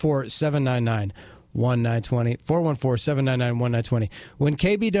 414-799-1920. 414-799-1920. When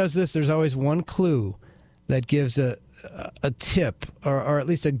KB does this, there's always one clue that gives a tip or at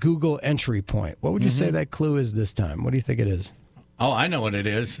least a Google entry point. What would you say that clue is this time? What do you think it is? Oh, I know what it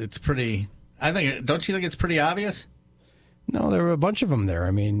is. It's pretty... don't you think it's pretty obvious? No, there were a bunch of them there.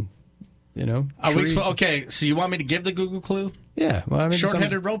 I mean, Okay, so you want me to give the Google clue? Yeah. Well, I mean,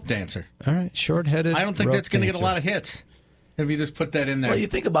 short-headed rope dancer. All right, short-headed. I don't think that's going to get a lot of hits. If you just put that in there. Well, you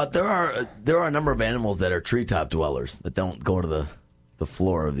think about there are a number of animals that are treetop dwellers that don't go to the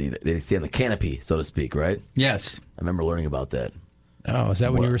floor of they stay on the canopy, so to speak, right? Yes. I remember learning about that. Oh, is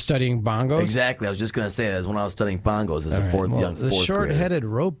that when you were studying bongos? Exactly. I was just going to say that when I was studying bongos as a young fourth grader. The short-headed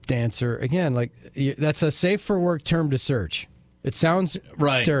rope dancer, again, that's a safe-for-work term to search. It sounds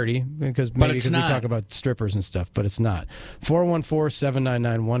dirty because we talk about strippers and stuff, but it's not.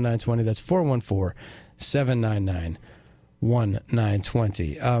 414-799-1920. That's 414-799-1920.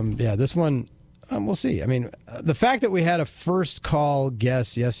 1920. Yeah, this one, we'll see. I mean, the fact that we had a first call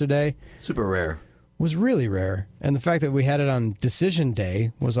guess yesterday, super rare, was really rare, and the fact that we had it on Decision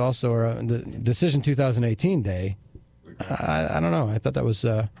Day was also the Decision 2018 Day. I don't know. I thought that was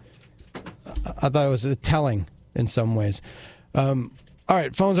it was telling in some ways. All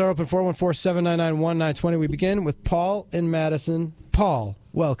right, phones are open, 414-799-1920. We begin with Paul in Madison. Paul,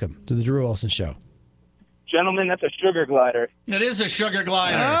 welcome to the Drew Olson Show. Gentlemen, that's a sugar glider. It is a sugar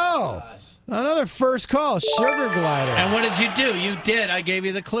glider. Oh, another first call, sugar glider. And what did you do? You did. I gave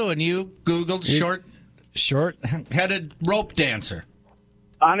you the clue, and you Googled short-headed rope dancer.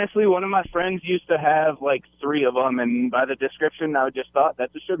 Honestly, one of my friends used to have like 3 of them, and by the description, I just thought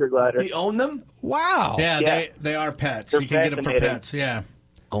that's a sugar glider. He owned them? Wow. Yeah, they are pets. They're you can get them for pets, yeah.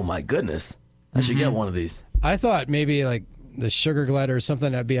 Oh, my goodness. I should get one of these. I thought maybe like the sugar glider is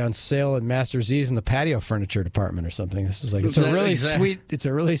something that'd be on sale at Master Z's in the patio furniture department or something. This is like it's a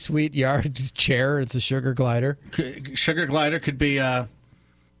really sweet yard chair. It's a sugar glider. Sugar glider could be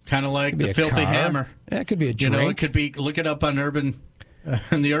kind of like the filthy car. hammer. Yeah, it could be a drink. It could be. Look it up on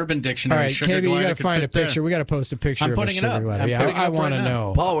in the Urban Dictionary. All right, KB, you got to find a picture. There. We got to post a picture. I'm putting of a sugar it up. glider. Yeah, I want to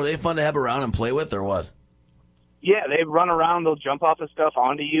know. Paul, were they fun to have around and play with, or what? Yeah, they run around. They'll jump off of stuff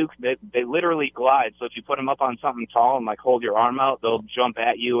onto you. They literally glide. So if you put them up on something tall and like hold your arm out, they'll jump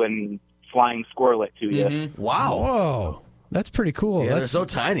at you and flying squirrel it to you. Mm-hmm. Wow. Whoa, that's pretty cool. Yeah, they're so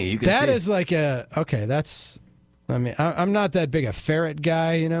tiny. You can that see. is like that's. I mean, I'm not that big a ferret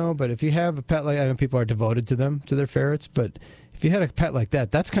guy, but if you have a pet like, I know people are devoted to their ferrets, but if you had a pet like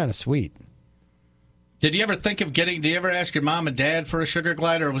that, that's kind of sweet. Did you ever think of did you ever ask your mom and dad for a sugar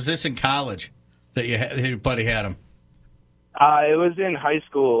glider, or was this in college that your buddy had them? It was in high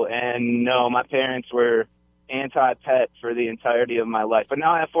school, and no, my parents were anti-pet for the entirety of my life. But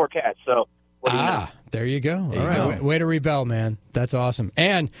now I have 4 cats, so what do you know? There you go. All right, way to rebel, man. That's awesome.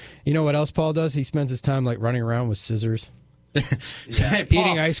 And you know what else Paul does? He spends his time like running around with scissors. Hey, Paul,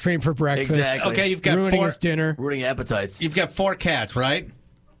 eating ice cream for breakfast. Exactly. Okay, you've got ruining his dinner. Ruining appetites. You've got 4 cats, right?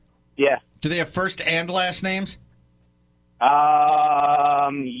 Yeah. Do they have first and last names?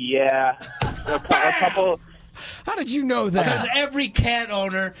 Yeah. A couple. How did you know that? Because every cat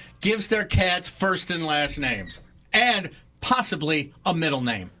owner gives their cats first and last names, and possibly a middle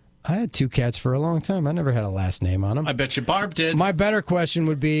name. I had 2 cats for a long time. I never had a last name on them. I bet you Barb did. My better question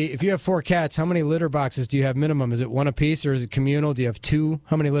would be, if you have 4 cats, how many litter boxes do you have minimum? Is it 1 apiece or is it communal? Do you have 2?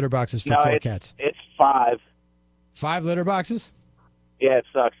 How many litter boxes for 4 cats? It's 5. 5 litter boxes? Yeah, it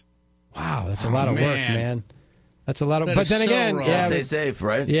sucks. Wow, that's a lot of work, man. That's a lot of. That but is then so again, wrong. yeah, Stay safe,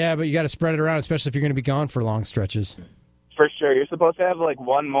 right? Yeah, but you got to spread it around, especially if you're going to be gone for long stretches. For sure. You're supposed to have like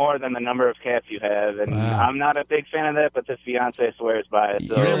 1 more than the number of cats you have. And I'm not a big fan of that, but the fiance swears by it.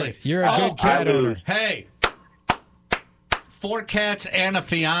 So Really? You're a good cat owner. Hey, 4 cats and a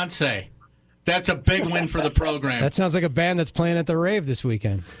fiance. That's a big win for the program. That sounds like a band that's playing at the rave this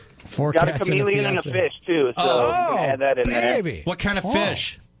weekend. 4 got cats a chameleon and a fish, too. So you can add that in baby. What kind of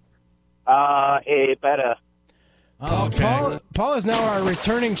fish? A betta. Okay. Paul is now our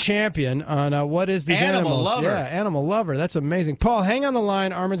returning champion on What Is These Animal Animals? Lover. Yeah, Animal Lover. That's amazing. Paul, hang on the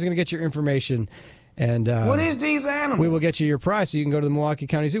line. Armin's going to get your information. And What is these animals? we will get you your prize so you can go to the Milwaukee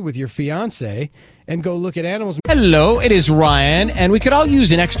County Zoo with your fiance and go look at animals. Hello, it is Ryan, and we could all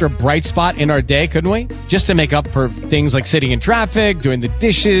use an extra bright spot in our day, couldn't we? Just to make up for things like sitting in traffic, doing the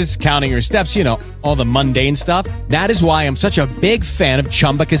dishes, counting your steps, all the mundane stuff. That is why I'm such a big fan of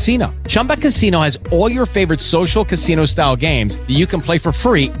Chumba Casino. Chumba Casino has all your favorite social casino-style games that you can play for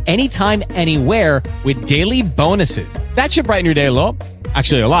free anytime, anywhere with daily bonuses. That should brighten your day a little.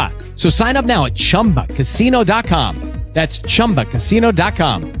 Actually, a lot. So sign up now at ChumbaCasino.com. That's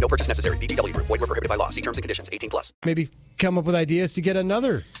ChumbaCasino.com. No purchase necessary. VGW Group. Void where prohibited by law. See terms and conditions. 18+. Maybe come up with ideas to get add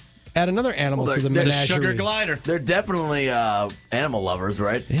another animal to the menagerie. Sugar glider. They're definitely animal lovers,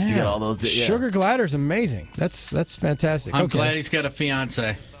 right? Yeah. You got all those. Sugar glider's amazing. That's fantastic. I'm Okay. glad he's got a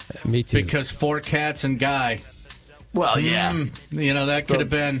fiance. Me too. Because 4 cats and Guy. Well, yeah. That could have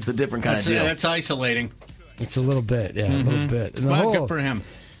been. It's a different kind of deal. That's isolating. It's a little bit, a little bit. And Well, good for him.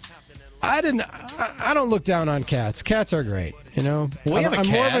 I don't look down on cats. Cats are great, We have a I'm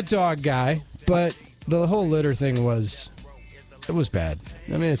more of a cat. dog guy, but the whole litter thing was bad.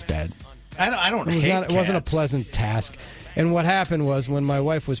 I mean, it's bad. I don't It hate wasn't a cats. pleasant task. And what happened was when my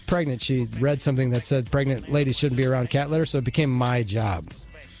wife was pregnant, she read something that said pregnant ladies shouldn't be around cat litter, so it became my job.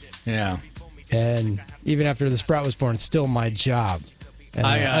 Yeah. And even after the sprout was born, it's still my job. And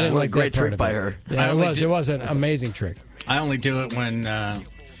I didn't what a like great that part trick of by it. her. Yeah, it was an amazing trick. I only do it when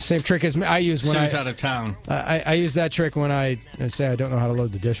Same trick as I use when Sue's out of town. I use that trick when I say I don't know how to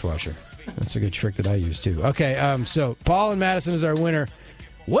load the dishwasher. That's a good trick that I use too. Okay, so Paul and Madison is our winner.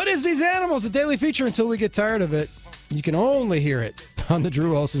 What is these animals? A daily feature until we get tired of it. You can only hear it on the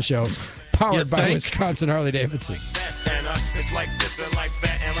Drew Olson Show, powered by Wisconsin Harley Davidson. It's like this and like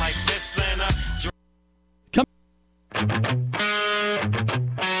that and like this and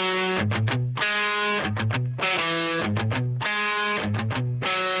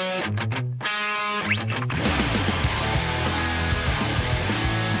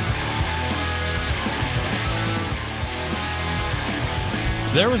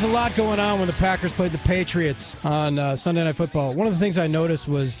There was a lot going on when the Packers played the Patriots on Sunday Night Football. One of the things I noticed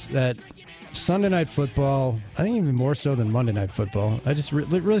was that Sunday Night Football, I think even more so than Monday Night Football, I just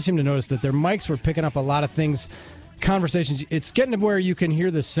really seemed to notice that their mics were picking up a lot of things, conversations. It's getting to where you can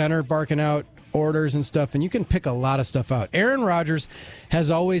hear the center barking out orders and stuff, and you can pick a lot of stuff out. Aaron Rodgers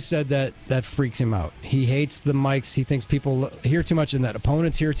has always said that freaks him out. He hates the mics. He thinks people hear too much and that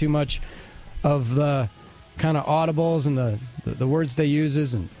opponents hear too much of the kind of audibles and the words they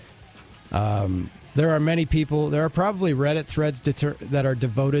uses. And there are many people, there are probably Reddit threads that are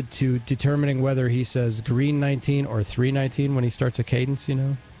devoted to determining whether he says green 19 or 319 when he starts a cadence, you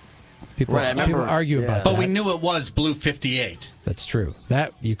know. People argue about that. But we knew it was blue 58. That's true.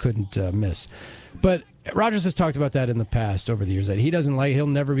 That you couldn't miss. But Rodgers has talked about that in the past over the years, that he'll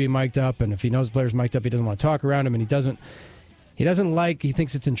never be mic'd up, and if he knows players mic'd up, he doesn't want to talk around him, and he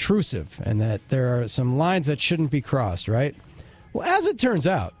thinks it's intrusive and that there are some lines that shouldn't be crossed, right? Well, as it turns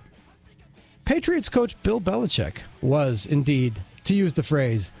out, Patriots coach Bill Belichick was indeed, to use the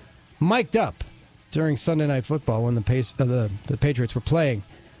phrase, mic'd up during Sunday Night Football when the Patriots were playing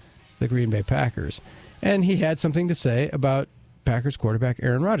the Green Bay Packers. And he had something to say about Packers quarterback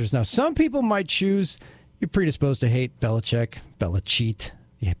Aaron Rodgers. Now, some people might choose, you're predisposed to hate Belichick,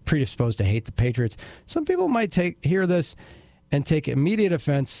 you're predisposed to hate the Patriots. Some people might hear this and take immediate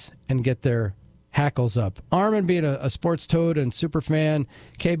offense and get their hackles up. Armin, being a sports toad and super fan,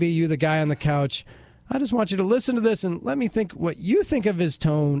 KB, you the guy on the couch, I just want you to listen to this and let me think what you think of his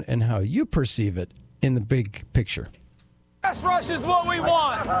tone and how you perceive it in the big picture. Pass rush is what we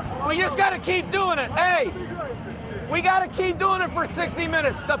want. We just got to keep doing it. Hey, we got to keep doing it for 60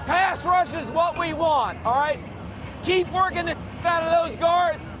 minutes. The pass rush is what we want, all right? Keep working the out of those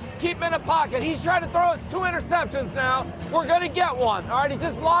guards. Keep in the pocket. He's trying to throw us 2 interceptions now. We're going to get one. All right, he's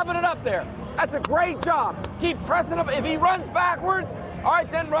just lobbing it up there. That's a great job. Keep pressing him. If he runs backwards, all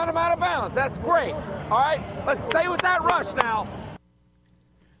right, then run him out of bounds. That's great. All right, let's stay with that rush now.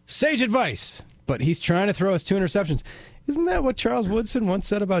 Sage advice, but he's trying to throw us 2 interceptions. Isn't that what Charles Woodson once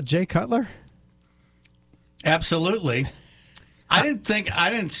said about Jay Cutler? Absolutely. I didn't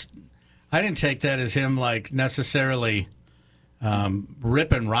take that as him like necessarily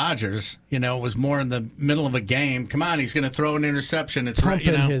ripping Rodgers. You know, it was more in the middle of a game. Come on, he's going to throw an interception. It's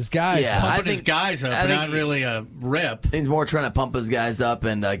pumping his guys. Yeah, pumping his guys up, not really a rip. He's more trying to pump his guys up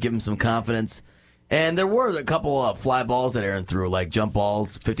and give him some confidence. And there were a couple of fly balls that Aaron threw, like jump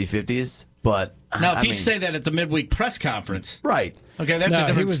balls, 50-50s. But now, if you say that at the midweek press conference, right? Okay, that's a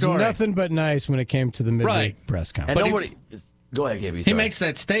different story. He was nothing but nice when it came to the midweek press conference. And nobody. Go ahead, KB. He makes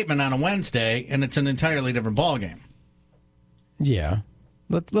that statement on a Wednesday, and it's an entirely different ballgame. Yeah.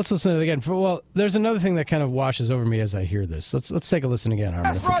 Let's listen to it again. Well, there's another thing that kind of washes over me as I hear this. Let's take a listen again,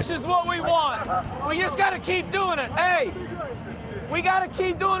 Armin. Pass rush is what we want. We just got to keep doing it. Hey, we got to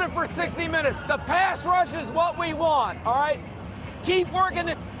keep doing it for 60 minutes. The pass rush is what we want, all right? Keep working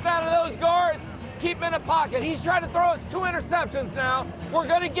the out of those guards. Keep in the pocket. He's trying to throw us 2 interceptions now. We're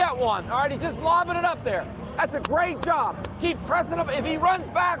going to get one, all right? He's just lobbing it up there. That's a great job. Keep pressing him. If he runs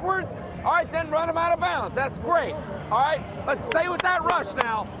backwards, all right, then run him out of bounds. That's great. All right, let's stay with that rush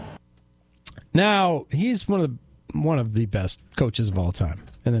now. Now, he's one of the best coaches of all time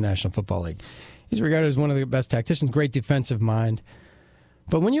in the National Football League. He's regarded as one of the best tacticians, great defensive mind.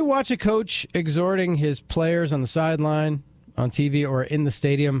 But when you watch a coach exhorting his players on the sideline, on TV, or in the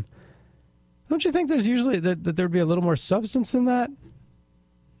stadium, don't you think there's usually that there would be a little more substance in that?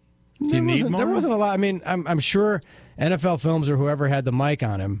 There wasn't a lot. I mean, I'm sure NFL Films or whoever had the mic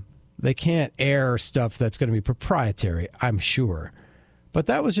on him, they can't air stuff that's going to be proprietary, I'm sure. But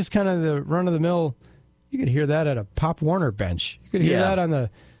that was just kind of the run-of-the-mill. You could hear that at a Pop Warner bench. You could hear that on the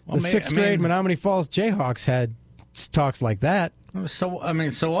 6th grade Menominee Falls Jayhawks had talks like that. So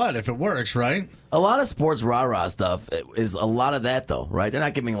what if it works, right? A lot of sports rah-rah stuff is a lot of that, though, right? They're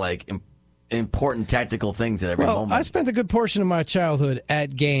not giving, like, important tactical things at every moment. I spent a good portion of my childhood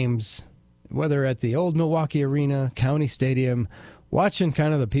at games, whether at the old Milwaukee Arena, County Stadium, watching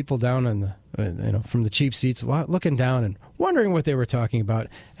kind of the people down in the, from the cheap seats, looking down and wondering what they were talking about.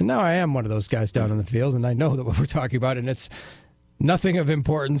 And now I am one of those guys down in the field, and I know that what we're talking about, and it's nothing of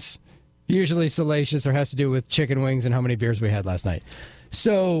importance, usually salacious or has to do with chicken wings and how many beers we had last night.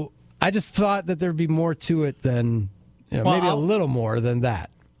 So I just thought that there'd be more to it than, maybe a little more than that.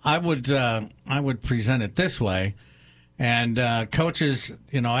 I would present it this way, And coaches,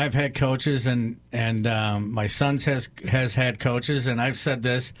 I've had coaches, and my son has had coaches, and I've said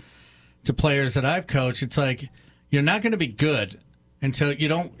this to players that I've coached. It's like you're not going to be good until you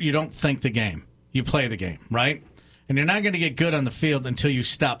don't think the game. You play the game, right? And you're not going to get good on the field until you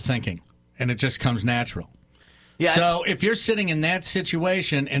stop thinking, and it just comes natural. Yeah, so if you're sitting in that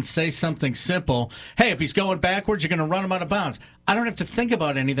situation and say something simple, hey, if he's going backwards, you're going to run him out of bounds. I don't have to think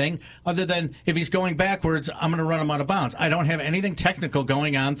about anything other than if he's going backwards, I'm going to run him out of bounds. I don't have anything technical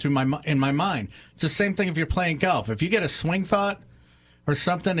going on in my mind. It's the same thing if you're playing golf. If you get a swing thought or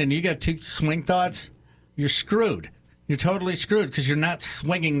something and you get 2 swing thoughts, you're screwed. You're totally screwed because you're not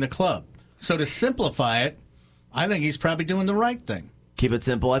swinging the club. So to simplify it, I think he's probably doing the right thing. Keep it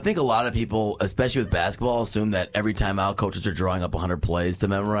simple. I think a lot of people, especially with basketball, assume that every time out coaches are drawing up 100 plays to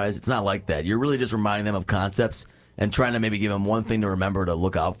memorize. It's not like that. You're really just reminding them of concepts and trying to maybe give them one thing to remember to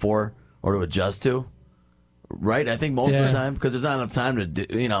look out for or to adjust to. Right? I think most of the time, because there's not enough time to do,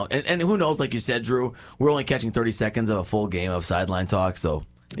 and who knows, like you said, Drew, we're only catching 30 seconds of a full game of sideline talk, so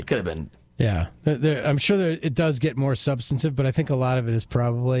it could have been. Yeah. I'm sure it does get more substantive, but I think a lot of it is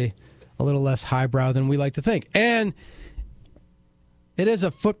probably a little less highbrow than we like to think. And it is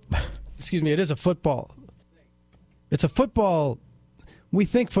a football. It's a football. We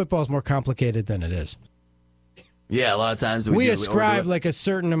think football is more complicated than it is. Yeah, a lot of times we ascribe like a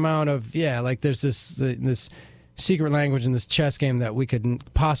certain amount of like there's this secret language in this chess game that we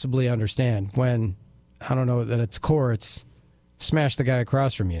couldn't possibly understand. When I don't know that its core, it's smash the guy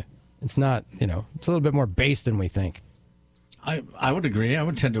across from you. It's not. It's a little bit more base than we think. I would agree. I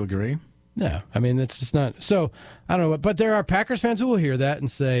would tend to agree. Yeah, I mean, it's just not. So, I don't know. But there are Packers fans who will hear that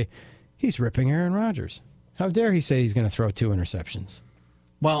and say, he's ripping Aaron Rodgers. How dare he say he's going to throw 2 interceptions?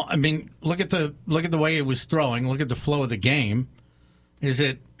 Well, I mean, look at the way he was throwing. Look at the flow of the game. Is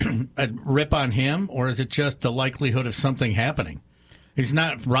it a rip on him, or is it just the likelihood of something happening?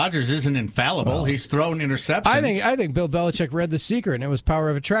 Rodgers isn't infallible. Well, he's thrown interceptions. I think Bill Belichick read the secret, and it was power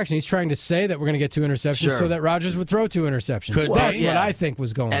of attraction. He's trying to say that we're going to get 2 interceptions so that Rodgers would throw 2 interceptions. That's what I think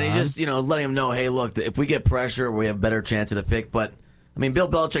was going on. And he's just, letting him know, hey, look, if we get pressure, we have a better chance at a pick. But, I mean, Bill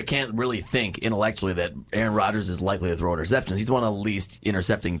Belichick can't really think intellectually that Aaron Rodgers is likely to throw interceptions. He's one of the least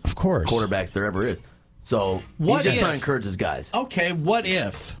intercepting quarterbacks there ever is. So he's just trying to encourage his guys. Okay, what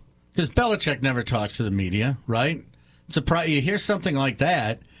if? Because Belichick never talks to the media, right? You hear something like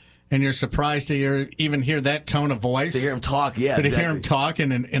that, and you're surprised to even hear that tone of voice. To hear him talk, yeah, to hear him talk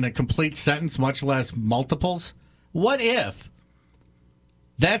in a complete sentence, much less multiples. What if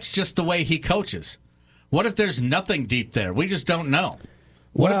that's just the way he coaches? What if there's nothing deep there? We just don't know.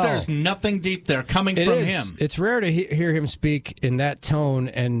 What if there's nothing deep there coming from him? It's rare to hear him speak in that tone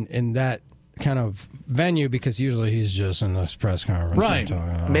and in that kind of venue, because usually he's just in this press conference. Right.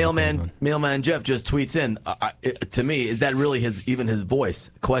 Mailman Jeff just tweets in, to me, is that really his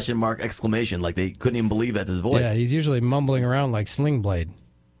voice? Question mark, exclamation. Like they couldn't even believe that's his voice. Yeah, he's usually mumbling around like Sling Blade.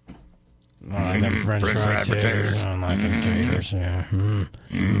 French fried potatoes. I don't like them taters. Yeah.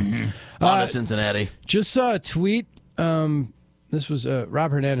 On to Cincinnati. Just saw a tweet. This was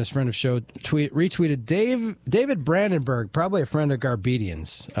Rob Hernandez, friend of show, retweeted David Brandenburg, probably a friend of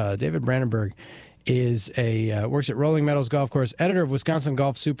Garbedian's. David Brandenburg is works at Rolling Meadows Golf Course, editor of Wisconsin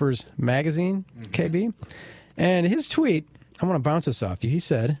Golf Supers magazine, KB. And his tweet, I want to bounce this off you. He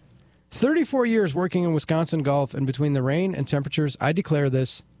said, 34 years working in Wisconsin golf, and between the rain and temperatures, I declare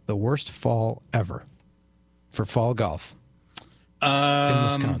this the worst fall ever for fall golf in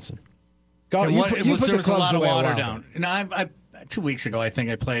Wisconsin. There was a lot of water down. 2 weeks ago, I think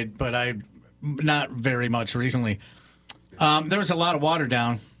I played, but not very much recently. There was a lot of water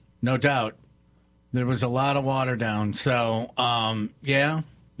down, no doubt. There was a lot of water down. So, yeah,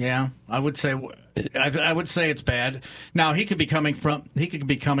 I would say it's bad. Now he could be coming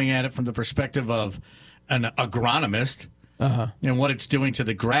at it from the perspective of an agronomist. And what it's doing to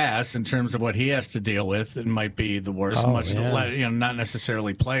the grass in terms of what he has to deal with, it might be the worst. Not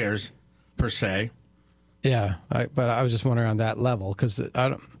necessarily players per se. Yeah, but I was just wondering on that level because I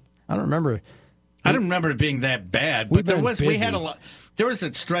don't remember. I don't remember it being that bad. But there was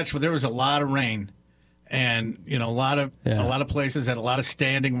a stretch where there was a lot of rain, and a lot of places had a lot of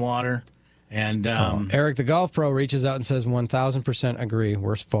standing water. And Eric, the golf pro, reaches out and says 1,000% agree,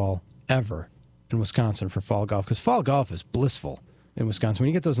 worst fall ever in Wisconsin for fall golf, because fall golf is blissful in Wisconsin. When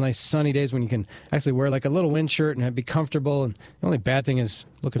you get those nice sunny days when you can actually wear like a little wind shirt and be comfortable, and the only bad thing is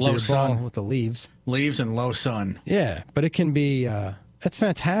looking for your ball with the leaves and low sun. Yeah, but it can be it's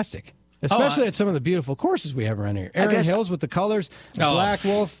fantastic, especially at some of the beautiful courses we have around here. Erin Hills with the colors, Black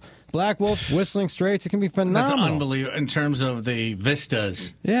Wolf, Black Wolf, Whistling Straits. It can be phenomenal. That's unbelievable in terms of the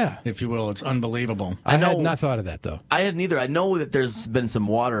vistas. Yeah. If you will. It's unbelievable. I had not thought of that, though. I hadn't either. I know that there's been some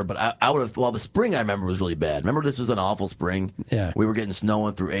water, but I would have. Well, the spring I remember was really bad. Remember, this was an awful spring. Yeah. We were getting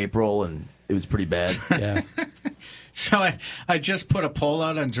snowing through April, and it was pretty bad. Yeah. So I just put a poll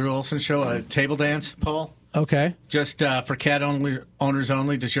out on Drew Olson Show, a table dance poll. Okay. Just for cat owners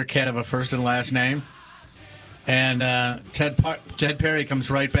only. Does your cat have a first and last name? And Ted Perry comes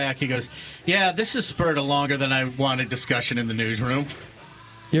right back. He goes, "Yeah, this has spurred a longer than I wanted discussion in the newsroom."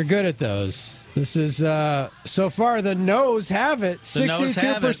 You're good at those. This is, so far, the no's have it.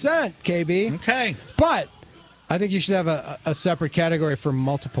 62%, KB. Okay. But I think you should have a separate category for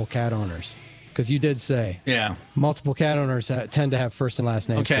multiple cat owners. Because you did say multiple cat owners tend to have first and last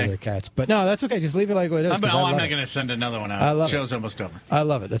names for their cats. But no, that's okay. Just leave it like it is. I'm not going to send another one out. I love Show's it. almost over. I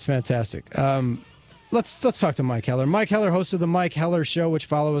love it. That's fantastic. Let's talk to Mike Heller. Mike Heller, host of the Mike Heller Show, which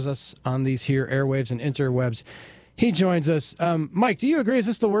follows us on these here airwaves and interwebs. He joins us. Mike, do you agree? Is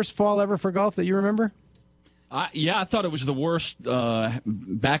this the worst fall ever for golf that you remember? Yeah, I thought it was the worst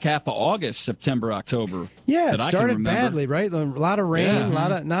back half of August, September, October. Yeah, that it I started can remember. badly, right? A lot of rain,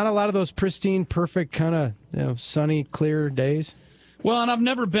 not a lot of those pristine, perfect kind of sunny, clear days. Well, and I've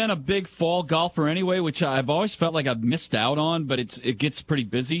never been a big fall golfer anyway, which I've always felt like I've missed out on. But it gets pretty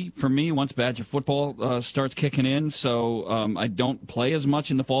busy for me once Badger football starts kicking in. So I don't play as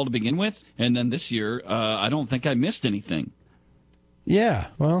much in the fall to begin with. And then this year, I don't think I missed anything. Yeah,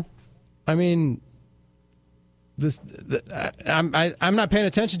 well, I mean, I'm not paying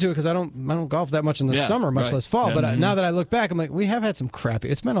attention to it because I don't golf that much in the summer, much less fall. But now that I look back, I'm like, we have had some crappy.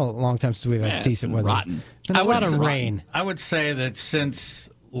 It's been a long time since we've had decent weather. Rotten. And a lot of rain. I would say that since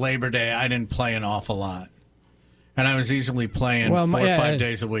Labor Day, I didn't play an awful lot. And I was easily playing 4 or 5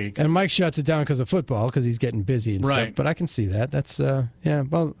 days a week. And Mike shuts it down because of football, because he's getting busy and stuff. But I can see that. That's,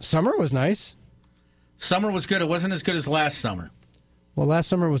 well, summer was nice. Summer was good. It wasn't as good as last summer. Well, last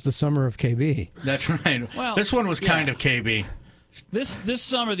summer was the summer of KB. That's right. Well, this one was kind of KB. This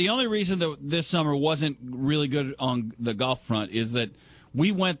summer, the only reason that this summer wasn't really good on the golf front is that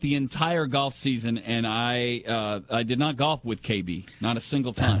we went the entire golf season, and I did not golf with KB, not a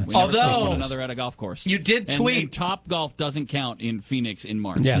single time. We never saw one another at a golf course. You did tweet. And Top Golf doesn't count in Phoenix in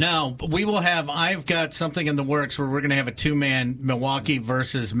March. Yes. No, but we will have. I've got something in the works where we're going to have a 2-man Milwaukee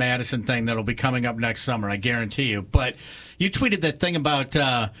versus Madison thing that'll be coming up next summer. I guarantee you. But you tweeted that thing about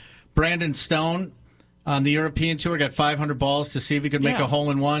Brandon Stone on the European Tour got 500 balls to see if he could make a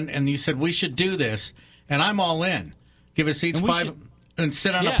hole-in-one, and you said we should do this, and I'm all in. Give us each 5 and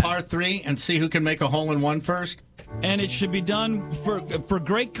sit on a par 3 and see who can make a hole-in-one first. And it should be done for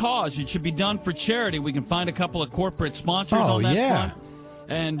great cause. It should be done for charity. We can find a couple of corporate sponsors on that front.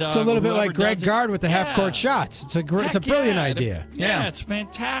 And it's a little bit like Greg Gard with the half-court shots. It's a brilliant idea. Yeah, it's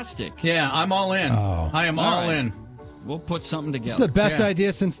fantastic. Yeah, I'm all in. I am all in. We'll put something together. It's the best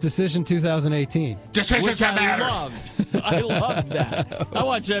idea since Decision 2018. Decisions that matter. I loved that. I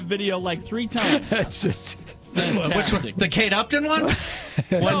watched that video like 3 times. It's just fantastic. Which one? The Kate Upton one?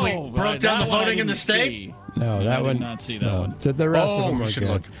 When we broke down the voting in the state? No, that one. I did not see that one. The rest of them were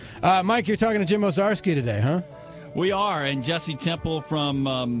good. Mike, you're talking to Jim Ozarski today, huh? We are, and Jesse Temple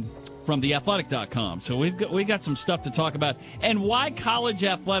from theathletic.com. So we got some stuff to talk about, and why college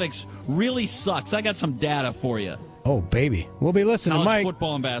athletics really sucks. I got some data for you. Oh, baby. We'll be listening to Mike.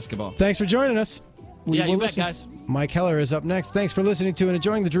 Football and basketball. Thanks for joining us. You bet, guys. Mike Heller is up next. Thanks for listening to and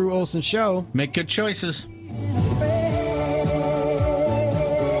enjoying the Drew Olson Show. Make good choices.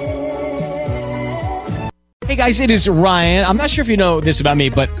 Hey guys, it is Ryan. I'm not sure if you know this about me,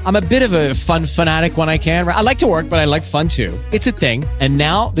 but I'm a bit of a fun fanatic when I can. I like to work, but I like fun too. It's a thing. And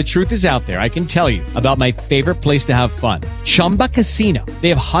now the truth is out there. I can tell you about my favorite place to have fun. Chumba Casino. They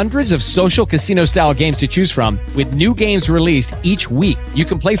have hundreds of social casino style games to choose from with new games released each week. You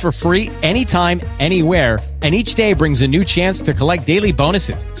can play for free anytime, anywhere. And each day brings a new chance to collect daily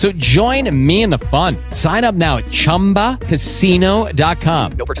bonuses. So join me in the fun. Sign up now at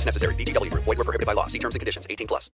ChumbaCasino.com. No purchase necessary. VGW Group. Void where prohibited by law. See terms and conditions. 18+.